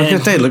 Yeah, I was and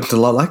gonna say it looked a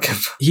lot like him.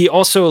 he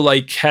also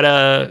like had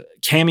a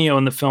cameo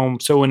in the film.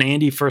 So when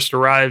Andy first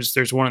arrives,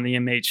 there's one of the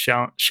inmates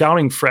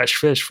shouting "Fresh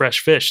fish,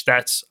 fresh fish."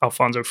 That's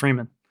Alfonso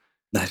Freeman.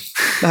 Nice.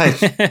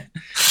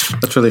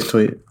 That's really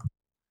sweet.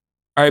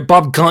 All right,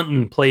 Bob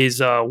Gunton plays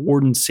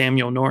Warden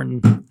Samuel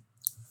Norton.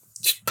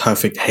 Just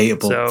perfect,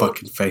 hateable So-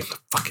 fucking face.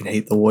 I fucking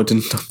hate the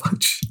warden so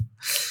much.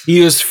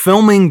 He was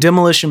filming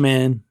Demolition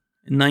Man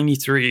in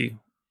 '93,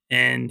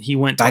 and he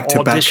went Back to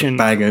to back audition.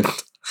 banging.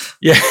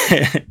 Yeah,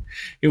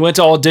 he went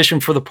to audition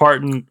for the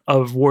part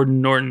of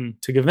Warden Norton.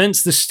 To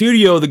convince the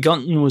studio that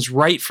Gunton was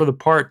right for the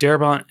part,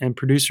 Darabont and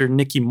producer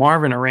Nicky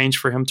Marvin arranged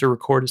for him to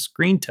record a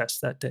screen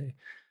test that day.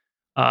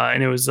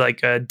 And it was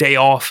like a day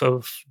off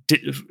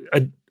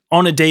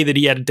on a day that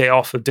he had a day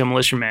off of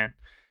Demolition Man.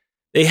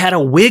 They had a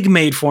wig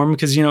made for him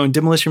because, in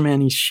Demolition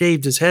Man, he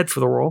shaved his head for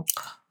the role.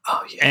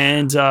 Oh yeah.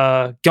 And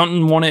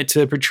Gunton wanted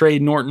to portray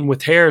Norton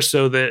with hair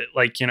so that,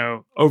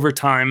 over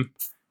time,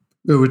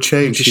 It would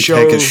change. to He'd show-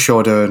 take it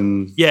shorter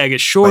and it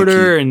gets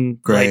shorter Like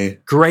and gray.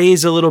 like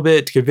grays a little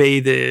bit to convey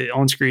the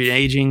on-screen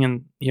aging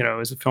and,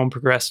 as the film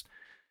progressed.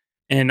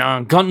 And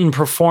Gunton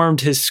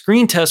performed his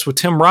screen test with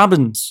Tim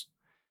Robbins,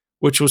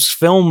 which was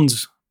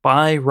filmed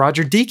by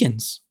Roger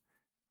Deakins.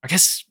 I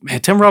guess,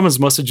 man, Tim Robbins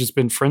must have just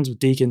been friends with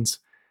Deakins.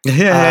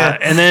 yeah.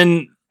 And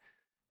then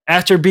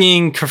after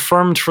being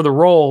confirmed for the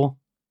role,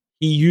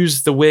 he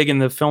used the wig in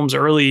the film's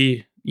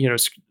early,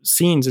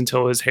 scenes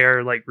until his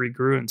hair like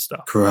regrew and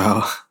stuff.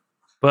 Bro.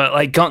 But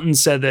like Gunton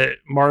said that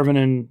Marvin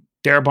and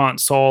Darabont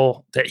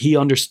saw that he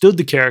understood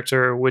the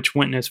character, which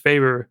went in his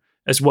favor,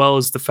 as well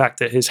as the fact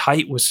that his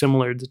height was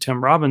similar to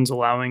Tim Robbins,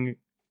 allowing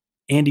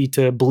Andy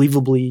to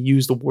believably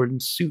use the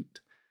warden's suit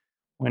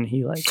when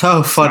he like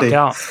Oh, snuck funny.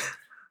 out,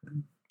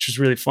 which is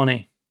really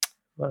funny.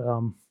 But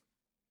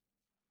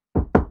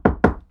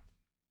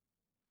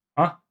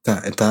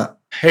That.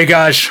 hey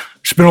guys,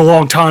 it's been a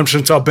long time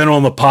since I've been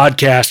on the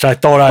podcast. I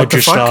thought I'd What the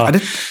just fuck? I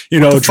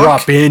didn't- what the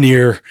drop fuck? in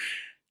here.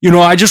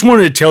 I just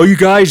wanted to tell you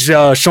guys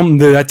something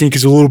that I think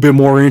is a little bit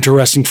more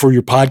interesting for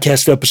your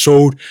podcast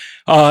episode.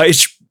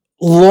 It's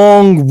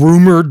long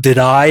rumored that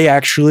I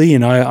actually,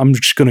 and I'm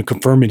just going to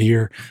confirm it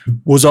here,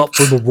 was up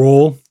for the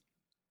role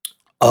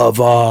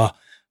of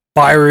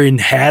Byron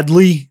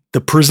Hadley,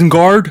 the prison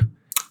guard.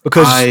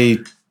 Because I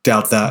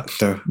doubt that.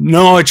 Though.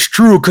 no, it's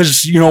true.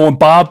 Because, when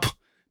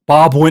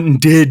Bob went and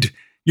did,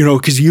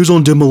 because he was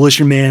on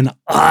Demolition Man.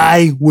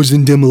 I was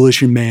in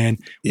Demolition Man.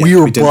 Yeah, we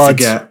were didn't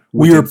buds. forget.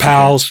 We didn't were forget.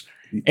 pals.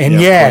 And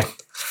well,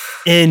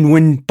 and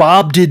when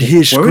Bob did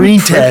his We're in screen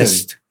prison.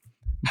 test,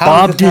 How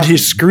Bob did did that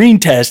his happen? screen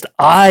test.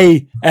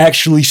 I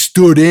actually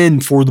stood in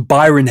for the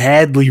Byron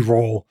Hadley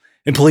role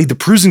and played the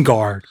prison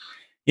guard.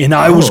 And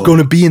I was Oh. going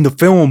to be in the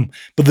film.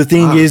 But the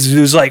thing Wow. is, it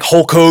was like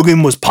Hulk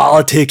Hogan was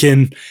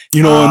politicking,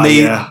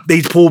 and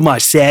they pulled my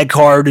SAG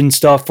card and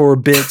stuff for a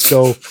bit.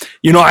 So,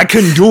 I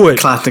couldn't do it.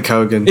 Classic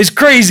Hogan. It's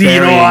crazy,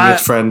 Burying your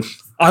friend.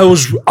 I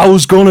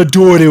was gonna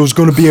do it. It was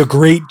gonna be a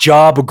great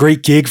job, a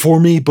great gig for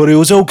me, but it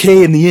was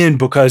okay in the end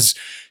because,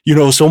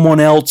 someone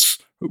else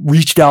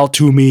reached out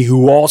to me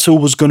who also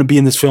was gonna be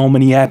in this film,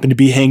 and he happened to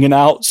be hanging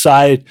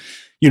outside,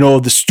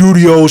 the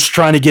studios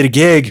trying to get a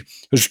gig.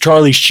 It was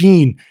Charlie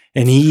Sheen,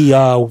 and he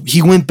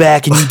went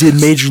back and he did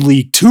Major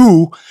League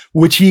 2,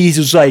 which he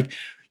was like,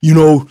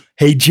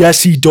 hey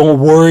Jesse, don't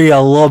worry, I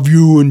love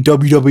you, and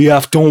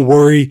WWF, don't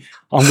worry,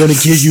 I'm gonna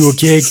give you a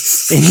gig,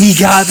 and he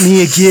got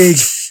me a gig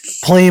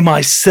playing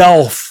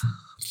myself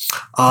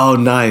Oh,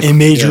 nice. in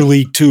Major Yeah.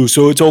 League 2.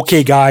 So it's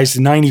okay, guys.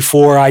 In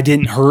 94, I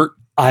didn't hurt.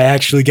 I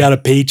actually got a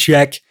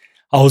paycheck.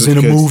 I was in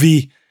a That's good.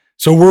 movie.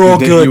 So we're all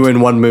Then good. You were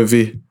in one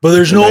movie. But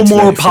there's in no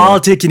more 1994.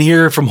 politic in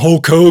here from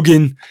Hulk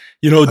Hogan.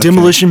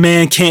 Demolition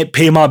Man can't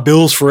pay my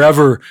bills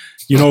forever.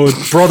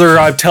 Brother,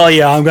 I tell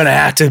you, I'm going to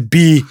have to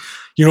be,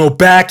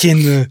 back in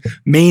the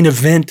main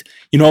event.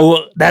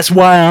 That's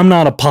why I'm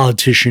not a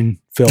politician,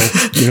 Phil.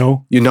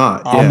 You're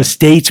not. I'm yeah. a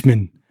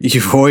statesman.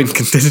 You've always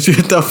considered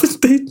yourself a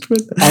statesman.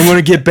 I'm going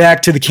to get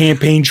back to the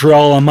campaign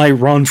trail. I might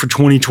run for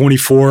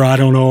 2024. I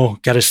don't know.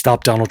 Got to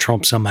stop Donald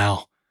Trump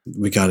somehow.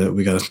 We got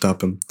to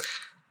stop him.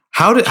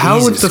 How was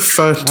Jesus the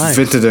first Christ.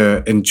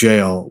 visitor in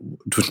jail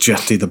with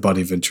Jesse the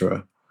Body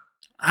Ventura?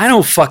 I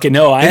don't fucking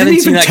know. I They haven't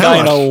didn't seen even that tell guy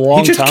in a us. long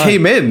He just time.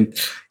 came in.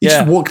 He Yeah.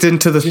 just walked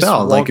into the Just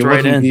cell. Like it walked right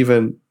wasn't in.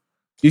 even.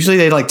 Usually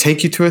they like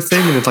take you to a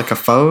thing and it's like a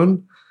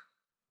phone.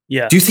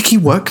 Yeah, Do you think he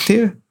worked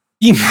here?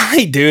 he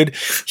might, dude.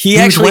 He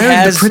was actually wearing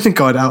has. the prison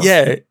guard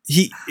outfit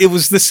Yeah, it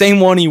was the same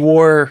one he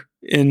wore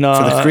in for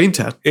the screen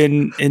test.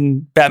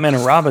 in Batman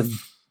and Robin.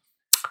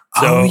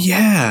 Oh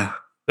yeah.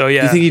 So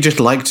You think he just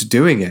liked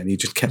doing it and he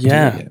just kept doing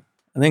it?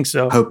 I think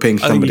so. Hoping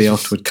somebody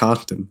else would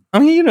cast him. I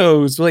mean, it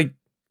was like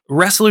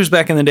wrestlers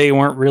back in the day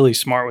weren't really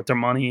smart with their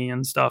money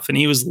and stuff, and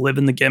he was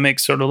living the gimmick,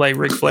 sort of like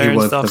Ric Flair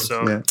and stuff.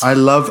 So yeah. I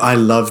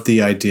love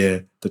the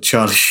idea that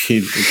Charlie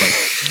Sheen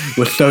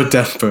was so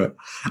desperate,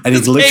 and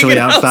he's literally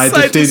outside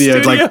the studio,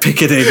 like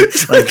picketing,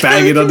 like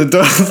banging on the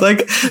door,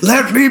 like,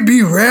 "Let me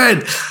be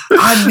red.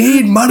 I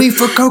need money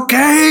for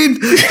cocaine."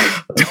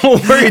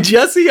 Don't worry,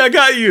 Jesse, I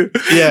got you.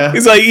 Yeah,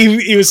 he's like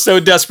he was so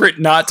desperate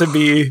not to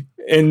be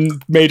in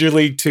Major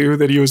League 2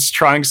 that he was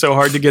trying so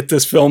hard to get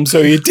this film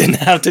so he didn't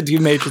have to do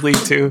Major League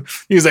 2.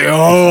 He was like, "Oh,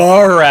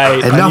 all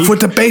right. Enough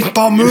with the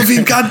baseball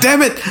movie, God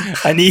damn it.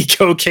 I need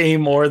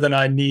cocaine more than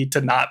I need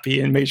to not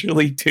be in Major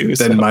League 2.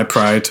 Then my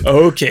pride."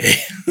 Okay.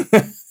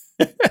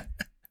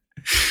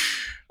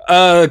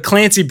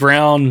 Clancy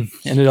Brown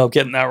ended up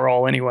getting that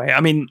role anyway. I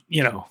mean,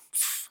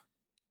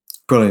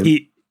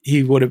 brilliant.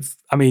 He would have,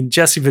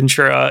 Jesse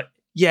Ventura,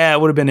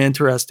 it would have been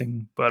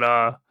interesting,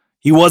 but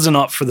he wasn't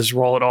up for this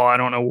role at all. I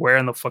don't know where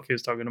in the fuck he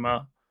was talking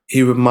about.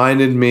 He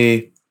reminded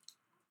me,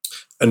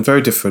 and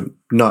very different,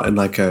 not in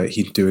like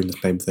he's doing the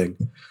same thing.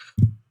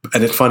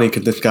 And it's funny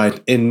because this guy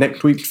in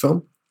next week's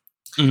film,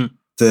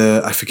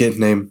 I forget his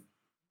name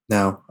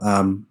now,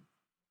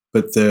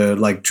 but the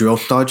like drill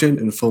sergeant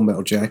in Full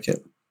Metal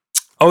Jacket.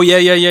 Oh yeah.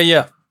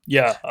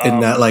 In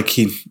that, like,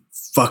 he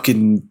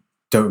fucking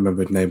don't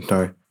remember his name.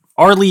 Sorry,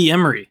 Arlie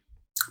Emery.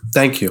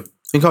 Thank you.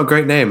 He got a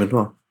great name as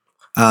well.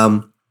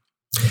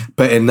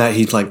 But in that,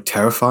 he's like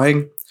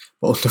terrifying,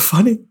 but also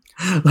funny.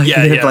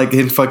 Like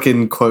his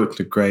fucking quotes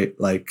are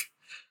great. Like,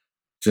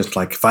 just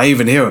like, "If I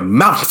even hear a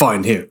mouth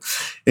fine here,"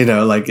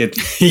 like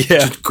it's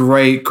just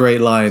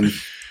great line.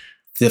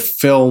 The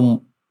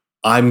film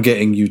I'm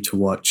getting you to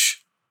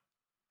watch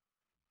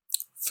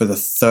for the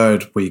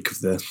third week of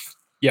this,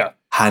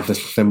 had a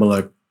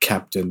similar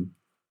captain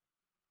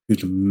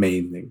who's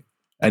amazing.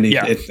 And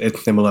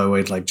it's similar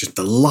with like just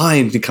the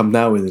lines he comes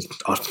out with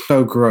are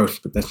so gross,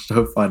 but they're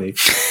so funny.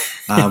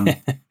 But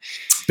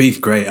he's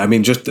great. I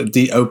mean, just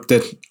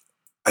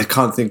I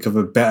can't think of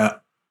a better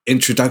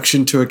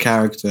introduction to a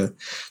character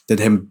than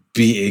him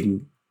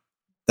beating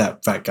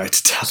that fat guy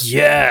to death.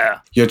 Yeah,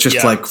 you're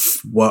just like,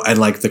 well, and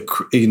like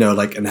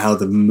and how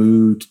the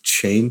mood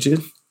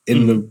changes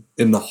in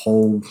the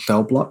whole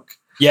cell block.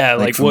 Yeah,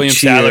 like William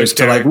Sadler's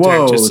to like,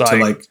 whoa, just to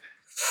like,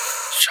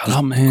 shut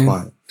up, man.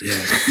 Quiet.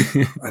 Yeah,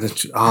 and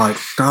it's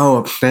so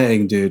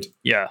upsetting, dude.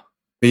 Yeah,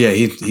 but yeah,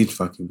 he's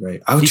fucking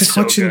great. I was just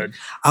watching. Good.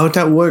 I was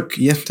at work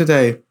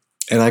yesterday,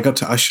 and I got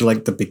to usher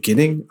like the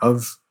beginning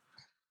of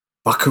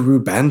Buckaroo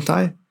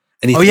Banzai.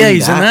 And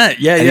he's in that.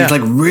 Yeah, and he's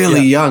like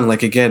really young,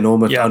 like again,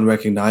 almost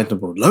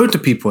unrecognizable. Loads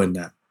of people in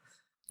that.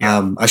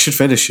 Yeah. I should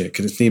finish it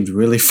because it seems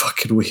really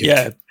fucking weird.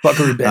 Yeah,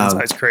 Buckaroo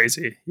Banzai is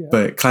crazy. Yeah.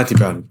 But Clancy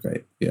Brown is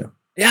great. Yeah.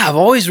 Yeah, I've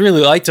always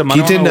really liked him.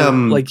 He did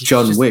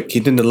John Wick. He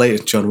did the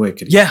latest John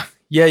Wick. Yeah.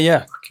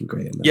 Fucking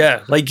great in that.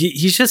 Yeah, like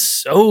he's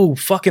just so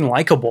fucking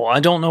likable.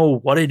 I don't know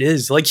what it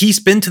is. Like he's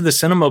been to the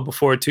cinema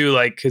before too.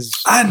 Like because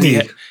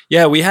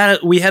we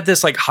had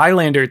this like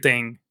Highlander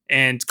thing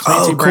and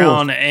Clancy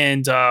Brown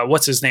and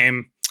what's his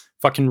name,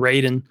 fucking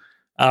Raiden.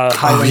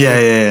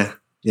 Highlander.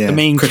 Yeah. The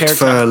main character,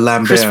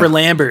 Christopher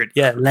Lambert.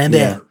 Yeah, Lambert.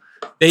 Yeah.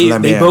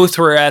 They both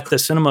were at the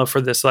cinema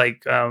for this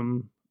like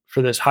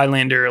for this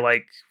Highlander,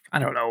 like, I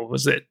don't know,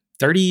 was it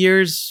 30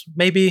 years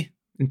maybe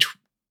in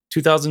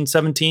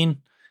 2017?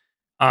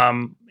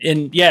 And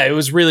yeah, it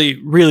was really,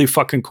 really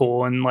fucking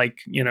cool. And like,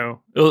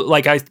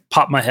 like I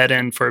popped my head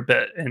in for a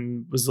bit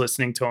and was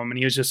listening to him, and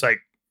he was just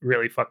like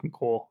really fucking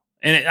cool.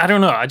 And I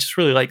don't know, I just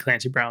really like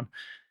Clancy Brown.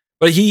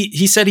 But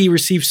he said he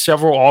received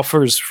several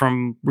offers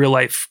from real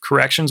life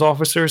corrections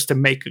officers to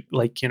make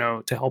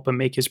to help him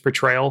make his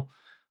portrayal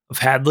of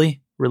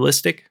Hadley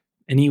realistic.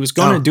 And he was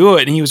going to do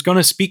it, and he was going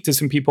to speak to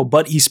some people,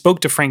 but he spoke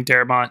to Frank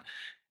Darabont.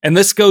 And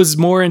this goes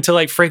more into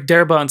like Frank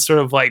Darabont's sort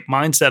of like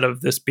mindset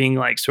of this being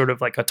like sort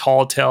of like a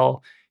tall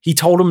tale. He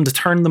told him to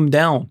turn them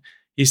down.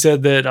 He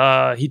said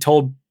that he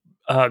told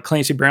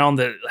Clancy Brown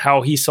that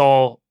how he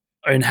saw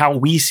and how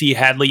we see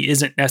Hadley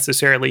isn't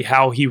necessarily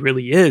how he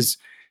really is.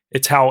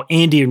 It's how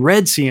Andy and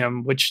Red see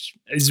him, which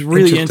is a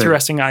really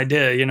interesting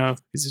idea,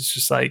 because it's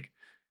just like,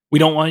 we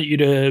don't want you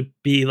to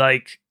be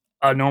like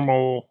a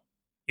normal,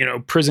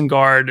 prison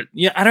guard.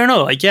 Yeah, I don't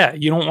know. Like, yeah,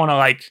 you don't want to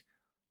like,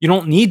 you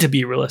don't need to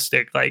be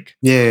realistic. Like,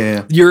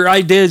 your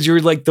idea is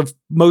you're like the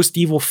most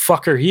evil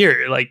fucker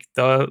here. Like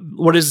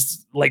what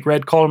is like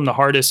Red called him the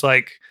hardest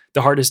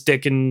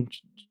dick in.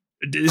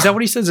 Is that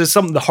what he says? Is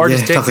something the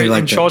hardest dick in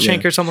like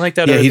Shawshank or something like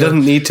that? Yeah, he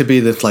doesn't need to be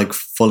this like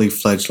fully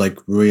fledged like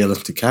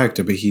realistic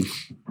character, but he's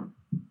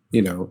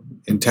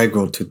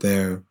integral to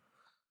their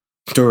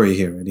story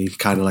here, and he's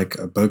kind of like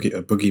a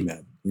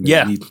boogeyman.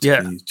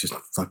 He's just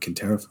fucking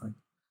terrifying.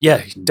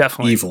 Yeah,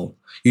 definitely evil.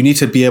 You need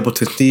to be able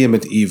to see him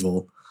as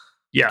evil.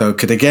 Yeah. So,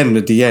 because again,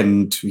 at the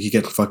end, he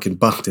gets fucking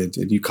busted,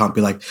 and you can't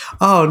be like,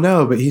 "Oh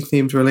no," but he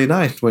seemed really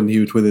nice when he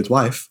was with his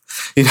wife.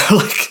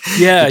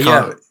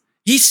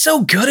 He's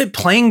so good at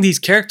playing these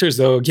characters,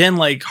 though. Again,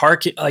 like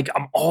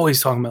I'm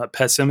always talking about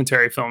Pet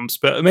Sematary films,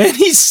 but man,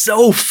 he's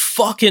so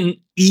fucking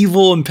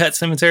evil in Pet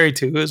Sematary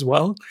 2 as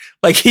well.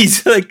 Like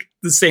he's like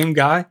the same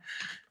guy,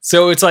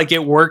 so it's like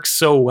it works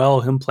so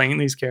well him playing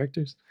these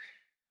characters.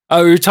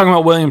 We were talking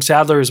about William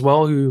Sadler as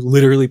well, who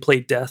literally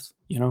played Death.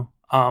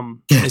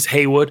 As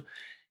Haywood.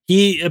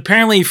 He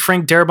apparently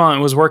Frank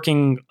Darabont was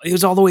working. It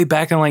was all the way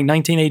back in like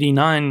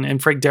 1989,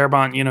 and Frank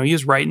Darabont, he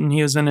was writing.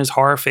 He was in his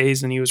horror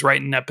phase, and he was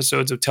writing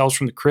episodes of Tales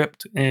from the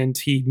Crypt. And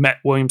he met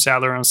William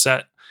Sadler on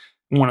set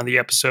in one of the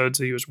episodes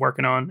that he was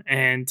working on,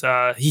 and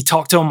he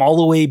talked to him all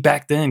the way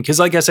back then. Because,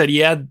 like I said,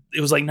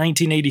 it was like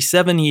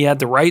 1987. He had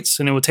the rights,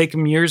 and it would take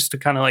him years to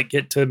kind of like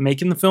get to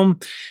making the film.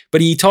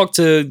 But he talked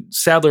to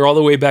Sadler all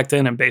the way back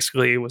then, and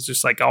basically was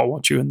just like, "I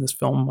want you in this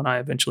film when I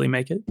eventually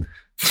make it."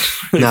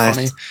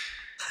 Nice.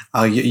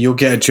 Funny. You'll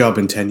get a job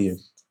in 10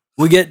 years.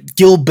 We get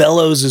Gil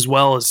Bellows as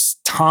well as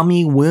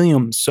Tommy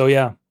Williams. So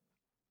yeah,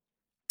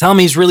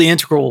 Tommy's really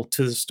integral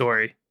to the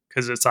story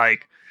because it's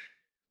like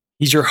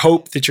he's your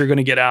hope that you're going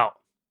to get out.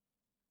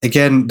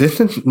 Again, this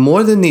is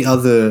more than the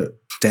other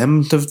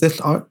stems of this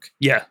arc.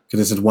 Yeah, because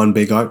this is one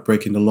big arc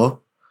breaking the law.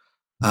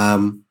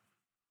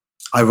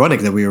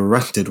 Ironic that we were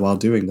arrested while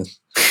doing this,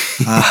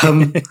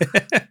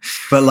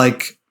 but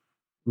like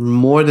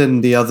more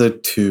than the other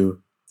two.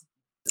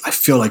 I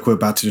feel like we're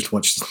about to just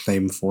watch the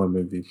same 4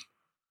 movies.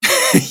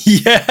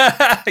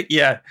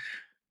 yeah.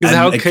 Because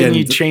how can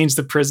you change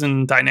the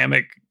prison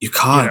dynamic? You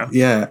can't.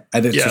 Yeah,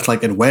 and it's just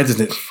like, and where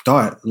does it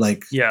start?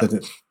 Like,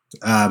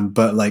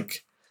 but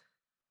like,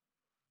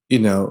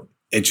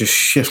 it just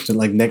shifts. And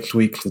like next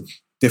week, the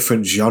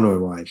different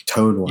genre-wise,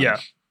 tone-wise,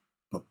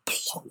 but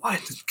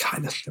plot-wise, it's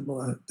kind of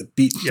similar. The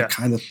beats are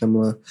kind of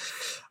similar,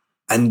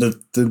 and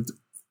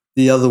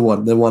the other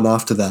one, the one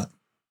after that,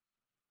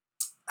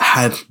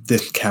 had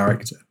this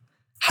character,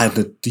 had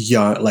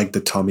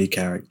the Tommy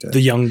character, the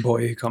young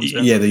boy who comes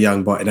in. Yeah, the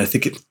young boy, and I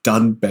think it's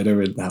done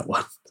better in that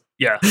one.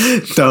 Yeah.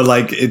 So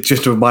like it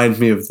just reminds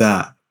me of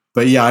that.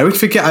 But yeah, I would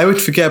forget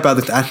about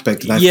this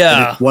aspect. And I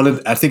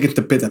think it's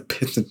the bit that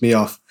pisses me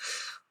off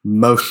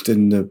most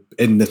in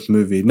this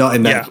movie. Not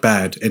in that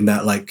bad, in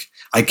that like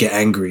I get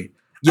angry.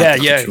 Yeah,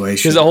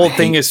 because the whole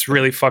thing is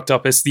really fucked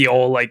up. It's the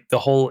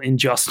whole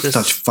injustice,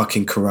 such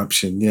fucking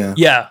corruption. Yeah,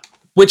 yeah.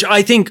 Which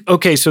I think,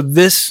 okay, so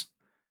this.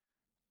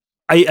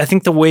 I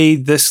think the way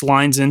this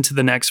lines into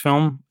the next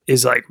film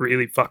is like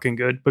really fucking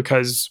good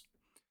because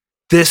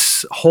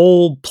this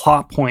whole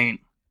plot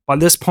point, by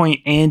this point,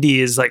 Andy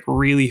is like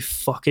really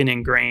fucking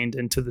ingrained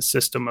into the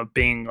system of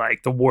being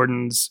like the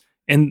wardens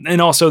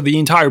and also the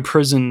entire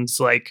prison's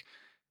like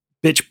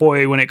bitch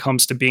boy when it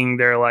comes to being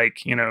their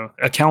like,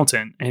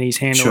 accountant, and he's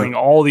handling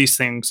all these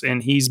things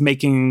and he's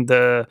making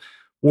the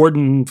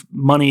warden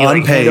money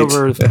like hand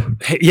over.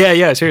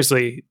 Yeah,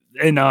 seriously.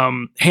 And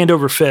hand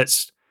over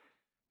fist.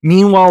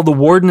 Meanwhile, the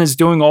warden is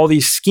doing all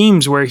these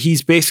schemes where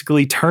he's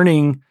basically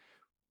turning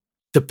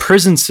the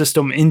prison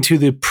system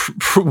into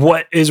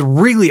what is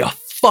really a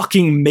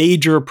fucking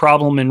major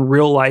problem in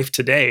real life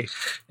today.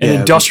 An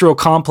industrial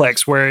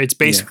complex where it's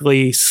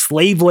basically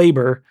slave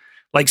labor.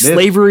 Like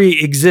slavery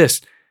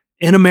exists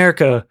in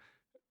America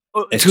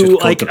to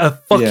like a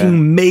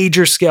fucking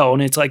major scale.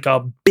 And it's like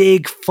a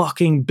big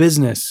fucking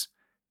business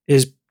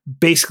is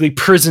basically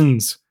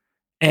prisons.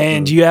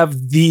 And you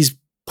have these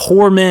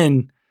poor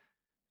men,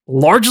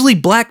 largely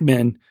black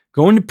men,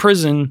 going to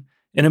prison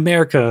in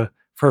America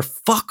for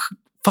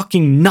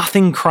fucking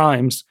nothing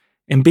crimes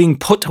and being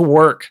put to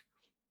work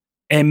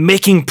and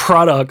making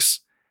products,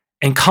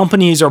 and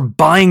companies are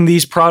buying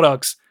these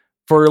products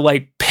for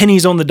like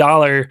pennies on the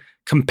dollar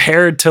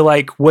compared to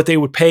like what they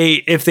would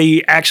pay if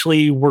they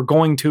actually were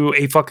going to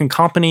a fucking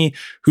company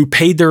who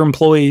paid their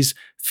employees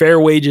fair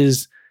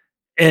wages,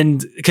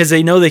 and because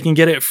they know they can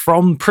get it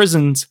from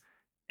prisons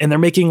and they're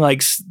making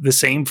like the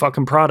same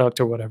fucking product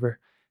or whatever.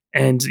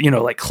 And,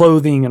 like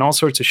clothing and all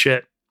sorts of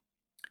shit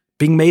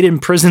being made in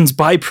prisons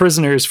by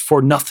prisoners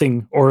for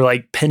nothing or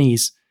like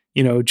pennies,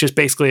 just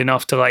basically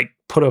enough to like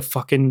put a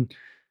fucking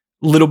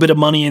little bit of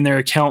money in their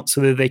account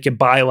so that they could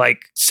buy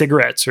like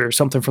cigarettes or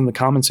something from the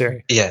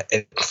commissary. Yeah,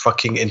 it's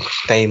fucking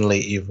insanely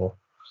evil.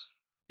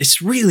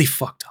 It's really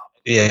fucked up.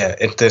 Yeah,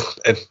 it's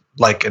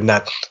like, and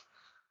that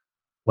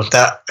was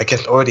that, I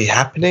guess, already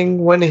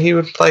happening when he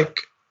was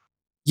like.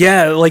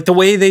 Yeah, like the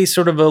way they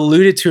sort of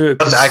alluded to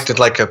it. It acted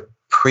like a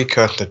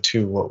precursor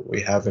to what we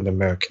have in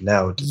America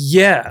now.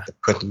 Yeah, the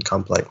prison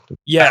complex.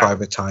 Yeah,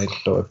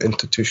 privatized sort of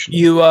institution.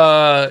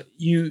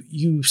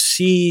 You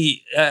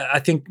see. I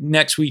think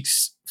next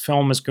week's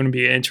film is going to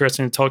be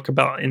interesting to talk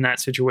about in that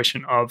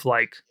situation of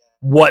like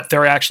what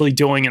they're actually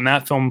doing in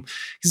that film.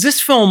 Because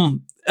this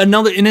film,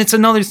 it's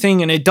another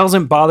thing, and it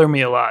doesn't bother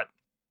me a lot.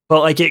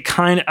 But like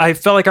I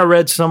felt like I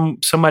read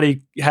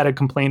somebody had a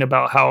complaint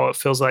about how it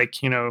feels like,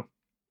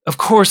 of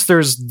course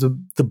there's the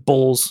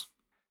bulls,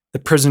 the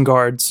prison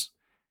guards,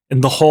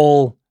 and the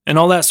hole and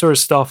all that sort of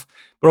stuff.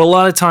 But a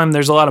lot of time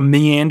there's a lot of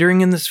meandering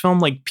in this film.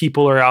 Like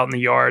people are out in the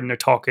yard and they're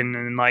talking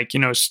and like,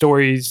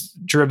 stories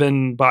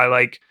driven by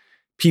like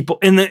people,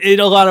 and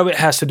a lot of it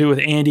has to do with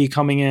Andy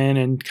coming in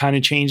and kind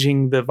of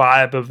changing the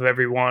vibe of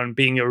everyone,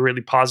 being a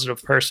really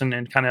positive person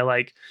and kind of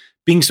like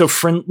being so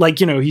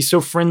like, you know, he's so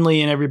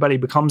friendly and everybody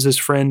becomes his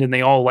friend and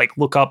they all like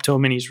look up to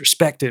him and he's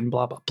respected and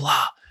blah, blah,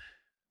 blah.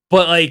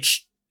 But like,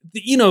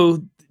 you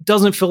know,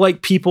 doesn't feel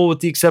like people, with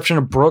the exception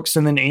of Brooks,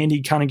 and then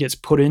Andy kind of gets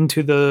put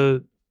into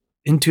the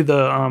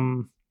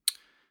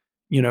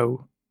you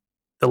know,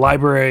 the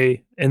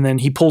library, and then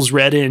he pulls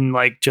Red in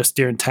like just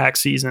during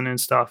tax season and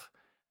stuff.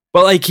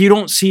 But like, you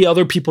don't see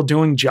other people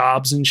doing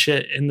jobs and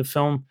shit in the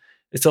film.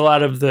 It's a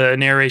lot of the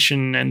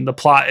narration and the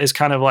plot is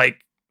kind of like,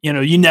 you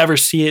know, you never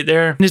see it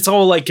there. And it's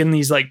all like in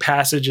these like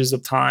passages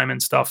of time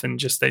and stuff, and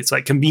just it's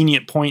like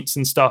convenient points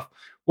and stuff.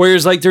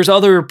 Whereas like there's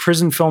other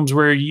prison films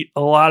where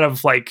a lot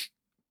of like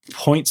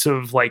points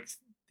of like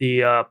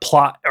the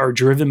plot are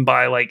driven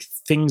by like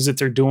things that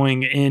they're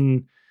doing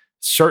in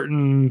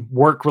certain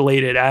work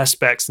related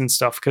aspects and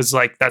stuff, because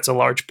like that's a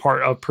large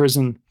part of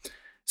prison,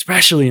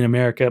 especially in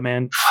America,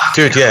 man.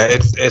 Dude, yeah,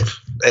 it's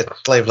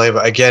slave labor.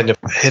 Again,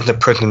 Hidden a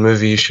Prison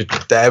movie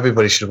that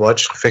everybody should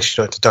watch.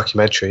 Fiction, it's a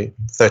documentary,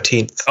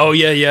 13th. Oh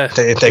yeah.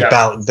 It's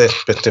about this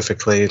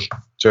specifically,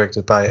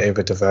 directed by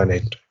Ava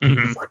DuVernay.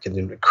 Mm-hmm. Fucking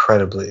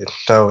incredibly, it's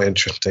so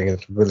interesting.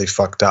 It's really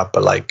fucked up,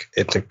 but like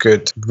it's a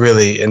good,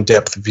 really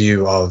in-depth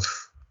view of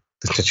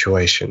the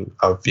situation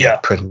of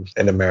prison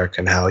in America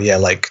and how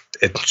like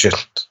it's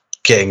just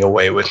getting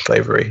away with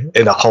slavery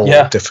in a whole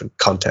different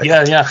context.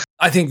 Yeah.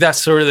 I think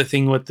that's sort of the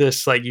thing with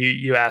this. Like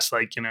you asked,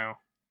 like, you know,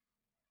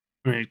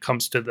 when it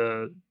comes to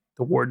the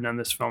warden on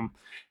this film,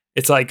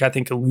 it's like, I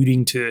think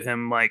alluding to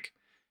him, like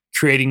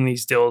creating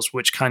these deals,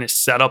 which kind of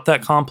set up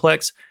that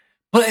complex.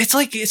 But it's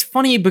like, it's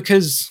funny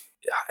because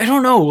I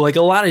don't know, like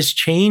a lot has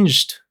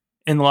changed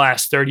in the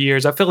last 30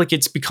 years. I feel like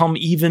it's become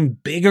even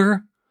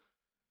bigger,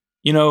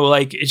 you know,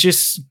 like it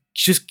just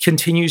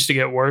continues to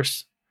get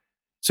worse.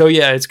 So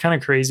yeah, it's kind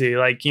of crazy.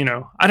 Like, you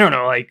know, I don't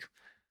know, like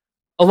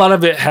a lot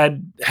of it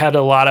had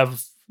a lot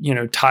of, you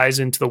know, ties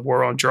into the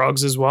war on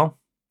drugs as well.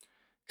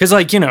 Cause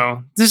like, you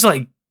know, this is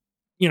like,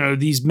 you know,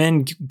 these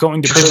men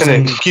going to just prison.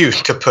 an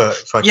excuse to put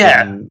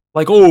fucking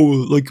like,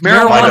 oh, like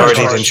marijuana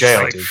minorities in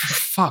jail. Like, for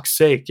fuck's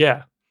sake.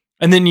 Yeah.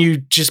 And then you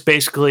just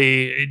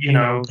basically, you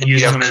know,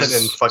 use them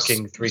as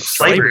fucking three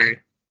slavery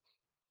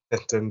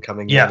system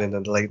coming in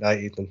the late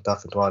 90s and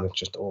stuff as well. It's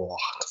just, the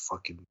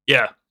fucking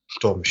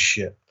storm of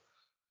shit.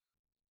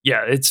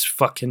 Yeah, it's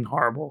fucking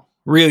horrible.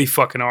 Really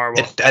fucking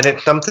horrible.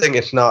 It's something,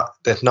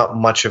 there's not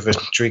much of a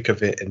streak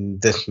of it in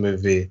this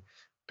movie,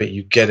 but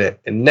you get it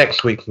in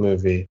next week's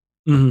movie.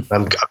 Mm-hmm.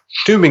 I'm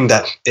assuming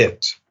that's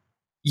it.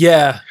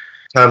 Yeah.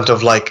 In terms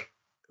of like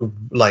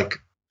the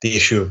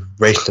issue of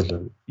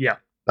racism. Yeah.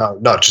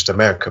 Not just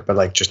America, but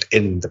like just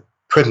in the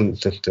prison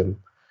system.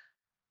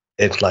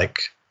 It's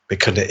like,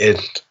 because it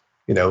is,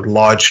 you know,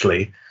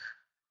 largely,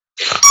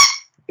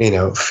 you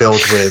know,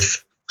 filled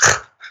with,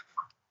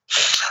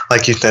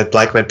 like you said,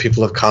 black men,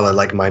 people of color,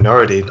 like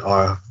minorities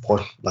are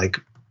like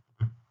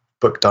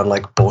booked on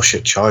like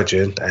bullshit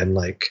charges and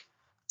like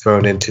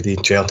thrown into the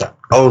jail to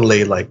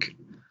only like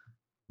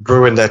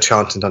ruin their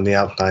chances on the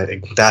outside,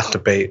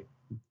 exacerbate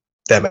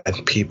them as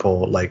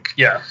people. Like,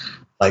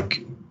 like,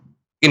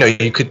 you know,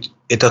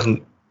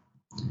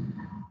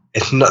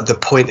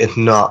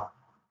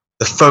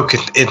 the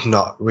focus is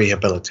not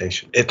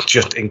rehabilitation. It's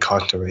just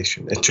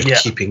incarceration. It's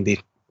just keeping these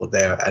people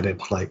there. And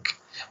it's like,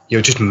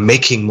 you're just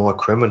making more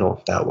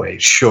criminals that way,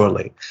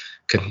 surely.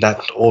 Because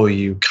that's all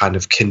you kind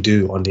of can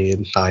do on the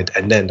inside.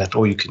 And then that's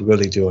all you can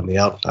really do on the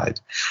outside.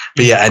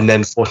 But and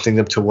then forcing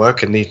them to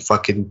work and these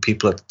fucking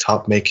people at the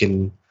top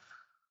making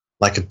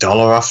like $1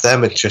 off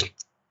them. It's just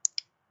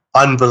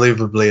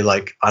unbelievably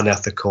like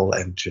unethical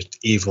and just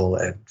evil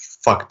and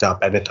fucked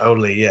up. And it's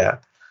only,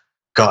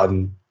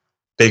 gotten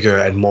bigger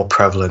and more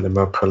prevalent and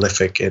more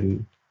prolific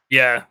in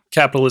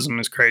capitalism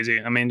is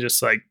crazy. I mean,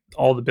 just like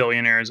all the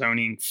billionaires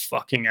owning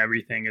fucking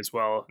everything as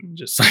well.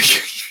 Just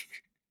like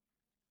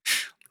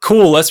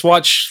cool, let's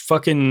watch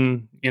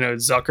fucking, you know,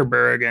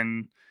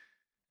 Zuckerberg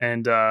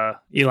and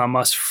Elon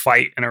Musk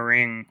fight in a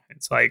ring.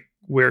 It's like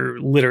we're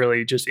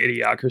literally just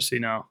idiocracy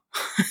now.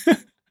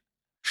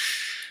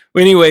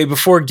 Anyway,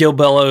 before Gil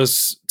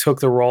Bellows took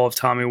the role of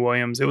Tommy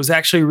Williams, it was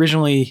actually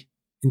originally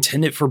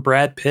intended for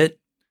Brad Pitt.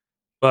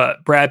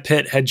 But Brad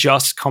Pitt had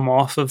just come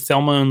off of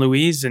Thelma and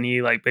Louise, and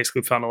he like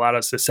basically found a lot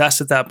of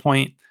success at that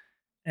point.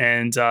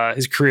 And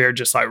his career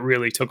just like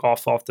really took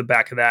off the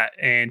back of that.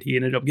 And he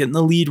ended up getting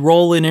the lead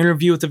role in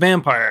Interview with the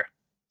Vampire.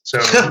 So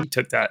he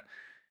took that.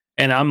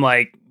 And I'm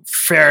like,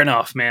 fair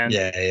enough, man.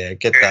 Yeah,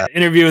 get that.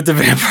 Interview with the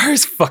Vampire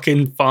is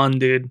fucking fun,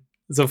 dude.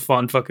 It's a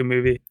fun fucking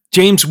movie.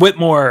 James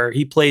Whitmore,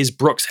 he plays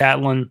Brooks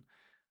Hatlin.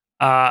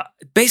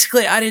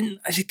 Basically, I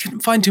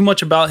couldn't find too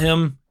much about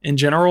him in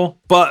general,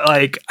 but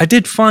like I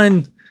did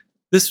find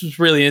this was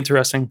really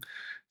interesting.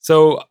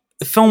 So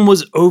the film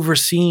was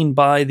overseen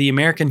by the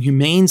American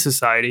Humane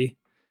Society,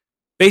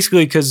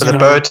 basically because the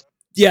bird.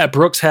 Yeah,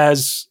 Brooks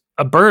has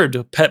a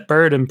pet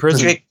bird in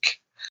prison.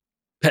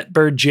 Pet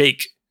bird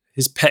Jake,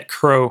 his pet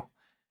crow.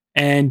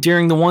 And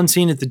during the one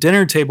scene at the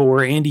dinner table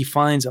where Andy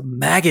finds a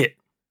maggot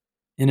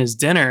in his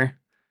dinner,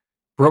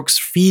 Brooks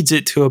feeds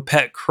it to a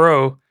pet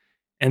crow,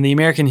 and the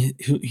American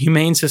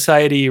Humane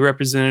Society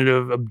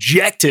representative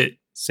objected,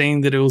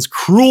 saying that it was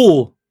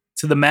cruel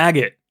to the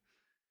maggot.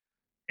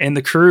 And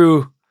the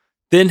crew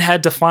then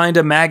had to find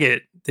a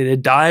maggot that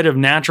had died of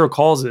natural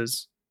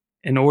causes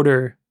in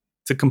order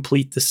to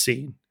complete the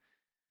scene.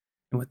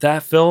 And with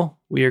that, Phil,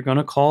 we are going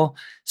to call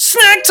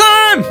snack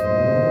time! I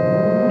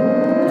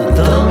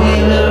thought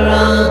we were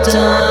all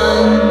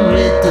done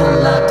with the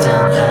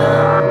lockdown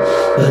hell,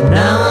 but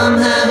now I'm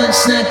having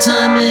snack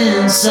time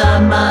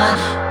inside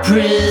my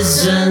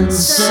prison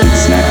cell.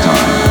 It's snack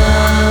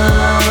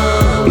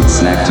time. It's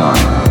snack time.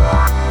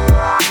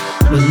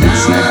 But now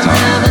It's snack I'm time.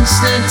 having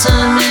snack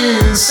time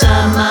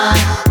inside my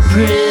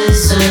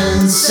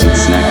prison cell.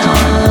 It's snack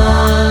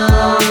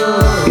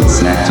time. It's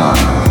snack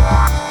time.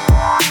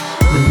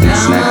 But now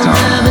snack I'm time.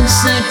 having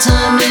snack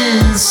time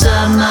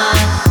inside my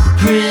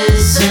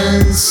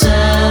prison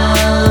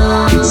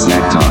cell. It's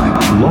snack time.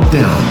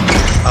 Lockdown.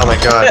 Oh my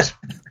god.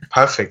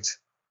 Perfect.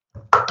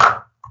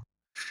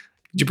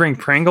 Did you bring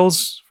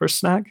Pringles for a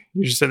snack?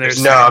 You just sitting there.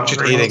 No, I'm snacking just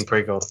Pringles? eating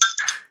Pringles.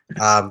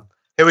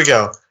 Here we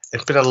go.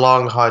 It's been a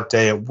long, hard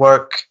day at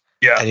work.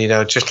 Yeah. And, you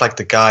know, just like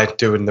the guy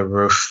doing the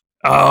roof.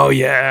 Oh,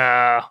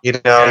 yeah. You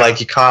know, like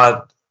you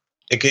can't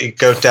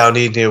go down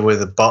easier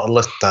with a bottle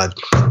of stud.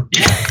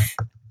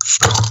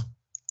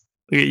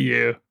 Look at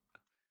you.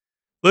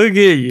 Look at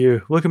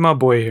you. Look at my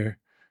boy here.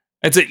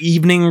 It's an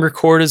evening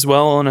record as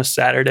well on a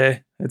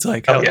Saturday. It's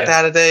like, hell yeah.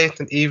 Saturday, it's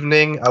an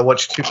evening. I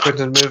watched 2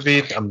 prison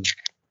movies. I'm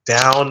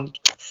down.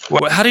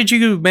 How did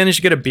you manage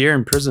to get a beer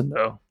in prison,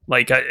 though?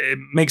 Like, it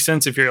makes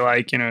sense if you're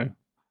like, you know,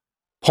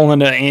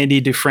 pulling an Andy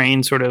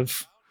Dufresne sort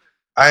of.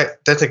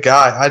 There's a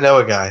guy. I know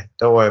a guy.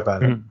 Don't worry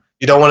about it.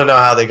 You don't want to know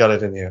how they got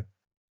it in here.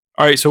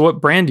 All right. So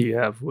what brand do you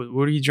have?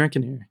 What are you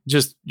drinking here?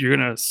 Just, you're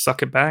going to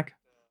suck it back?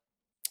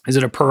 Is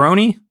it a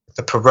Peroni?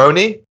 The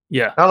Peroni?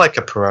 Yeah. I like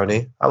a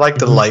Peroni. I like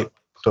the light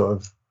sort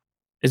of.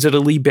 Is it a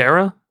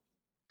Libera?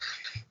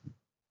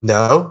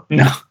 No.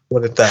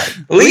 What is that?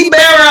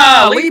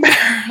 Libera!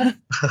 Libera!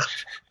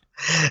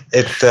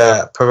 It's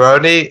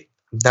Peroni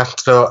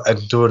Nastro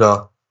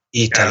Enduro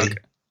Italy. Okay.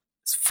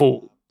 It's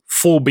full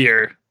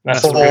beer.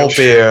 That's the Full real shit.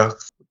 beer.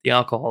 With the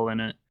alcohol in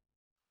it.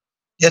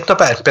 Yeah, it's not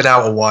bad. It's been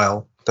out a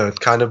while, so it's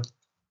kind of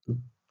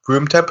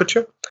room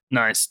temperature.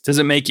 Nice. Does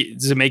it make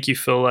you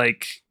feel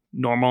like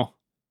normal?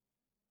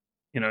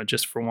 You know,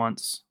 just for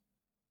once.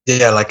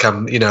 Yeah, like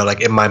I'm, you know,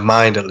 like in my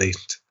mind at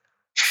least,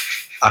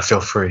 I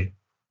feel free.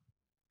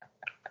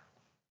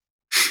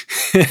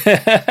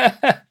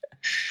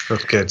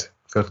 Feels good.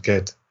 Feels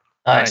good.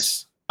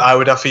 Nice. I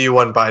would offer you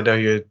one, but I know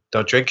you're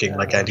not drinking,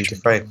 like Andy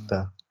Dufresne.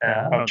 So.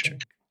 Yeah, I don't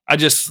drink. I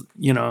just,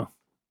 you know,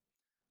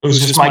 It was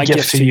just my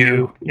gift to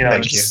you. You know,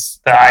 Thank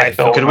just that I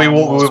felt. Because we've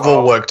normal as all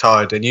well. worked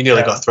hard, and you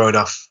nearly got thrown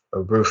off a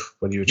roof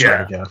when you were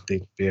trying to get off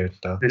the beer and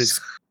stuff. These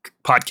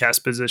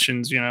podcast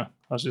positions, you know,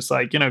 I was just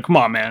like, you know, come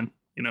on, man.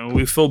 You know,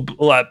 we feel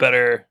a lot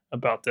better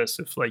about this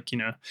if, like, you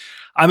know,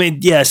 I mean,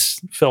 yes,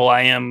 Phil,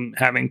 I am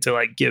having to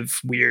like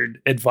give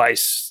weird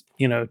advice,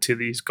 you know, to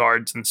these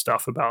guards and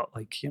stuff about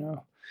like, you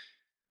know,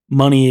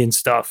 money and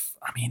stuff.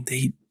 I mean,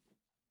 they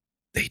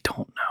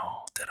don't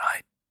know that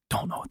I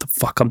don't know what the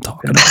fuck I'm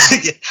talking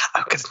about. Yeah,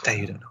 I'm gonna say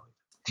you don't know.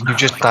 You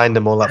just signed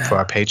them all up for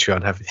our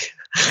Patreon, haven't you?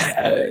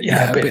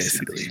 Yeah,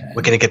 basically.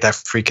 We're gonna get that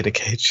freak in a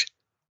cage.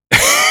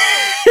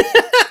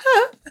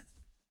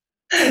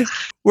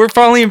 We're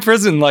finally in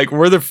prison. Like,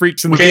 we're the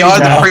freaks in the We cage are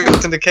now. the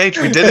freaks in the cage.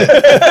 We did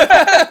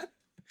it.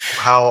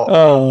 How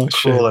Oh,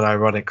 cruel shit. and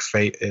ironic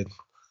fate is.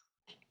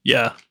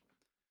 Yeah.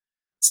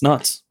 It's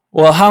nuts.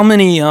 Well, how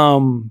many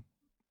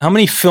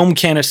film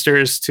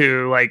canisters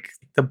to like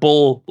the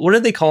bull? What do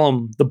they call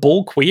them? The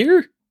bull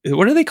queer?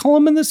 What do they call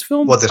them in this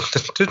film? Well,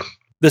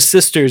 The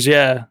sisters,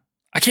 yeah.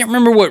 I can't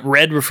remember what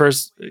Red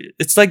refers.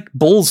 It's like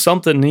bull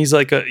something. And he's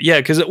like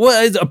because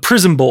it's a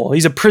prison bull.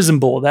 He's a prison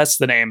bull. That's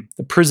the name.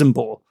 The prison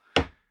bull.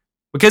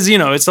 Because, you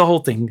know, it's the whole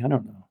thing. I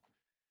don't know.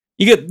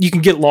 You can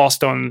get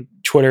lost on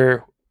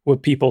Twitter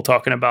with people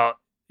talking about,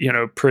 you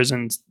know,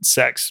 prison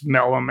sex,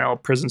 male on male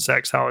prison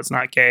sex, how it's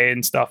not gay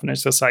and stuff. And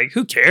it's just like,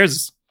 who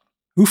cares?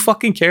 Who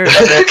fucking cares?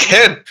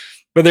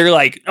 But they're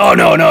like, oh,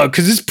 no,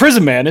 because it's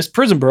prison, man. It's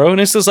prison, bro. And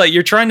it's just like,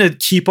 you're trying to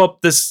keep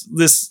up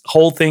this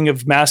whole thing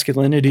of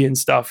masculinity and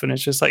stuff. And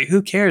it's just like,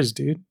 who cares,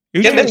 dude? Who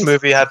In cares? this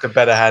movie, had to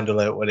better handle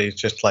it when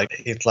he's like,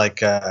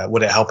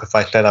 would it help if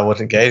I said I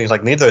wasn't gay? And he's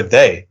like, neither are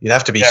they. You'd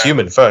have to be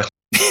human first.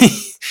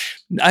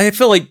 I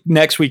feel like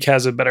next week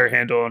has a better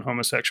handle on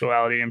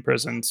homosexuality in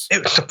prisons.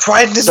 It was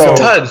surprisingly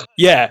done.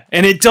 Yeah,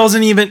 and it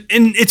doesn't even,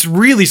 and it's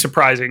really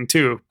surprising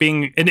too.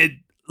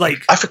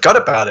 I forgot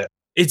about it.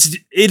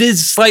 It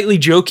is slightly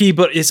jokey,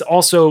 but it's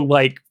also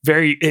like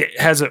it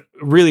has a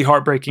really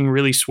heartbreaking,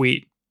 really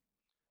sweet,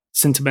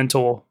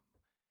 sentimental,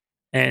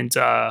 and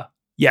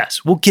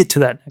yes, we'll get to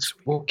that next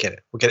week. We'll get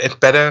it. It's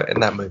better in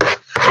that movie.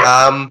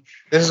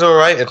 This is all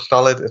right. It's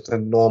solid. It's a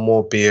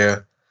normal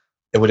beer.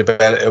 It would have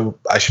been.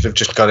 I should have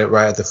just got it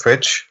right at the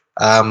fridge.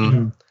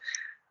 I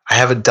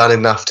haven't done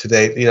enough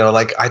today. You know,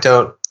 like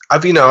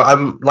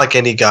I'm like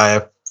any guy.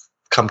 I've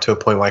come to a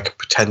point where I can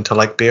pretend to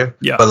like beer.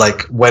 Yeah. But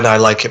like when I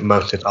like it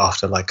most is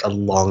after like a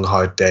long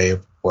hard day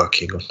of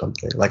working or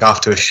something. Like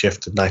after a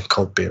shift at night,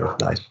 cold beer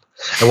at night.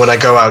 And when I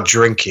go out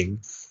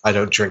drinking, I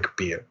don't drink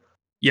beer.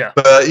 Yeah.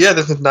 But yeah,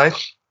 this is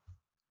nice.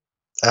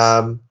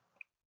 Doesn't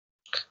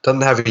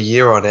have a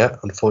year on it,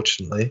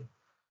 unfortunately.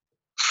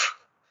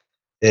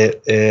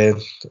 It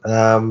is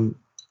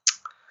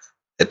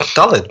it's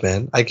solid,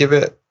 man. I give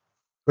it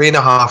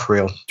 3.5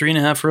 reels.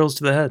 3.5 reels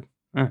to the head.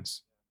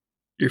 Nice.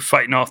 You're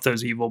fighting off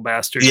those evil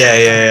bastards.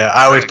 Yeah.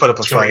 I always put up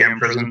a fight. In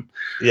prison.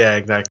 Yeah,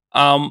 exactly.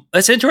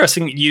 That's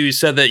interesting. You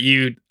said that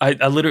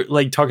I literally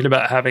like talking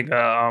about having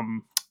a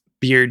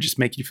beer just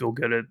make you feel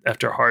good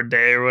after a hard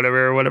day or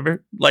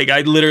whatever. Like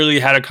I literally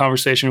had a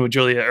conversation with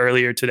Julia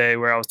earlier today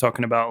where I was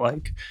talking about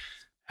like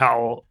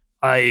how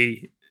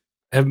I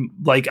am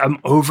like I'm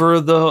over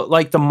the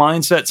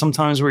mindset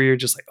sometimes where you're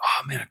just like,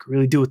 oh man, I could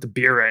really do with the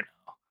beer right now.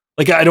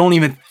 Like I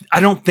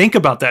don't think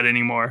about that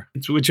anymore,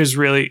 which is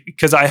really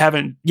because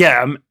I'm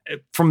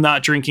from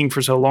not drinking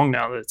for so long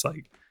now that it's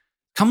like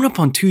coming up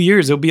on 2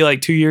 years. It'll be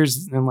like 2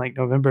 years in like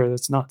November.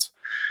 That's nuts.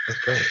 That's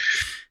great.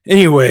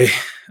 Anyway,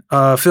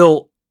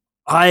 Phil,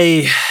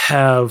 I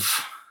have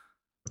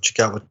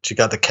What you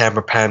got the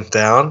camera pan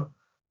down?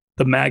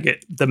 the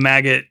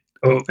maggot.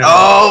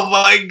 Oh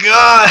my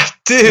god,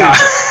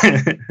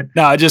 dude!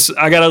 No, I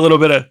got a little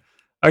bit of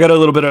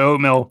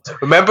oatmeal.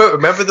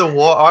 Remember the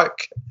war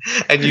arc,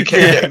 and you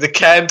can't get the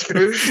canned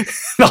food.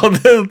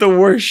 The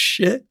worst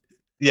shit.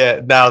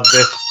 Yeah, now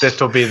this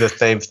will be the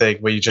same thing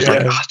where you just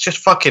just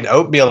fucking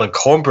oatmeal and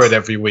cornbread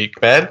every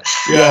week, man.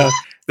 Yeah,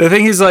 the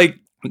thing is like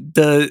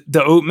the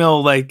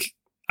oatmeal. Like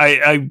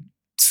I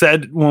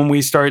said when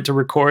we started to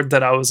record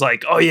that I was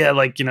like, oh yeah,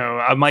 like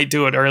I might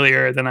do it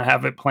earlier than I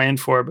have it planned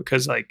for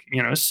because like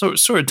it's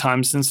sort of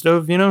time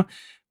sensitive,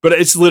 But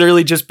it's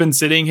literally just been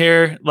sitting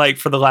here like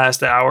for the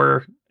last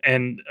hour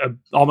and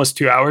almost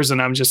 2 hours,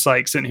 and I'm just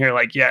like sitting here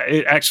like, yeah,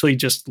 it actually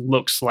just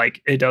looks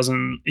like it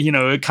doesn't,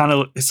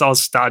 it's all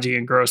stodgy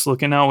and gross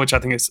looking now, which I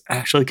think is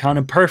actually kind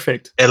of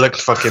perfect. It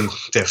looked fucking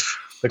stiff.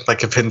 Looked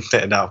like it's been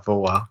sitting out for a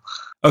while.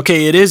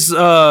 Okay, it is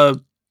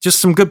just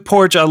some good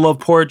porch. I love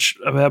porch.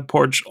 I've had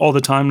porch all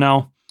the time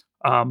now.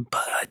 But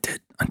I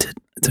did.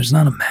 There's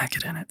not a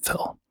maggot in it,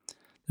 Phil.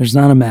 There's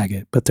not a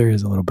maggot, but there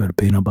is a little bit of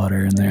peanut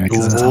butter in there.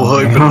 That's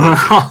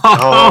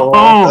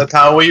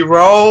how we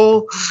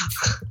roll.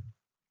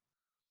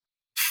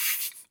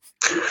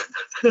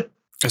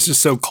 It's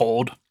just so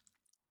cold.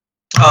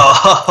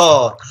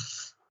 Oh,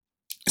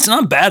 it's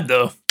not bad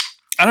though.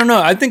 I don't know.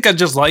 I think I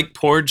just like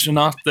porridge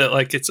enough that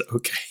like it's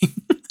okay.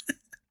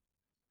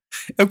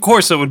 Of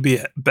course, it would be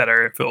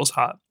better if it was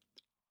hot.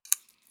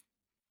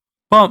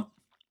 Well,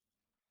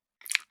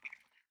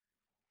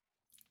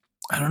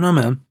 I don't know,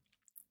 man.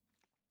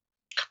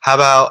 How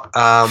about?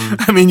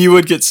 I mean, you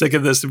would get sick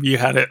of this if you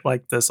had it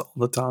like this all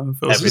the time.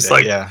 If it was every just day,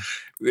 like, yeah.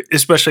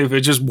 Especially if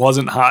it just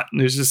wasn't hot and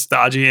it was just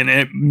stodgy and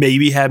it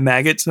maybe had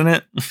maggots in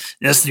it.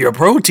 That's your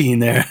protein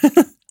there.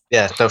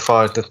 Yeah, so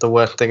far that's the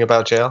worst thing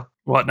about jail.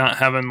 What, not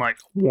having like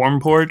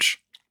warm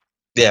porch?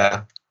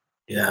 Yeah.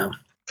 Yeah.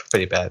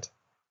 Pretty bad.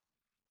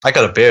 I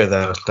got a beer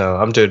though, so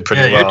I'm doing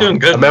pretty well. You're doing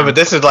good. Remember,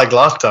 this is like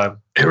last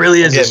time. It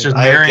really is. It's just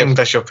I mirroring get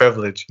special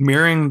privilege.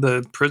 Mirroring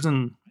the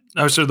prison.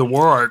 Oh, so the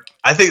war arc.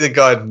 I think the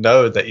guard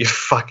know that you're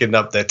fucking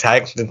up their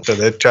tanks, and so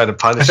they're trying to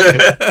punish you.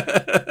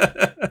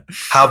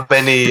 How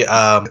many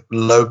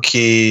low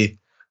key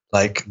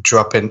like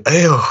dropping?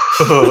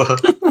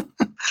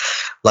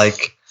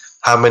 Like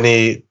how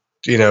many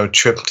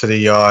trip to the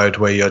yard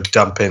where you're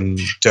dumping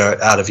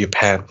dirt out of your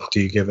pants do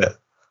you give it?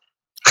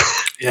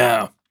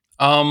 Yeah.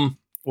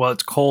 Well,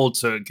 it's cold,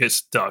 so it gets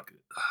stuck.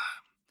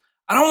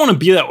 I don't want to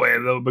be that way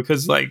though,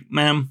 because like,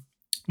 man,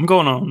 I'm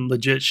going on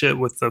legit shit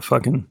with the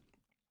fucking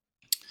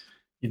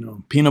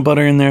peanut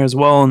butter in there as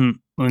well, and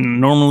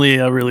normally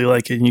I really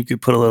like it. And you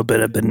could put a little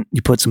bit of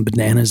you put some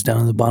bananas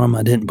down at the bottom.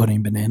 I didn't put any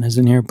bananas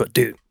in here, but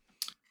dude,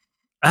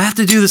 I have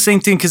to do the same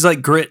thing because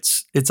like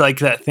grits, it's like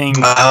that thing.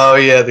 Oh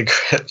yeah, the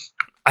grits.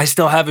 I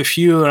still have a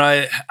few,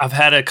 and I've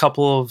had a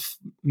couple of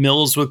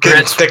meals with Didn't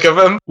grits. stick of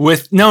them?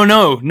 With no,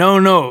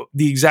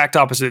 the exact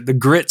opposite. The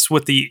grits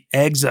with the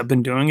eggs. I've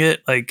been doing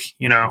it, like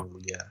Oh,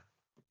 yeah.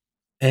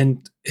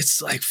 and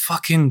it's like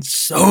fucking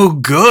so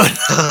good.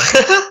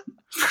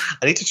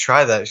 I need to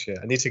try that shit.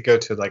 I need to go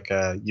to like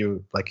a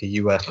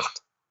US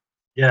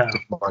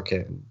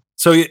market.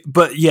 So,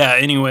 but yeah.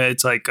 Anyway,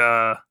 it's like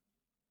I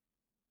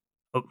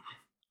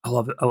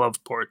love it. I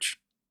love porch.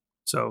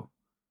 So,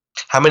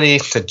 how many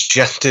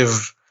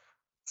suggestive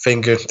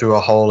fingers through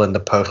a hole in the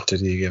poster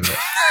do you give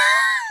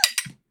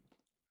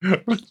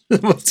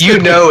it? You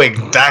know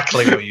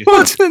exactly what you.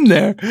 What's in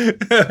there?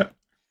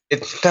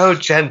 It's so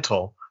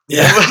gentle.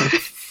 Yeah.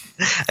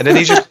 And then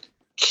you just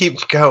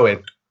keep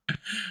going.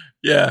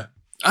 Yeah.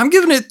 I'm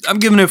giving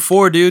it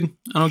 4, dude.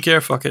 I don't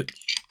care. Fuck it.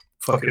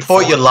 Fuck it.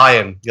 Before you're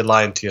lying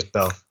to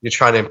yourself. You're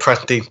trying to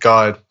impress these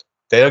guards.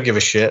 They don't give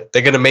a shit.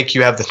 They're gonna make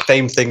you have the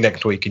same thing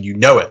next week, and you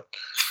know it.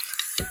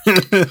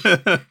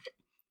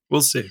 We'll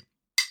see.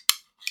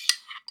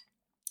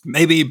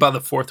 Maybe by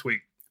the 4th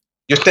week.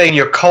 You're saying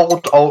your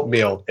cold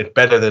oatmeal is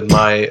better than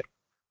my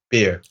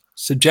beer.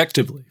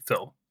 Subjectively,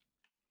 Phil.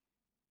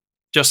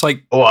 Just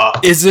like, Wow.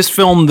 is this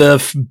film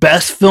the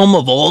best film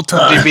of all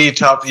time? DB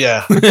top,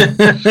 yeah.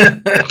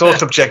 It's all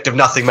subjective.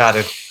 Nothing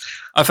matters.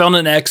 I found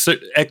an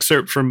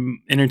excerpt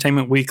from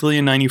Entertainment Weekly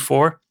in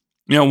 '94.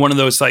 You know, one of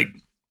those like,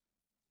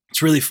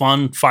 it's really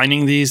fun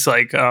finding these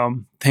like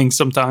things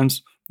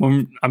sometimes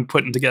when I'm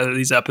putting together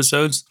these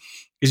episodes,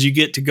 because you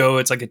get to go.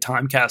 It's like a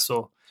time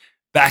capsule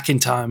back in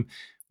time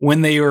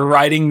when they were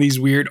writing these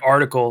weird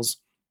articles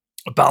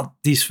about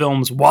these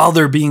films while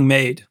they're being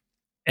made.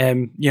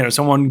 And, you know,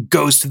 someone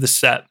goes to the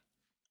set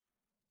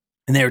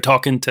and they were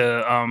talking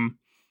to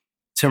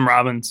Tim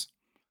Robbins.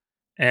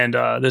 And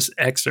this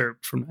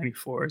excerpt from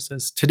 '94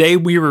 says, "Today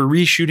we were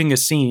reshooting a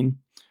scene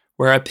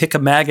where I pick a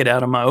maggot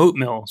out of my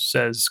oatmeal,"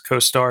 says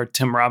co-star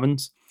Tim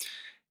Robbins.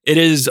 "It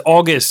is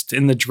August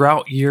in the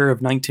drought year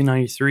of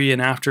 1993,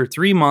 and after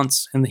 3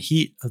 months in the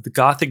heat of the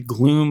gothic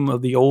gloom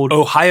of the old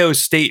Ohio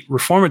State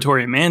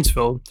Reformatory in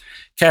Mansfield,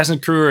 cast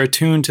and crew are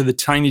attuned to the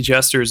tiny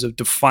gestures of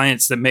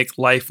defiance that make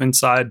life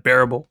inside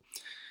bearable.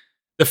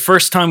 The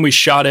first time we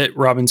shot it,"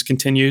 Robbins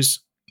continues,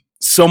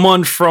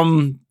 "someone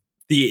from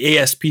the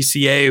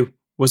ASPCA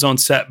was on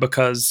set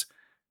because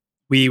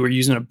we were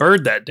using a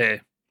bird that day.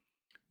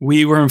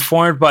 We were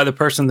informed by the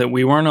person that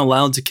we weren't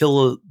allowed to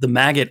kill the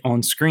maggot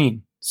on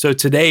screen. So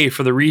today,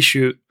 for the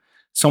reshoot,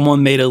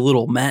 someone made a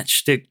little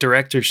matchstick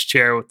director's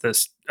chair with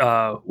this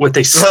with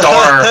a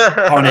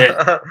star on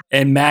it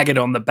and maggot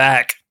on the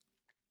back.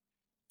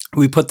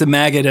 We put the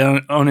maggot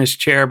on his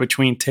chair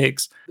between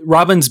takes.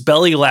 Robin's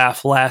belly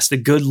laugh lasts a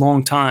good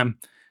long time.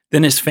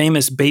 Then his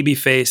famous baby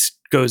face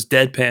goes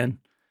deadpan.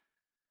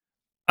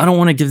 I don't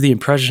want to give the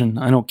impression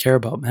I don't care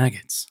about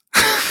maggots."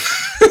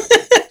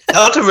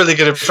 That was a really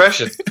good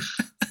impression.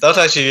 That's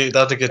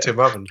a good Tim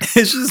Robbins.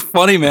 It's just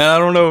funny, man. I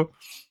don't know.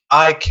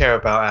 I care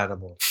about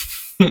animals.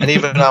 And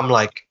even I'm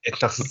like,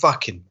 it's a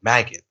fucking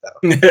maggot,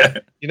 though.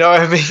 You know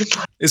what I mean?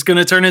 It's going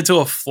to turn into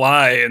a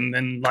fly and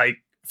then, like,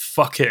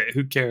 fuck it.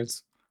 Who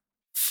cares?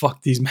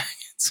 Fuck these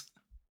maggots.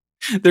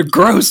 They're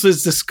gross.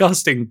 It's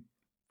disgusting.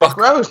 Fuck.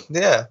 Gross,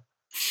 yeah.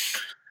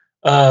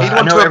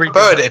 I know a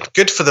bird. It's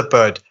good for the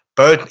bird.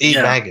 Bird eat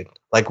maggot.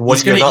 Like,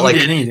 what? You're not like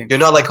anything. You're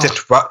not like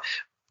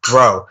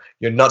bro.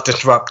 You're not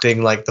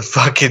disrupting like the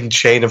fucking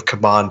chain of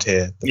command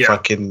here. The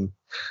fucking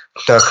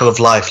circle of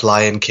life,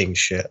 Lion King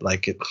shit.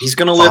 Like he's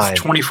gonna live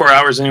 24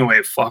 hours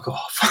anyway. Fuck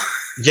off.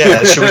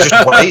 Yeah. Should we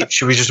just wait?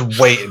 Should we just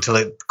wait until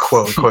it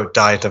quote unquote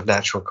died of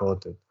natural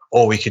causes,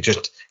 or we could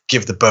just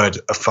give the bird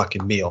a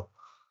fucking meal?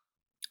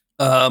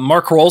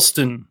 Mark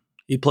Rolston.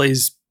 He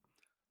plays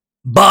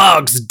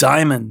Boggs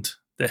Diamond,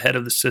 the head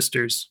of the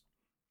sisters.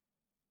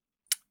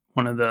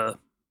 One of the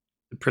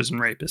prison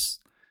rapists.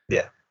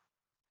 Yeah.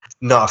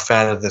 Not a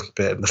fan of this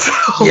bit in the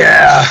film.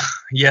 Yeah.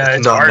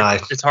 It's not hard.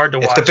 nice. It's hard to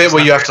watch. It's the bit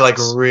where you have to like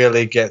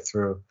really get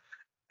through.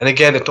 And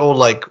again, it's all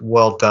like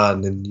well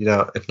done, and you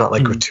know, it's not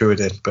like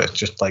gratuitous, but it's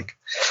just like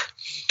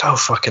so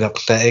fucking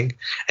upsetting.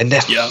 And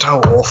they're so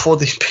awful,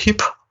 these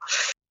people.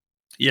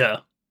 Yeah.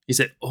 He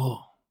said,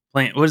 "Oh,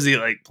 playing. What is he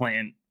like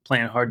playing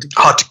hard to get?"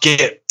 Hard to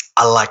get.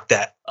 I like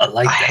that.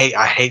 I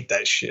hate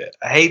that shit.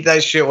 I hate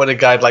that shit when a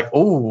guy's like,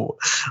 "Ooh,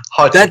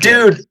 hard that to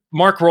get." dude,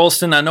 Mark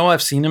Rolston. I know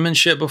I've seen him in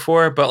shit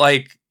before, but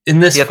like in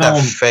this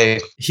film,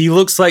 he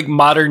looks like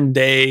modern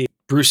day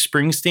Bruce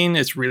Springsteen.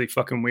 It's really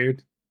fucking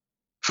weird.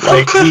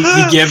 Like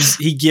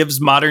he gives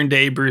modern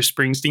day Bruce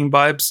Springsteen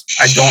vibes.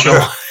 I don't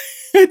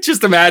know.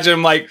 Just imagine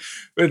him like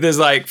with his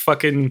like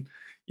fucking,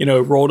 you know,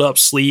 rolled up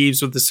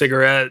sleeves with the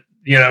cigarette.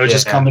 You know,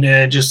 just coming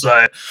in, just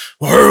like,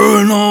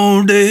 whirling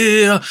all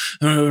day,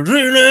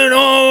 drilling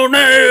all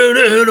day,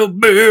 little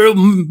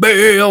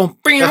bell.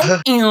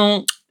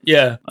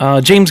 Yeah.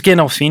 James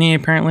Gandolfini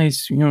apparently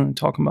is, you know,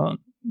 talking about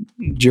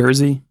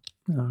Jersey.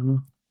 I don't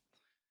know.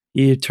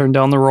 He turned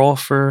down the role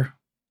for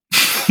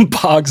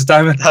Boggs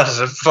Diamond. That was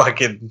a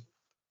fucking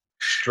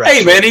stretch.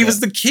 Hey, man, he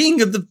was the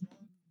king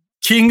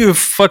of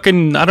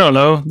fucking, I don't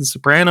know, The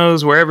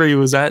Sopranos, wherever he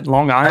was at,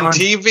 Long Island. On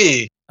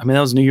TV. I mean,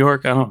 that was New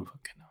York. I don't fucking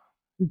know.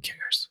 Who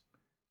cares?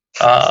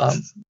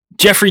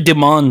 Jeffrey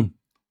DeMunn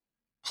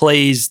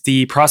plays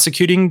the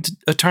prosecuting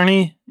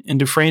attorney in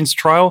Dufresne's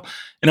trial.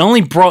 And I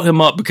only brought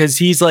him up because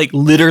he's like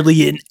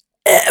literally in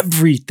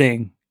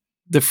everything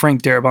that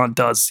Frank Darabont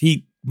does.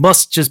 He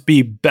must just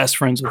be best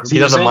friends with him. He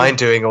doesn't mind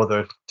doing all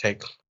the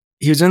takes.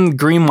 He was in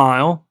Green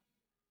Mile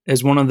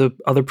as one of the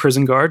other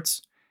prison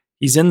guards.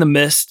 He's in The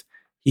Mist.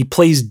 He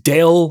plays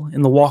Dale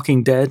in The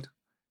Walking Dead.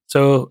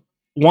 So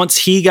once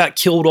he got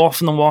killed off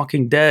in The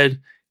Walking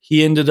Dead,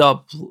 he ended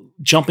up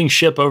jumping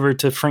ship over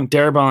to Frank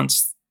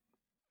Darabont's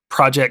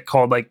project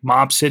called like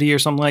Mob City or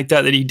something like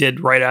that he did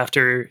right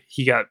after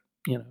he got,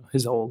 you know,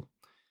 his whole,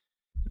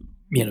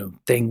 you know,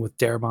 thing with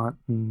Darabont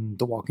and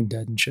The Walking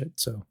Dead and shit.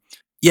 So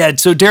yeah,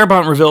 so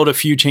Darabont revealed a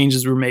few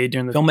changes were made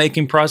during the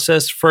filmmaking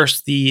process.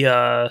 First,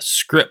 the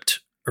script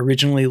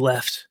originally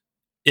left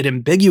it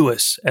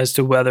ambiguous as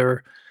to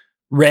whether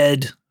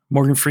Red,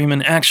 Morgan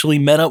Freeman, actually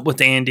met up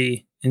with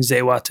Andy in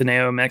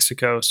Zihuatanejo,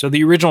 Mexico. So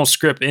the original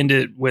script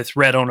ended with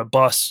Red on a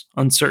bus,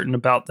 uncertain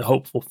about the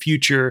hopeful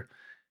future.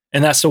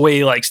 And that's the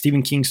way like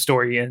Stephen King's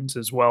story ends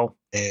as well.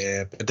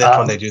 Yeah, but that's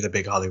when they do the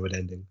big Hollywood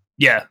ending.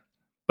 Yeah.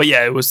 But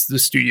yeah, it was the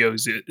studio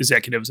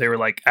executives. They were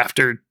like,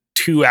 after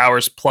 2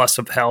 hours plus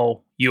of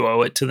hell, you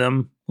owe it to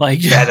them.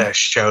 Like, better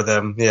show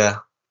them, having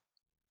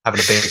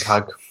a big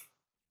hug.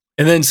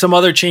 And then some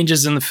other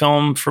changes in the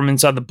film from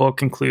inside the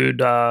book include,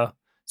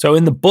 so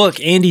in the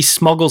book, Andy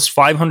smuggles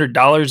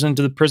 $500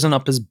 into the prison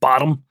up his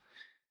bottom.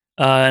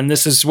 And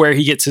this is where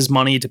he gets his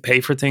money to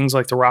pay for things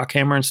like the rock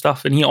hammer and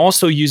stuff. And he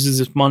also uses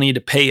his money to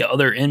pay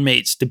other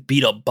inmates to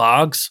beat up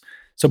Boggs.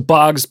 So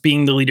Boggs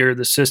being the leader of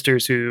the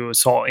sisters who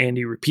assault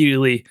Andy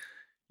repeatedly.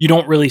 You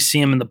don't really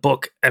see him in the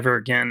book ever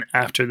again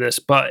after this,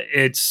 but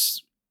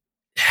it's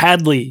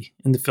Hadley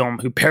in the film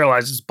who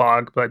paralyzes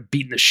Boggs by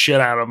beating the shit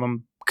out of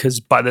him, because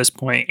by this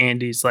point,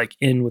 Andy's like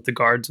in with the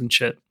guards and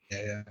shit.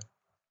 Yeah.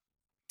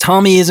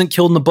 Tommy isn't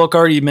killed in the book.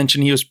 Already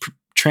mentioned he was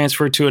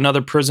transferred to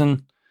another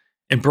prison,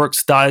 and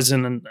Brooks dies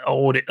in an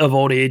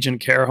old age in a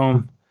care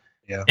home.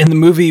 Yeah. In the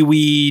movie,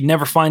 we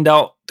never find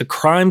out the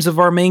crimes of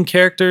our main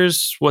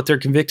characters, what they're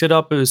convicted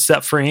of,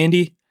 except for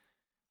Andy,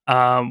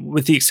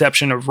 with the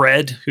exception of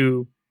Red,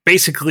 who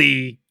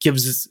basically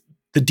gives us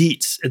the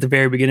deets at the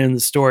very beginning of the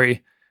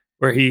story,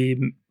 where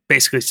he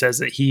basically says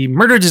that he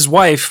murdered his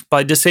wife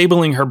by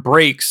disabling her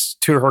brakes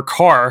to her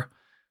car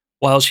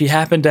while she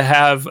happened to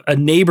have a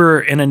neighbor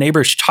and a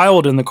neighbor's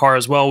child in the car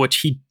as well,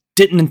 which he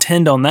didn't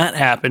intend on that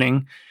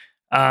happening.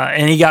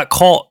 And he got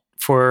caught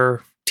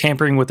for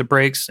tampering with the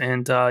brakes.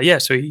 And so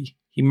he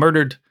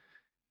murdered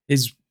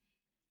his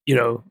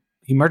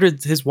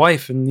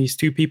wife and these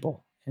two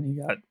people, and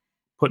he got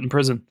put in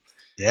prison.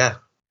 Yeah.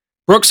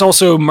 Brooks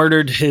also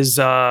murdered his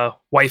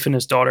wife and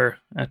his daughter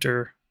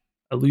after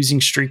a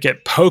losing streak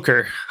at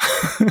poker.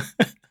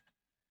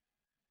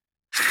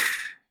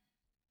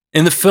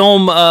 In the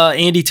film,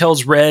 Andy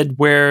tells Red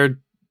where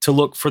to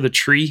look for the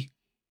tree.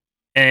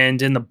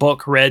 And in the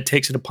book, Red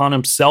takes it upon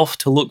himself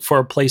to look for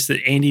a place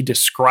that Andy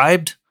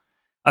described.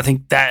 I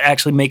think that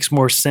actually makes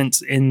more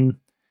sense in,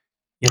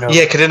 Yeah,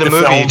 because in the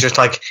movie, film. just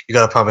like, you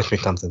got to promise me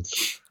something.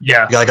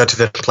 Yeah. You got to go to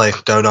this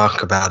place. Don't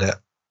ask about it.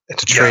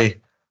 It's a tree.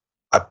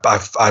 Yeah.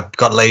 I've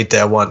got laid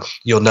there once.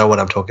 You'll know what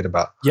I'm talking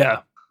about.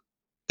 Yeah.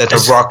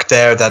 There's a rock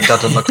there that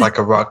doesn't look like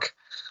a rock.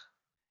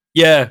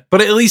 Yeah,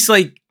 but at least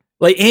like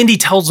Andy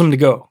tells him to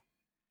go.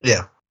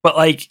 Yeah. But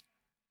like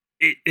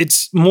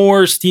it's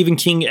more Stephen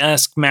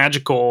King-esque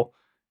magical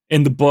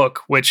in the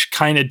book, which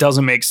kind of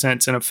doesn't make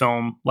sense in a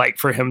film, like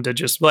for him to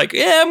just be like,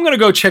 yeah, I'm going to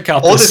go check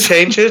out all this. the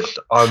changes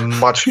are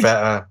much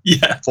better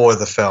for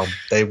the film.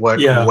 They work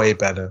way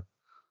better.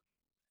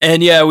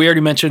 And yeah, we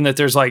already mentioned that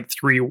there's like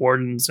 3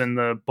 wardens in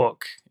the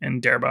book,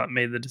 and Darabont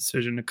made the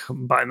decision to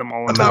combine them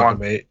all into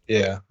one.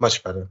 Yeah,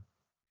 much better.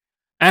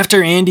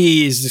 After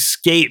Andy's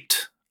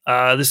escaped,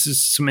 this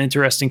is some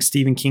interesting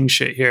Stephen King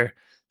shit here.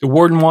 The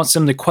warden wants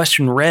them to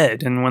question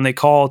Red, and when they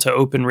call to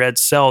open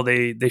Red's cell,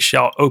 they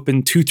shout,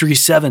 "Open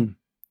 237,"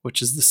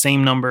 which is the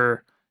same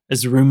number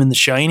as the room in The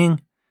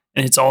Shining,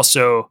 and it's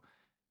also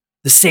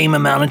the same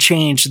amount of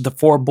change that the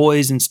 4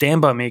 boys in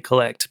Stand By Me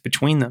collect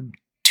between them,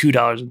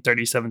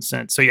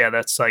 $2.37. So yeah,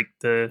 that's like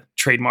the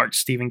trademark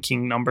Stephen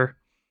King number.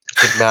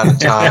 The amount of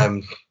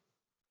time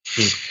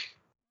he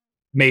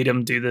made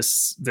him do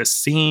this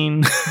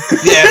scene.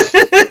 Yeah.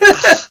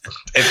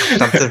 It's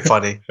something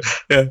funny.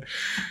 Yeah.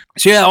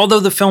 So yeah, although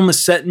the film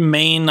is set in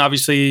Maine,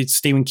 obviously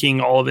Stephen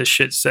King, all of his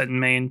shit's set in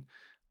Maine.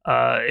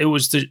 It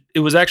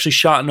was actually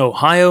shot in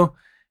Ohio,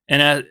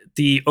 and at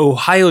the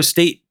Ohio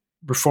State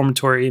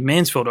Reformatory in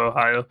Mansfield,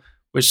 Ohio,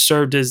 which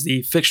served as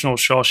the fictional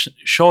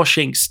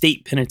Shawshank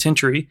State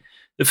Penitentiary.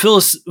 The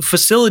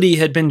facility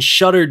had been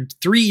shuttered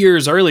 3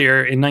 years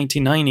earlier in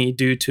 1990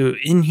 due to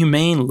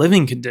inhumane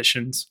living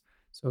conditions.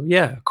 So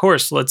yeah, of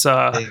course, let's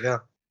there you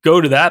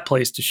go to that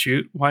place to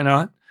shoot. Why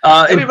not?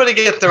 Everybody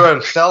gets their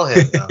own cell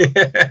here, though.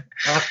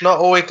 That's not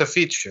always a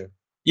feature.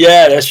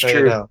 Yeah, that's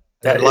true.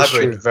 The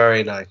library is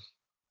very nice.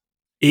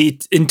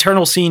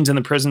 Internal scenes in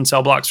the prison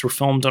cell blocks were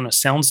filmed on a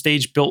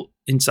soundstage built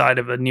inside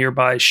of a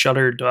nearby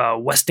shuttered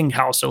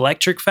Westinghouse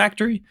electric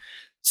factory.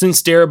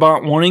 Since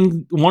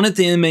Darabont wanted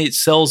the inmates'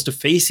 cells to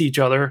face each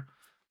other,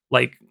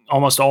 like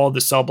almost all of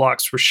the cell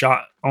blocks were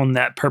shot on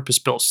that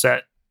purpose-built set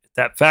at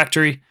that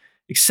factory,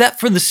 except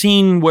for the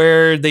scene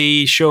where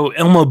they show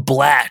Elmo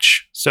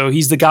Blatch. So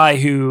he's the guy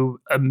who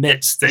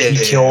admits that he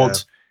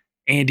killed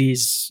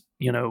Andy's,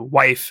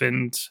 wife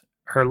and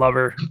her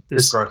lover.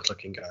 This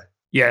gross-looking guy.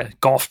 Yeah,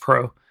 golf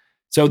pro.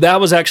 So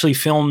that was actually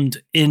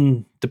filmed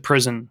in the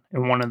prison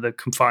in one of the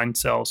confined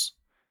cells.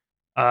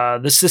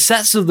 The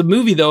success of the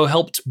movie, though,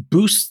 helped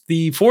boost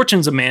the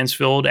fortunes of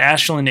Mansfield,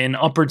 Ashland, and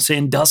Upper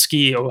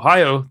Sandusky,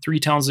 Ohio, 3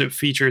 towns that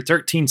feature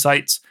 13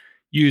 sites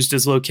used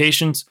as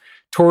locations.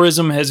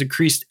 Tourism has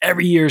increased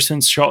every year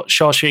since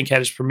Shawshank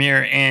had its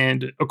premiere,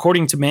 and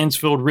according to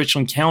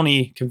Mansfield-Richland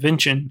County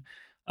Convention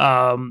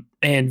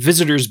and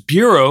Visitors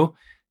Bureau,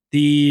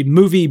 The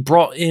movie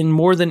brought in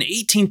more than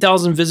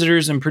 18,000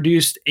 visitors and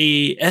produced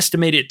a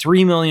estimated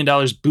 $3 million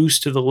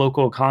boost to the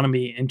local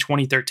economy in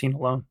 2013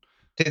 alone.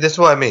 See, this is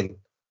what I mean.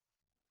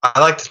 I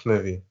like this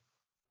movie.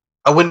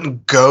 I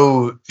wouldn't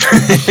go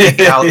pick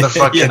out the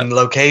fucking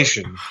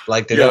location.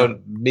 Like, they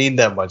don't mean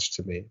that much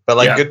to me. But,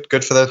 like,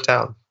 good for the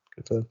town.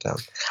 Good for the town.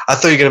 I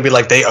thought you were going to be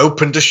like, they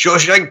opened a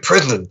Shawshank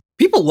prison.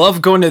 People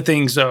love going to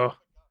things, though.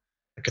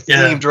 Like a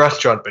themed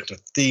restaurant, but a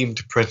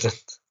themed prison.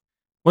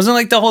 Wasn't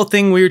like the whole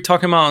thing we were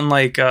talking about in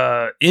like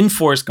in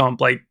Forrest Gump,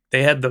 like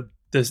they had the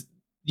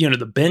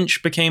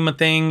bench became a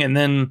thing, and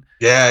then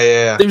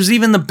there was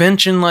even the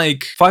bench in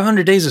like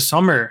 500 Days of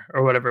Summer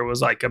or whatever. It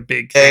was like a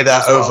big thing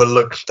that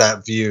overlooked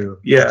that view.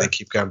 Yeah, that they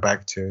keep going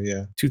back to.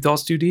 Yeah, two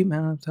thoughts too deep,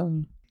 man. I'm telling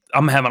you,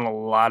 I'm having a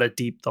lot of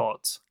deep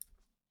thoughts.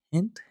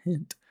 Hint,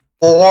 hint.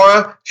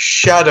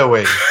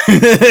 Foreshadowing.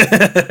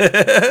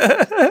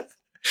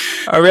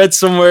 I read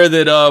somewhere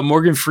that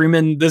Morgan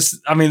Freeman. This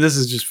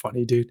is just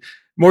funny, dude.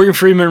 Morgan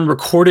Freeman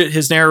recorded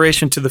his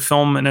narration to the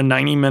film in a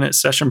 90-minute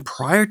session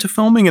prior to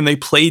filming, and they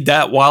played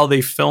that while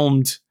they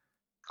filmed.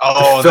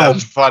 Oh,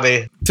 that's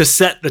funny. To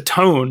set the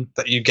tone.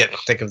 That you get to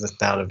think of the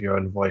sound of your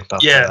own voice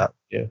after that.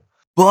 Yeah.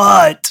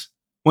 But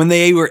when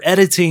they were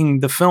editing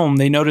the film,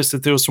 they noticed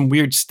that there was some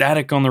weird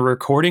static on the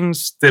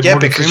recordings. That Morgan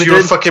because Freeman you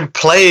were did. fucking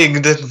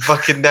playing the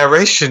fucking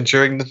narration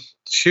during the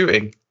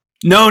shooting.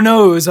 No,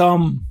 it was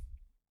on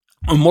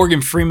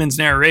Morgan Freeman's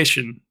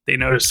narration. They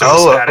noticed there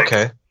was static.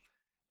 Okay.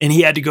 And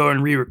he had to go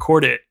and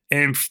re-record it.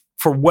 And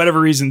for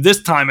whatever reason,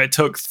 this time it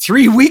took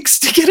 3 weeks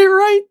to get it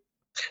right.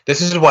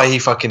 This is why he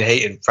fucking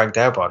hated Frank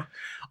Darabont.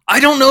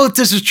 I don't know if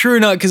this is true or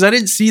not, because I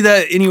didn't see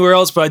that anywhere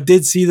else, but I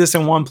did see this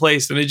in one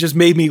place. And it just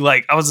made me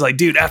like, I was like,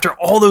 dude, after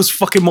all those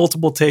fucking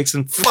multiple takes,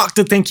 and fuck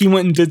to think he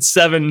went and did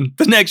 7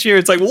 the next year.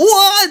 It's like,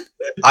 what?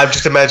 I'm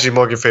just imagining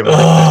Morgan Freeman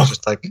like this,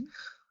 just like,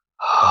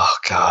 oh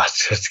God,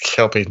 just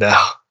kill me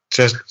now.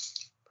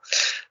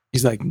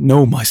 He's like,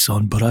 no, my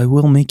son, but I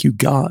will make you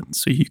God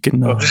so you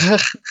can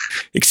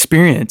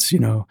experience,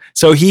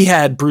 So he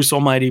had Bruce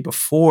Almighty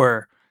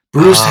before.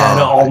 Bruce had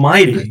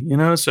Almighty,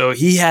 So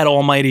he had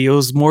Almighty. It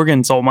was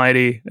Morgan's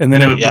Almighty, and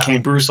then it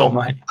became Bruce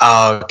Almighty.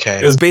 Oh, okay.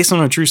 It was based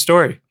on a true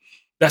story.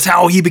 That's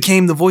how he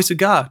became the voice of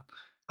God.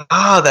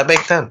 Oh, that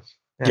makes sense.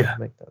 Yeah.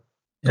 Makes sense.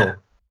 Cool. Yeah.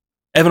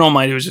 Evan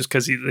Almighty was just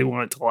because they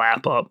wanted to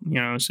lap up.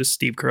 It's just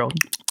Steve Carell.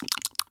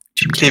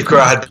 Steve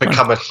Carell had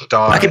become a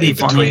star. I could be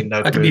funny.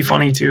 I could be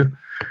funny too.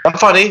 I'm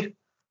funny.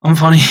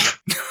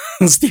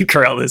 Steve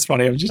Carell is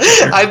funny. I'm just.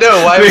 I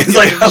know. Why?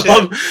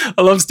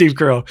 I love Steve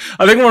Carell.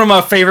 I think one of my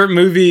favorite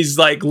movies,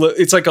 like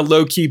it's like a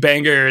low key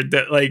banger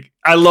that like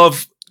I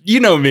love. You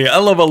know me. I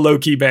love a low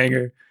key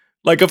banger,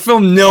 like a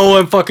film no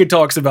one fucking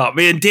talks about.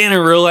 Man, Dan in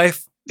Real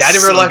Life. Dan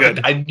in Real Life.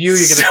 Good. I knew you were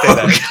gonna say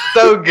that. It's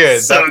so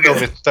good. That film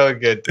is so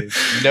good, dude.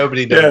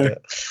 Nobody knows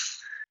it.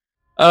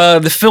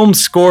 The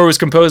film's score was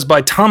composed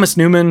by Thomas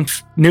Newman.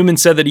 Newman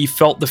said that he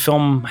felt the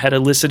film had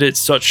elicited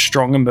such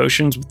strong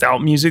emotions without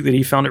music that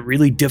he found it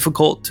really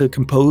difficult to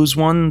compose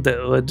one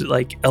that would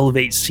like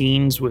elevate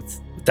scenes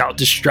without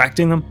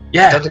distracting them.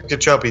 Yeah, that's a good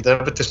job. He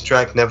never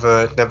distract,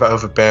 never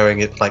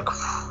overbearing. It's like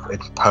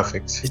it's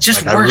perfect. It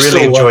just like, works. I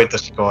really enjoyed the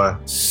score.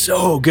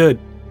 So good.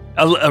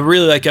 I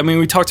really like. I mean,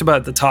 we talked about it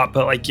at the top,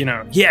 but like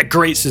he had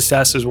great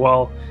success as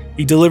well.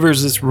 He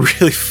delivers this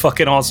really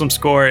fucking awesome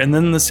score, and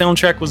then the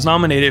soundtrack was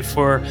nominated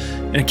for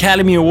an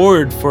Academy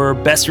Award for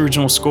Best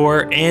Original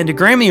Score and a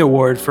Grammy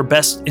Award for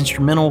Best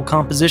Instrumental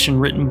Composition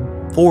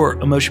written for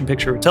a motion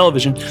picture or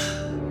television,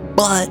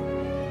 but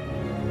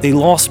they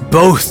lost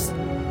both.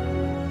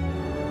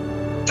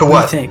 To what?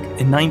 What do you think?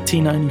 In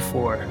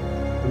 1994.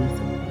 What do you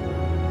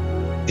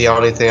think? The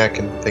only thing I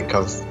can think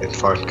of is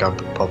Forrest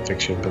Gump and Pulp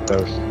Fiction, but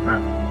those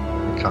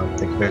I can't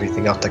think of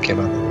anything else that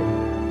came out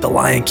of it. The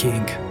Lion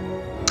King.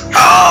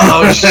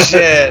 Oh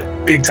shit!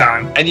 Big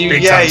time. And you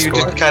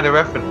just kind of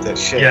referenced it.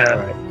 Shit. Yeah.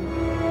 Right.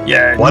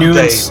 Yeah. One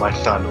day, my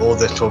son, all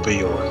this will be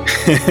yours.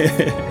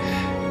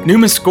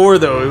 Newman's score,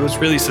 though, it was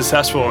really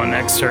successful, and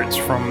excerpts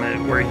from it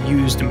were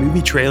used in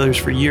movie trailers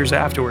for years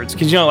afterwards.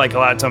 Because like a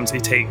lot of times they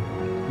take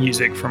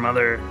music from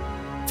other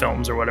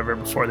films or whatever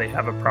before they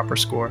have a proper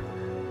score.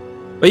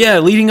 But yeah,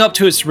 leading up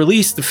to its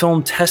release, the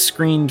film test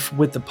screened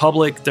with the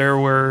public. There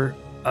were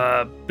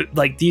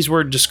these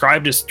were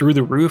described as through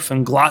the roof,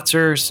 and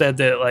Glotzer said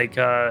that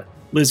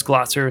Liz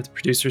Glotzer, the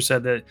producer,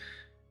 said that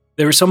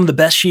they were some of the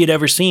best she had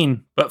ever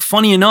seen. But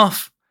funny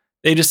enough,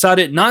 they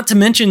decided not to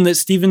mention that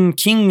Stephen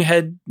King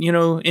had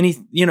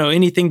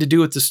anything to do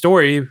with the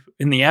story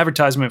in the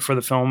advertisement for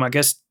the film. I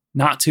guess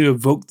not to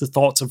evoke the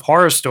thoughts of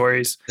horror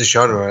stories. The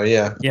genre,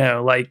 yeah. Yeah,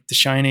 like The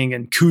Shining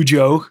and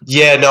Cujo.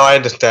 Yeah, no, I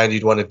understand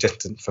you'd want a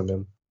distance from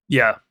him.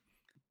 Yeah.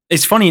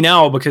 It's funny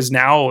now because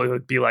now it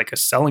would be like a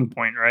selling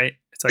point, right?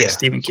 It's like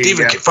Stephen King.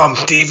 From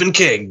Stephen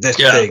King, this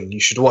thing, you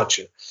should watch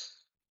it.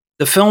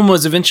 The film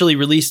was eventually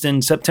released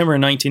in September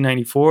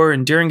 1994,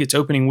 and during its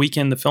opening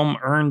weekend, the film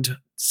earned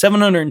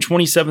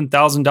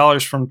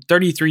 $727,000 from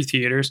 33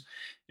 theaters.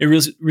 It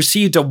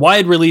received a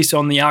wide release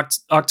on the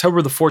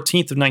October the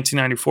 14th of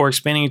 1994,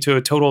 expanding to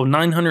a total of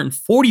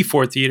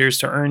 944 theaters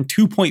to earn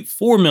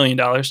 $2.4 million.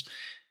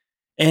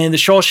 And the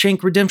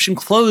Shawshank Redemption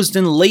closed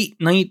in late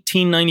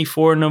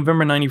 1994,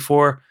 November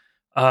 94,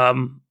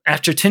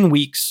 after 10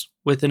 weeks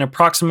with an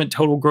approximate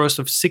total gross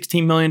of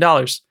 $16 million.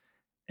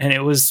 And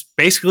it was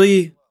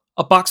basically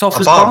a box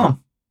office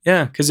bomb.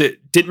 Yeah, because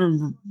it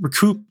didn't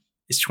recoup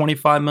its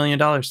 $25 million.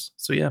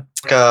 So, yeah.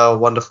 Like A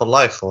Wonderful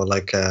Life or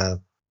like...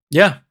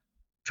 yeah.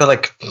 I feel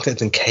like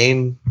Citizen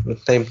Kane, the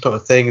same sort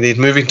of thing. These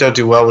movies don't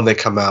do well when they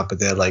come out, but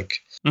they're like...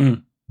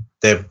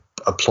 They're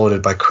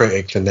applauded by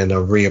critics and then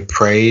are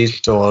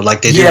reappraised, or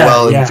like they do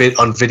well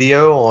on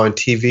video or on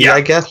TV.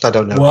 I guess I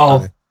don't know.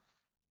 Well,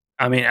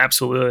 I mean,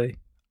 absolutely,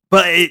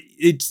 but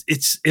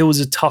it was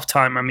a tough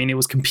time. I mean, it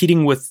was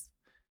competing with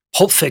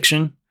Pulp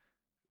Fiction,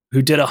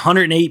 who did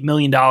 $108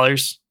 million,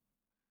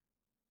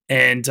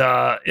 and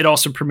it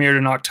also premiered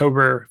in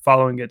October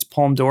following its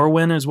Palme d'Or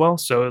win as well.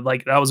 So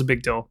like that was a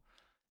big deal.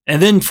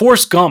 And then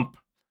Forrest Gump,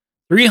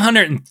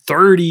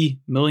 $330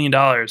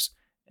 million.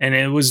 And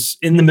it was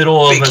in the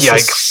middle of a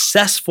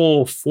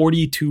successful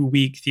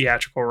 42-week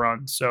theatrical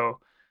run. So,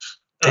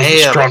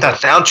 damn, like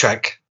that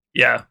soundtrack.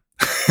 Yeah.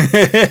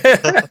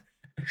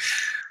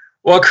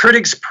 While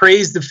critics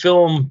praised the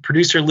film,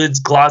 producer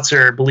Liz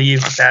Glotzer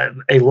believed that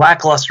a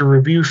lackluster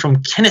review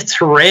from Kenneth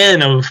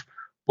Turan of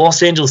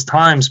Los Angeles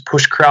Times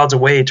pushed crowds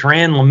away.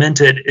 Turan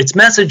lamented, its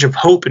message of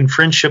hope and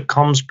friendship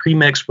comes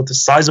premixed with a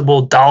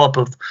sizable dollop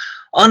of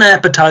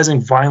unappetizing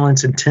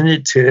violence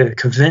intended to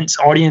convince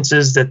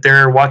audiences that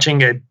they're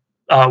watching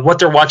what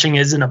they're watching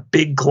isn't a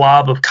big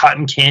glob of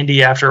cotton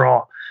candy after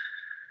all.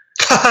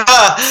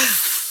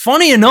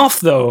 Funny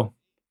enough,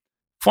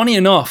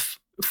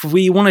 if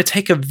we want to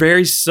take a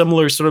very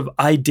similar sort of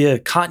idea,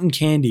 cotton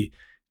candy,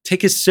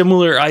 take a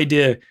similar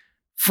idea.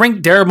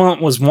 Frank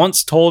Darabont was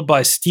once told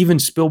by Steven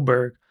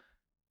Spielberg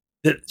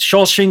that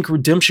Shawshank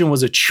Redemption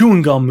was a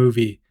chewing gum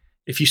movie.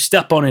 If you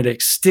step on it,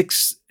 it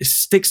sticks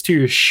to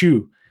your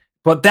shoe.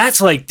 But that's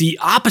like the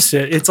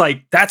opposite. It's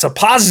like, that's a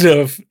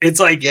positive.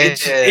 It's like,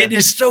 it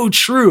is so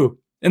true.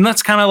 And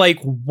that's kind of like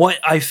what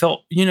I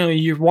felt,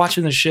 you're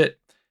watching the shit.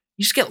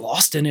 You just get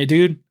lost in it,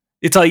 dude.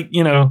 It's like,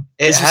 it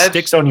just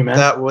sticks on you, man.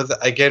 That was,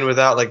 again,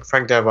 without like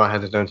Frank Darabont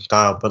had his own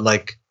style, but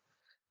like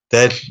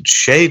there's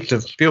shades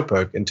of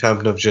Spielberg in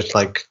terms of just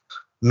like,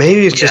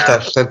 maybe it's just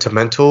that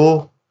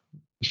sentimental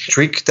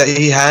streak that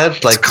he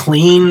had, like it's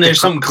clean.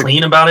 There's something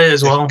clean about it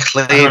as well.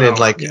 Clean and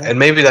like, and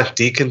maybe that's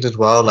Deacons as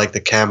well. Like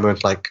the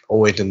camera's like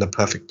always in the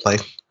perfect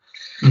place,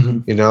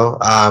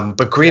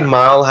 But Green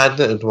Mile had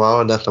it as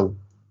well, and that's a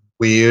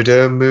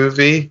weirder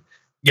movie.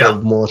 Yeah, a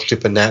little more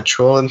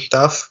supernatural and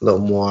stuff. A little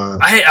more.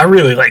 I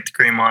really like the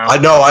Green Mile. I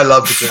know, I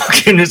love the Green Mile.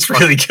 Fucking, it's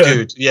really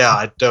good, dude. Yeah,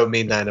 I don't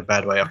mean that in a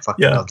bad way. I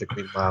fucking love the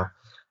Green Mile,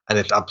 and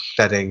it's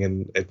upsetting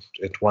and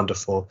it's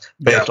wonderful,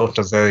 but it's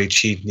also very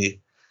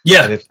cheesy.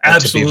 Yeah, and it's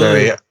absolutely. To be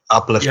very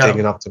uplifting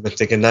and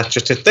optimistic, and that's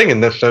just his thing.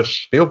 And that's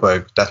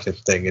Spielberg. That's his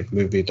thing. His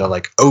movies are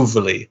like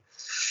overly,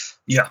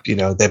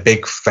 they're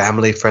big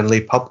family-friendly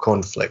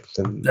popcorn flicks,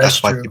 and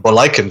that's why people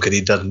like him,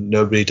 because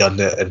nobody done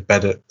it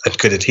as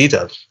good as he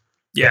does.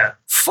 Yeah,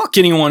 fuck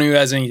anyone who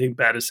has anything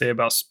bad to say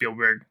about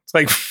Spielberg. It's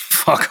like,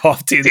 fuck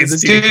off, dude.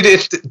 It's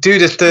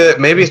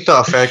maybe it's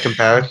not a fair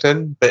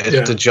comparison, but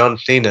it's the John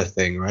Cena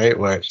thing, right?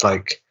 Where it's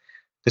like,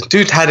 this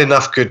dude had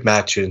enough good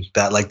matches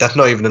that, like, that's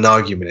not even an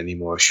argument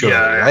anymore, surely,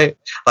 right?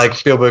 Like,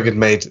 Spielberg had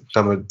made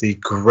some of the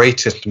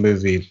greatest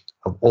movies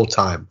of all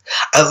time.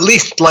 At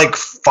least, like,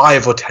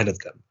 5 or 10 of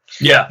them.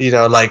 Yeah.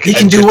 Like... He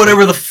can do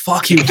whatever the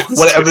fuck he wants.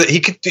 Whatever.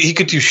 He could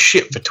do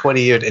shit for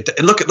 20 years.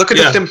 Look at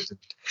The Simpsons.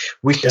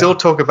 We still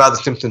talk about The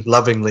Simpsons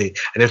lovingly,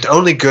 and it's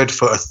only good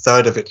for a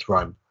third of its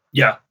run.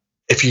 Yeah.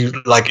 If you,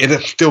 like,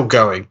 it's still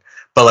going,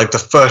 but, like, the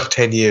first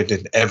 10 years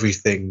is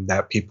everything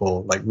that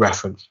people, like,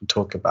 reference and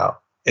talk about.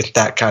 It's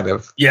that kind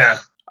of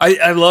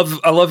I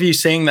love you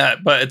saying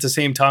that, but at the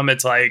same time,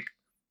 it's like,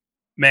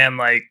 man,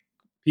 like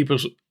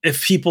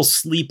if people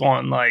sleep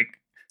on like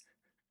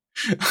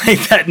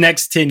that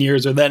next 10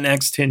 years or that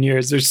next 10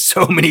 years, there's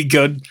so many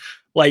good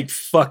like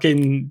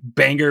fucking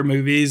banger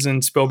movies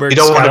and Spielberg. You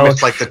don't want to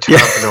miss like The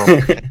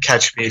Terminal,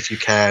 Catch Me If You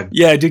Can.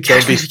 Yeah, dude,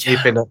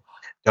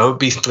 don't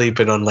be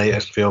sleeping on later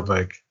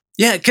Spielberg.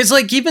 Yeah, because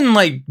like even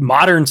like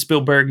modern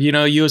Spielberg, you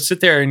would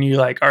sit there and you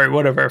like, all right,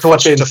 whatever. To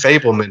watch The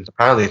Fabelmans,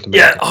 apparently.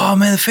 Yeah. Oh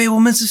man, The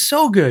Fabelmans is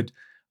so good.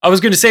 I was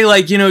gonna say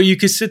like you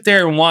could sit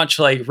there and watch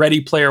like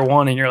Ready Player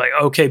One, and you're like,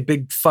 okay,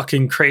 big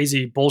fucking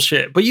crazy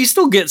bullshit, but you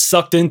still get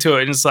sucked into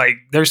it, and it's like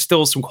there's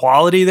still some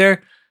quality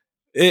there.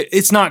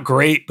 It's not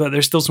great, but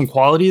there's still some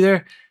quality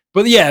there.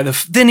 But yeah,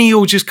 then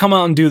he'll just come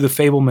out and do The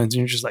Fabelmans, and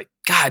you're just like,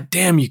 God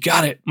damn, you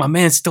got it, my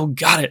man, still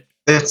got it.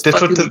 This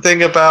was the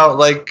thing about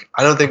like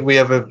I don't think we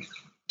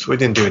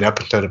didn't do an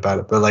episode about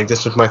it, but like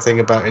this was my thing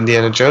about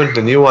Indiana Jones,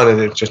 the new one, and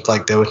it's just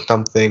like there was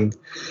something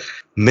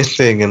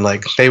missing, and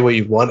like say what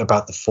you want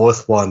about the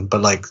fourth one,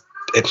 but like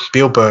it's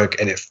Spielberg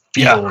and it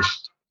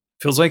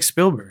feels like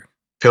Spielberg.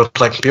 Feels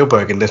like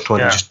Spielberg, and this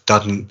one just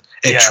doesn't.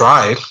 It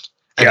tries,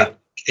 and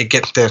it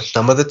gets there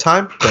some of the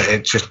time, but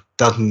it just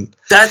doesn't.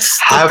 That's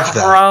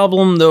the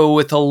problem, though,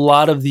 with a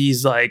lot of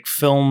these like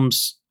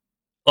films.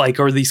 like,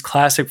 or these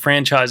classic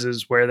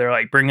franchises where they're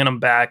like bringing them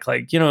back.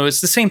 Like, you know,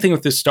 it's the same thing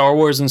with the Star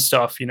Wars and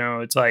stuff. You know,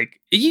 it's like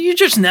you're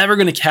just never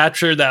going to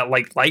capture that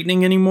like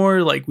lightning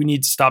anymore. Like, we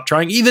need to stop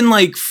trying. Even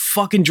like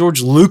fucking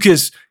George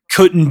Lucas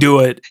couldn't do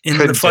it in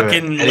the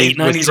fucking late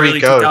 90s,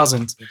 early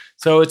 2000s.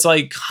 So it's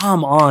like,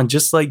 come on,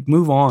 just like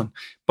move on.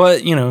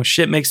 But, you know,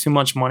 shit makes too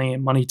much money,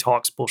 and money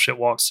talks, bullshit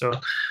walks. So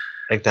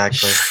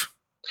exactly.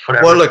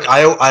 Whatever. Well, look,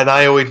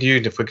 I always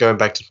use, if we're going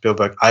back to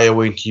Spielberg, I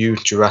always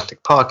use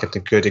Jurassic Park as a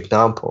good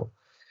example,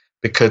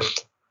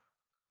 because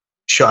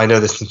sure, I know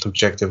this is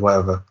subjective,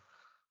 whatever,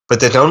 but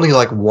there's only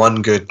like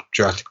one good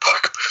Jurassic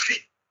Park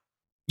movie.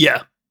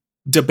 Yeah,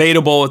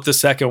 debatable with the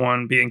second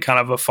one being kind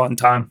of a fun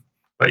time,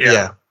 but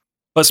yeah.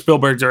 But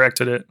Spielberg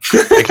directed it.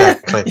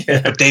 Exactly.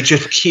 But they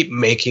just keep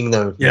making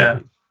those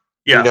movies.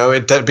 You know,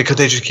 because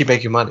they just keep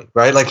making money,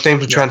 right? Like same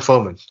with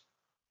Transformers.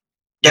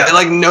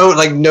 Like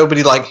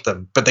nobody liked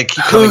them, but they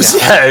keep coming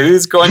out.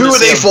 Who's going? Who are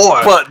they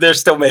for? But they're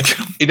still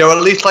making them. You know,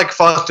 at least like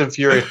Fast and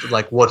Furious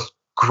like was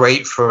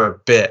great for a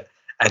bit,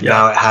 and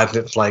now it has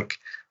its like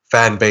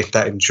fan base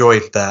that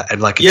enjoys that,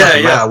 and like it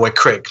doesn't matter what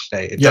critics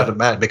say. It doesn't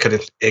matter because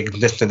it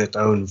exists in its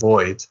own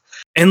void.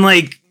 And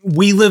like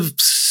we live,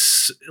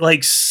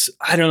 like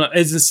I don't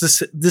know,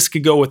 this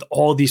could go with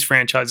all these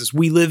franchises.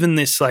 We live in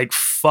this like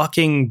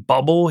fucking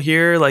bubble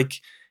here,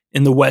 like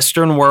in the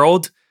Western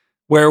world,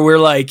 where we're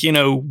like, you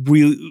know,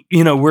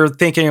 we're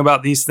thinking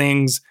about these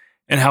things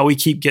and how we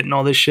keep getting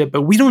all this shit,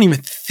 but we don't even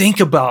think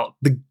about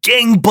the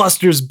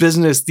gangbusters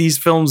business these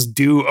films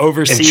do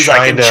overseas,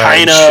 like in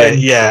China and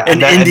India,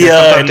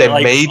 and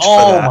like, made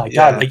my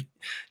god, like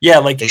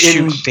like they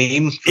shoot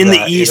themes in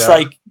the East,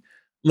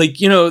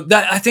 like, you know,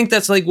 that I think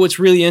that's like what's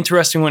really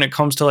interesting when it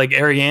comes to like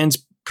Ariane's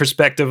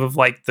perspective of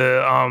like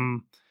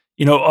the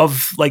you know,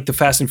 of like the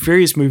Fast and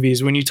Furious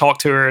movies. When you talk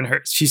to her,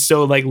 and she's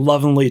so like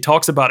lovingly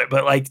talks about it,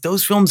 but like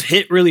those films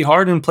hit really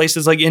hard in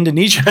places like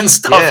Indonesia and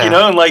stuff, you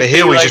know, and like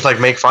here we just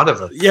like make fun of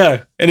them.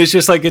 Yeah, and it's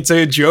just like it's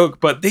a joke,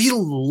 but they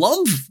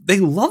love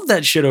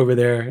that shit over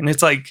there, and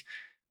it's like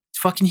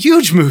fucking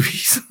huge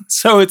movies.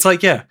 So it's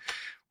like, yeah,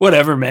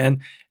 whatever,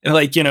 man. And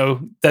like, you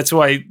know, that's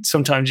why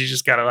sometimes you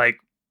just gotta like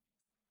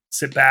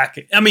sit back.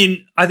 I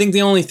mean, I think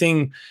the only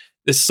thing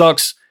that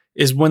sucks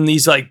is when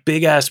these like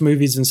big ass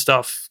movies and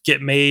stuff get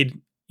made,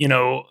 you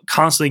know,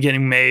 constantly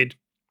getting made,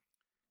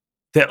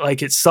 that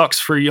like it sucks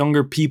for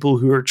younger people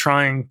who are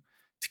trying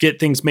to get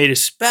things made,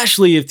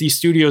 especially if these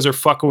studios are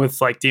fucking with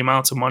like the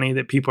amounts of money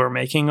that people are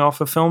making off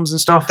of films and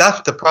stuff.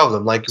 That's the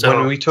problem. Like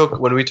when we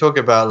talk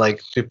about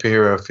like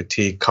superhero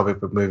fatigue,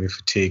 comic book movie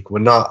fatigue, we're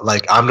not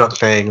like, I'm not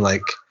saying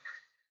like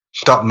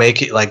stop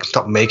making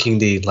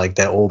the like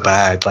they're all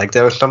bad. Like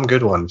there are some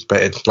good ones,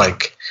 but it's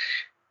like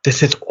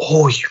this is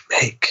all you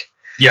make.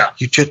 Yeah,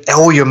 you just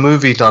all your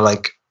movies are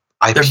like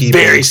IP. They're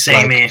very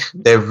samey. Like,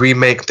 they're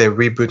remake, they're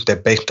reboot, they're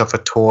based off a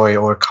toy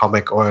or a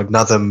comic or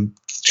another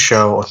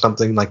show or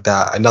something like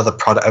that. Another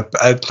product,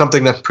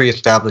 something that's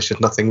pre-established.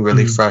 There's nothing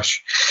really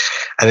fresh,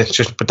 and it's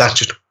just. But that's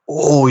just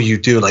all you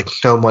do. Like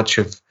so much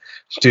of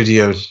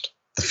studios,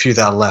 the few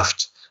that are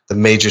left, the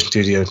major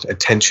studios'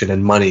 attention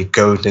and money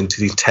goes into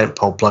these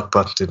tentpole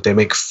blockbusters. They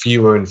make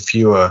fewer and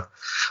fewer,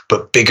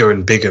 but bigger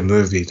and bigger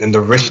movies, and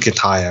the risk is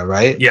higher,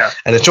 right? Yeah.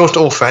 And it's just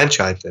all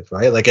franchises,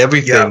 right? Like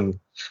everything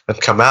that's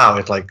come out,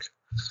 it's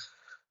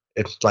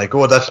like,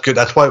 oh, that's good.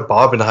 That's why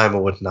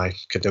Barbenheimer was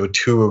nice, because there were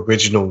two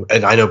original,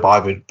 and I know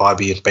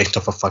Barbie is based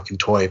off a fucking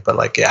toy, but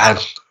like it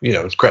has, you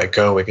know, it's Greta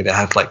Gerwig, and it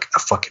has like a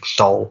fucking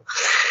soul.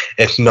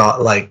 It's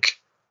not like,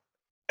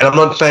 and I'm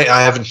not saying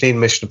I haven't seen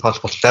Mission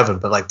Impossible 7,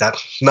 but like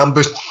that's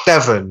number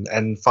 7,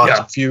 and Fast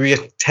and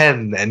Furious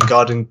 10, and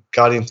Guardians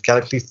of the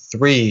Galaxy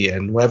 3,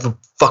 and whatever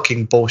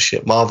fucking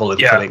bullshit Marvel is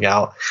putting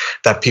out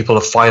that people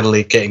are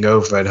finally getting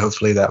over, and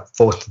hopefully that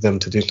forces them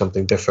to do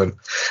something different.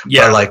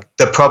 Yeah. But like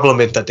the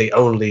problem is that they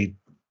only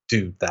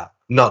do that,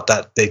 not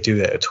that they do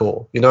it at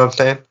all. You know what I'm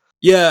saying?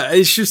 Yeah,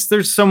 it's just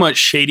there's so much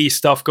shady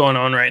stuff going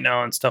on right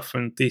now and stuff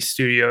in these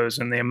studios,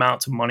 and the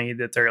amounts of money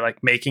that they're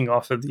like making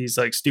off of these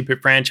like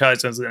stupid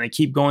franchises, and they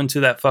keep going to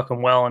that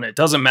fucking well, and it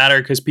doesn't matter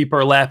because people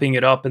are lapping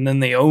it up, and then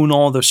they own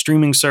all the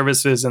streaming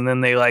services, and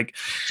then they like,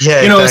 you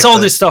know, it's all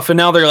this stuff, and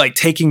now they're like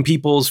taking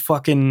people's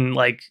fucking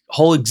like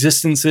whole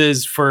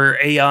existences for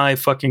AI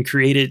fucking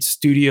created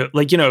studio,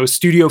 like, you know,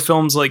 studio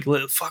films, like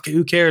fuck it,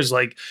 who cares,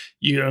 like,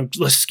 you know,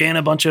 let's scan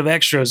a bunch of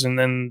extras and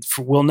then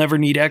we'll never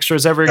need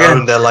extras ever again.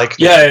 And they're like,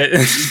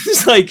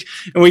 it's like,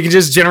 and we can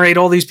just generate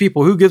all these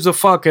people. Who gives a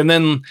fuck? And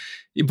then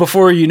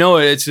before you know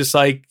it, it's just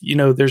like, you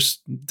know,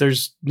 there's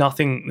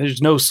nothing, there's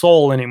no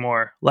soul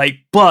anymore. Like,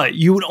 but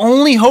you would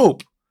only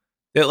hope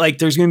that like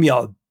there's gonna be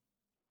a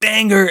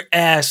banger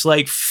ass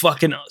like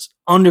fucking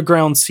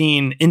underground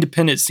scene,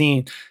 independent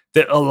scene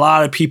that a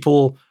lot of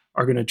people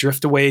are gonna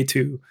drift away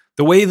to,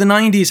 the way the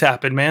 90s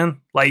happened,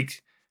 man.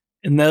 Like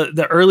in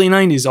the early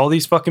 90s, all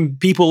these fucking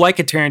people like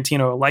a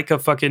Tarantino, like a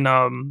fucking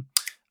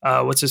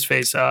what's his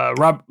face,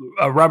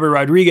 Robert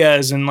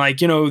Rodriguez, and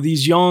like, you know,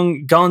 these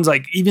young guns,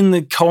 like even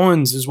the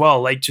Coens as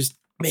well, like just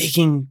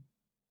making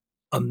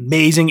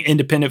amazing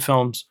independent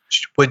films.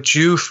 We're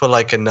due for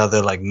like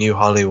another like new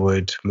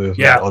Hollywood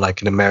movement or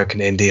like an American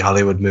indie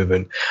Hollywood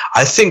movement.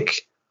 I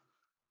think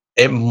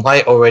it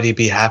might already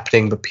be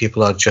happening, but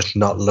people are just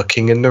not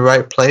looking in the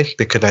right place,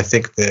 because I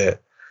think the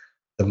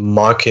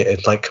market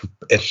is like,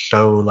 it's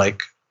so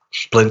like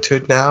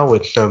splintered now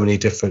with so many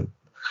different,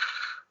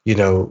 you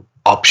know,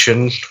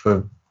 options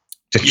for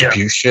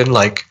distribution.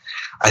 Like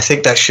I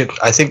think that's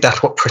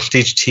what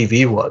prestige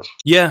TV was.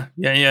 Yeah.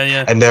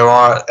 And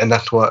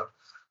that's what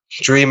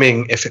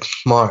streaming, if it's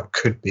smart,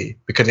 could be,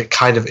 because it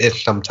kind of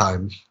is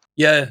sometimes.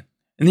 Yeah.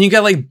 And then you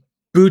got like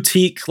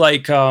boutique,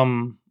 like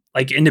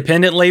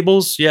independent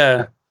labels.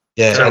 Yeah.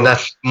 Yeah. So, and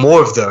that's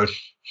more of those.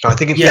 So I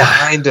think it's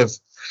kind of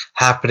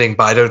happening,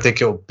 but I don't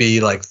think it'll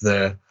be like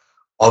the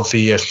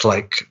obvious,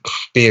 like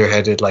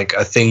spearheaded, like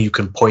a thing you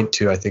can point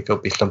to. I think it'll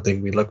be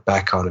something we look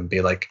back on and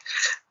be like,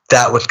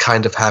 that was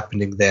kind of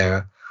happening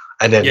there.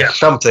 And then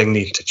something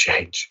needs to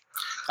change.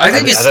 I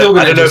think it's still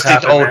going to I don't know if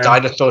these old man.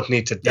 dinosaurs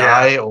need to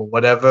die or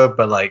whatever,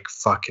 but like,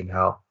 fucking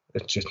hell.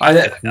 It's just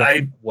it's not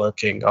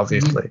working,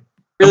 obviously.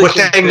 Really, we're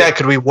saying that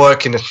could we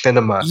work in a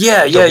cinema?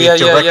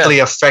 Directly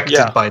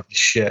affected by this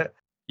shit.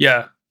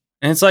 Yeah.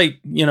 And it's like,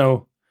 you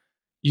know,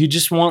 you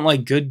just want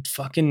like good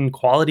fucking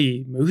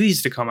quality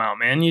movies to come out,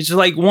 man. You just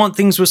like want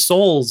things with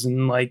souls.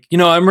 And like, you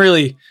know, I'm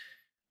really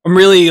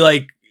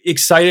like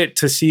excited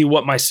to see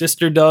what my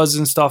sister does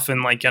and stuff.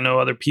 And like, I know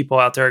other people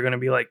out there are going to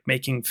be like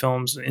making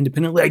films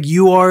independently, like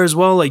you are as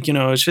well. Like, you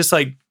know, it's just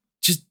like,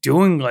 just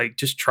doing like,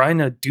 just trying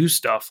to do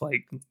stuff,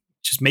 like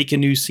just make a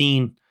new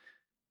scene,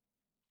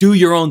 do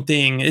your own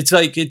thing. It's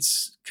like,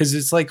 it's cause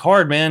it's like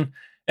hard, man.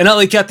 And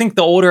I think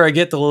the older I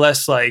get, the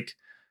less like,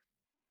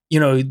 you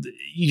know,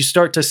 you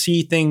start to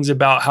see things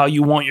about how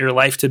you want your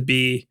life to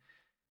be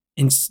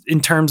in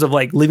terms of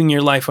like living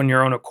your life on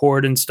your own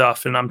accord and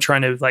stuff. And I'm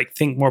trying to like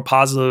think more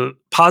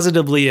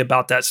positively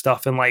about that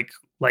stuff and like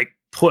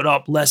put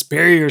up less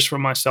barriers for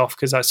myself.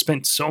 Cause I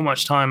spent so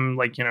much time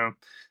like, you know,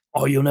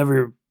 oh, you'll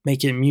never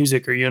make it in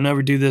music or you'll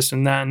never do this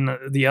and that and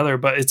the other.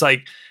 But it's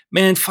like,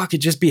 man, fuck it.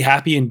 Just be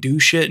happy and do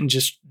shit. And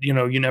just, you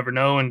know, you never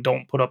know. And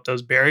don't put up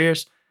those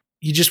barriers.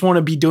 You just want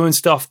to be doing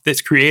stuff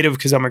that's creative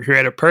because I'm a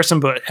creative person,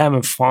 but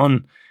having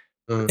fun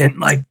and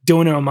like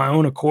doing it on my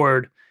own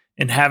accord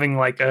and having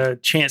like a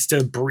chance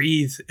to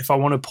breathe if I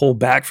want to pull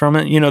back from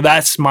it. You know,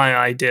 that's my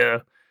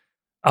idea.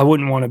 I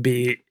wouldn't want to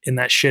be in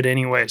that shit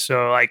anyway.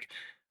 So like,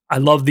 I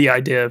love the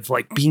idea of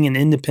like being in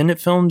independent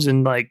films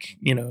and like,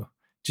 you know,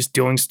 just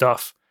doing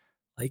stuff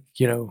like,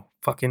 you know,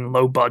 fucking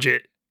low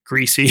budget,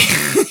 greasy,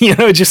 you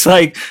know, just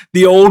like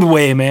the old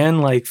way, man.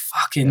 Like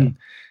fucking,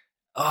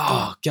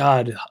 oh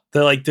God,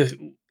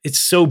 it's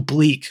so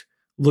bleak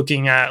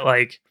looking at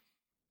like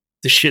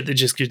the shit that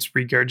just gets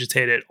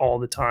regurgitated all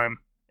the time,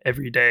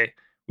 every day.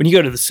 When you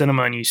go to the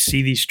cinema and you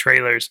see these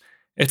trailers,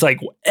 it's like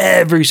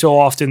every so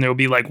often there'll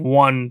be like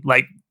one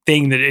like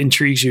thing that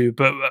intrigues you,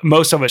 but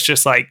most of it's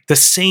just like the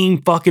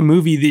same fucking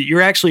movie that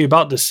you're actually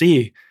about to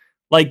see,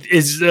 like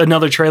is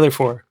another trailer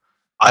for.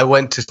 I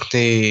went to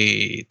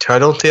see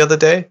Turtles the other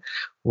day,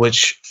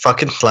 which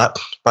fucking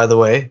slaps, by the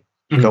way.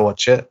 Go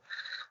watch it.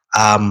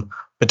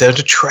 But there's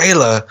a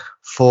trailer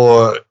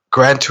for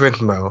Gran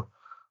Turismo,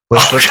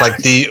 which looks like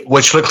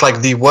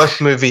the worst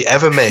movie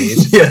ever made.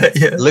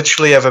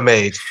 Literally ever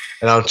made.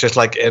 And I was just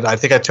like, and I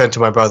think I turned to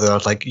my brother. I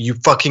was like, "You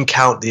fucking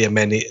count the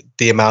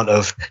amount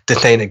of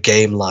this ain't a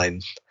game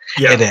lines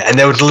in it," and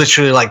there was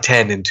literally like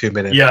 10 in 2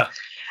 minutes. Yeah,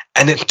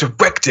 and it's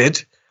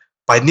directed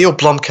by Neil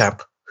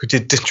Blomkamp, who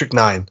did District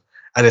 9.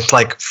 And it's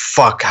like,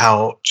 fuck,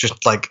 how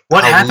just like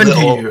what how happened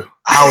little, to you?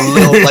 How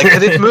little like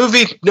his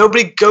movie,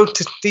 nobody goes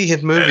to see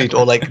his movies,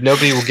 or like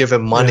nobody will give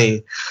him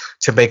money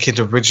to make his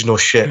original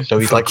shit. So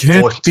he's like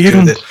forced to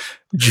do this.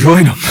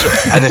 Join him.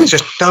 And it's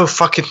just no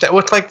fucking that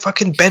was like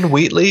fucking Ben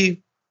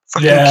Wheatley,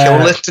 fucking Kill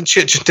List and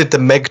shit, just did the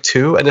Meg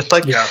 2, and it's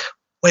like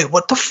wait,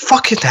 what the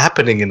fuck is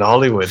happening in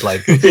Hollywood?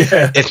 Like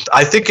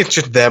I think it's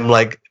just them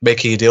like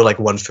making a deal like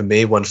one for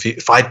me, one for you.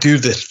 If I do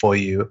this for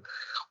you,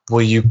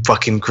 will you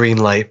fucking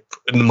greenlight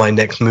my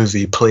next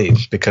movie,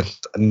 please? Because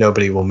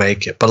nobody will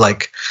make it. But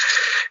like,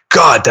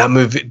 God, that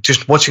movie,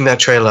 just watching that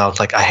trailer, I was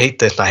like, I hate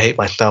this, I hate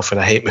myself,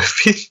 and I hate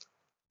movies.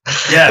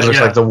 It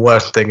looks like the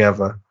worst thing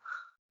ever.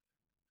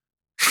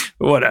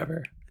 Whatever.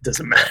 It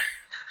doesn't matter.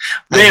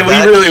 Man, we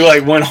really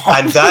like went off.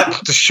 And that's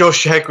the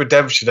Shawshank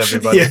Redemption,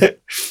 everybody.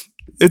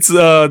 It's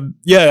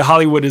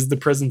Hollywood is the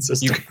prison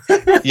system.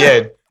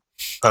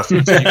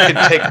 Perfect.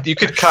 So you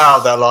could cut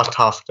out that last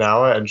half an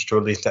hour and just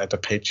release that at the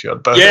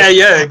Patreon. But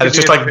and it's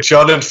just like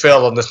John and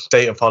Phil on the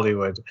state of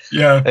Hollywood.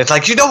 Yeah. And it's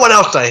like, you know what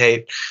else I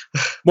hate?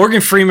 Morgan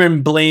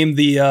Freeman blamed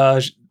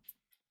the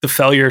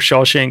failure of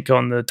Shawshank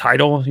on the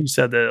title. He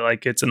said that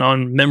like it's an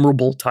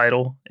unmemorable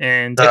title.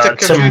 And it's a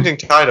confusing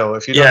title.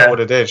 If you don't know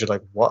what it is, you're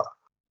like, what?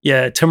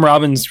 Yeah, Tim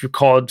Robbins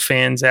recalled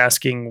fans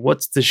asking,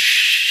 what's the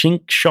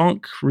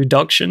Shawshank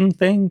reduction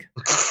thing?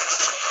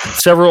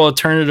 Several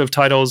alternative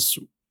titles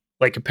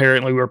like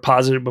apparently were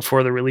positive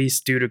before the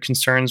release due to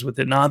concerns with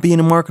it not being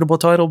a marketable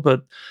title,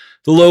 but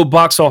the low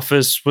box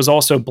office was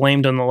also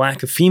blamed on the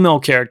lack of female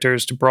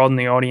characters to broaden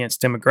the audience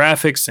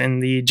demographics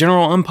and the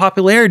general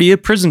unpopularity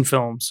of prison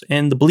films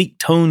and the bleak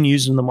tone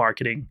used in the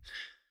marketing.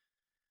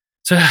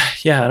 So,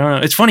 yeah, I don't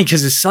know. It's funny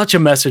because it's such a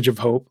message of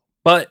hope.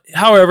 But,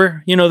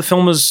 however, the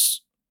film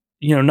was,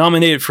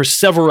 nominated for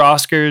several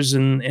Oscars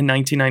in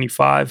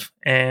 1995,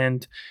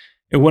 and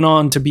it went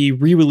on to be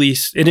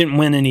re-released. It didn't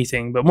win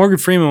anything, but Morgan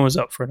Freeman was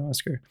up for an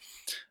Oscar.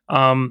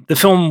 The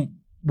film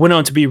went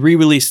on to be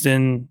re-released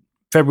in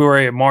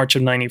February and March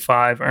of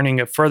 95, earning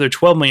a further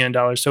 $12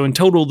 million. So in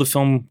total, the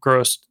film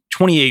grossed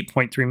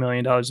 $28.3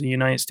 million in the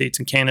United States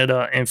and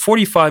Canada and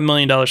 $45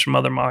 million from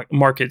other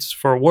markets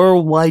for a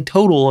worldwide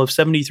total of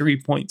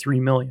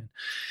 $73.3 million.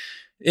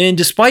 And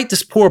despite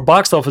this poor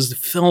box office, the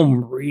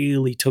film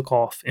really took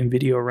off in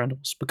video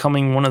rentals,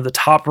 becoming one of the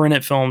top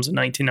rented films in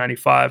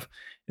 1995.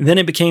 And then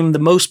it became the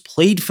most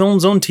played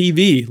films on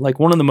TV, like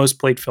one of the most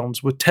played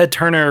films, with Ted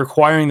Turner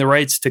acquiring the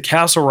rights to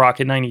Castle Rock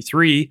in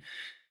 93.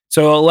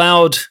 So it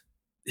allowed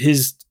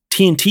his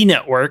TNT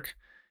network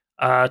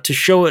to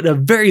show it at a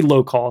very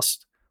low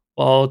cost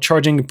while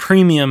charging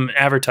premium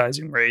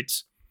advertising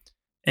rates.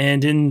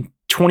 And in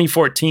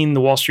 2014,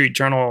 the Wall Street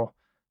Journal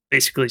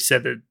basically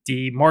said that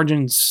the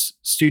margins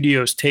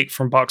studios take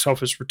from box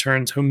office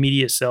returns, home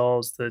media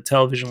sales, the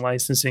television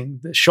licensing,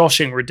 the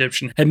Shawshank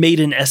Redemption had made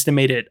an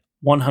estimated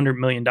 $100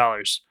 million.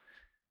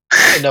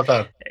 Not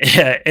bad.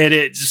 Yeah, and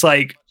it's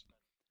like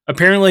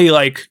apparently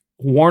like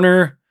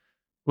Warner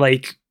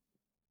like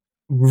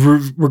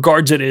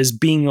regards it as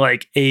being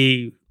like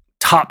a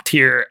top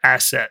tier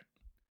asset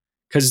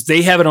because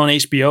they have it on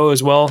HBO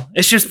as well.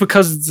 It's just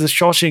because the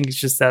Shawshank is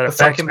just that a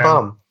fucking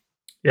bomb.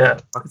 Yeah,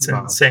 it's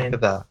insane. Look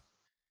at that.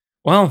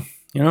 Well,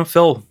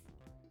 Phil,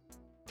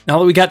 now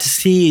that we got to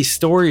see a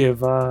story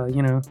of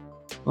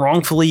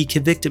wrongfully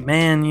convicted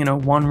man,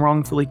 one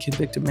wrongfully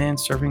convicted man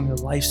serving a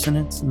life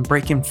sentence and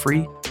breaking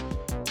free.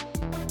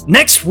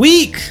 Next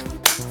week,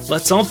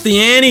 let's up the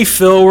ante,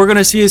 Phil. We're going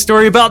to see a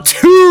story about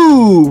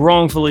two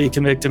wrongfully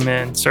convicted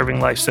men serving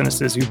life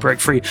sentences who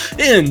break free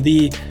in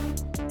the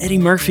Eddie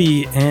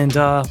Murphy and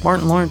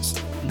Martin Lawrence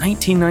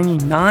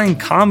 1999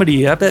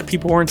 comedy. I bet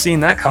people weren't seeing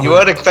that comedy. You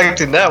weren't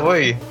expecting that, were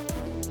you?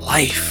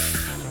 Life.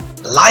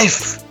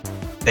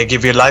 They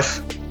give you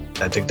life.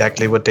 That's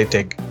exactly what they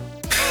take.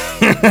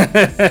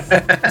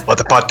 Or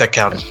the part that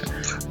counts.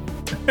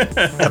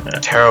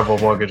 Terrible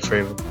Morgan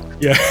Freeman.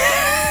 Yeah.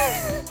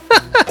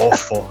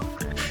 Awful.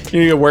 You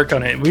need to work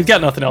on it. We've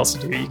got nothing else to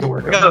do. You can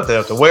work on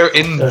it. We're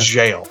in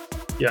jail.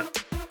 Yeah.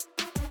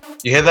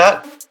 You hear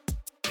that?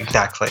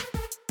 Exactly.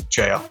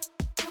 Jail.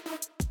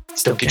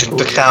 Still can't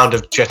the sound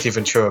of Jesse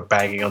Ventura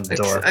banging on the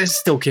door. I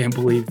still can't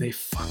believe they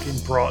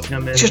fucking brought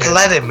him in. Just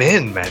let him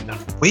in, man.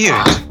 That's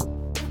weird.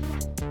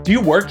 Do you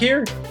work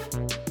here?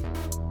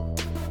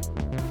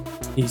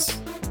 He's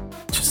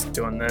just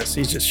doing this.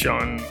 He's just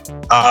showing.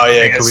 Oh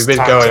yeah, because we've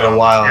been going a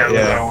while. Yeah, we've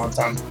been going a long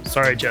time.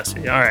 Sorry,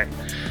 Jesse. All right,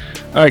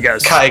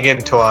 guys. Cutting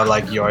into our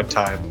yard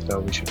time, so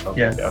we should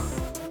probably go.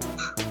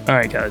 All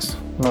right, guys.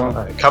 All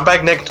right. Come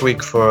back next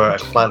week for a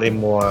slightly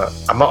more.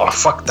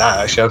 Fuck that.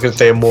 Actually, I was gonna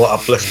say a more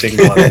uplifting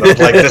one. But,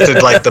 this is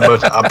the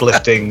most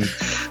uplifting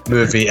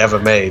movie ever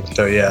made.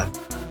 So yeah.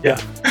 Yeah.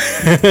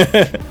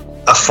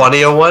 A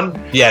funnier one?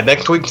 Yeah,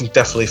 next week is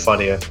definitely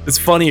funnier. It's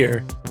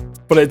funnier,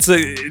 but it's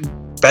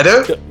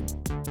better.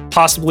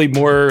 Possibly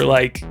more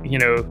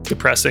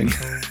depressing.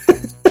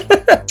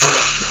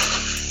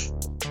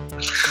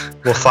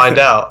 We'll find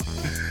out.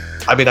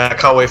 I mean, I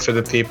can't wait for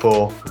the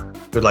people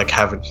who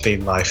haven't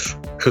seen Life,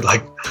 who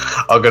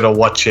are gonna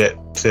watch it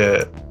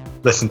to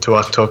listen to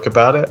us talk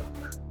about it,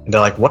 and they're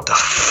like, "What the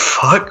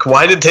fuck?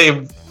 Why did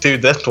they do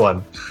this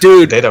one,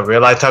 dude?" They don't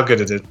realize how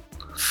good it is.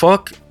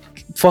 Fucking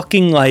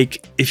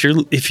if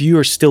you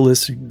are still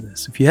listening to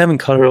this, if you haven't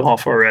cut it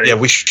off already, yeah,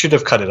 we should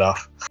have cut it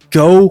off.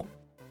 Go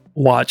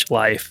watch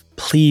Life,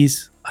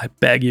 please. I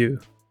beg you,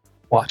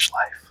 watch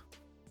Life.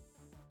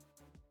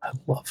 I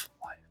love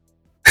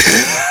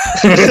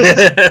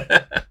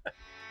life.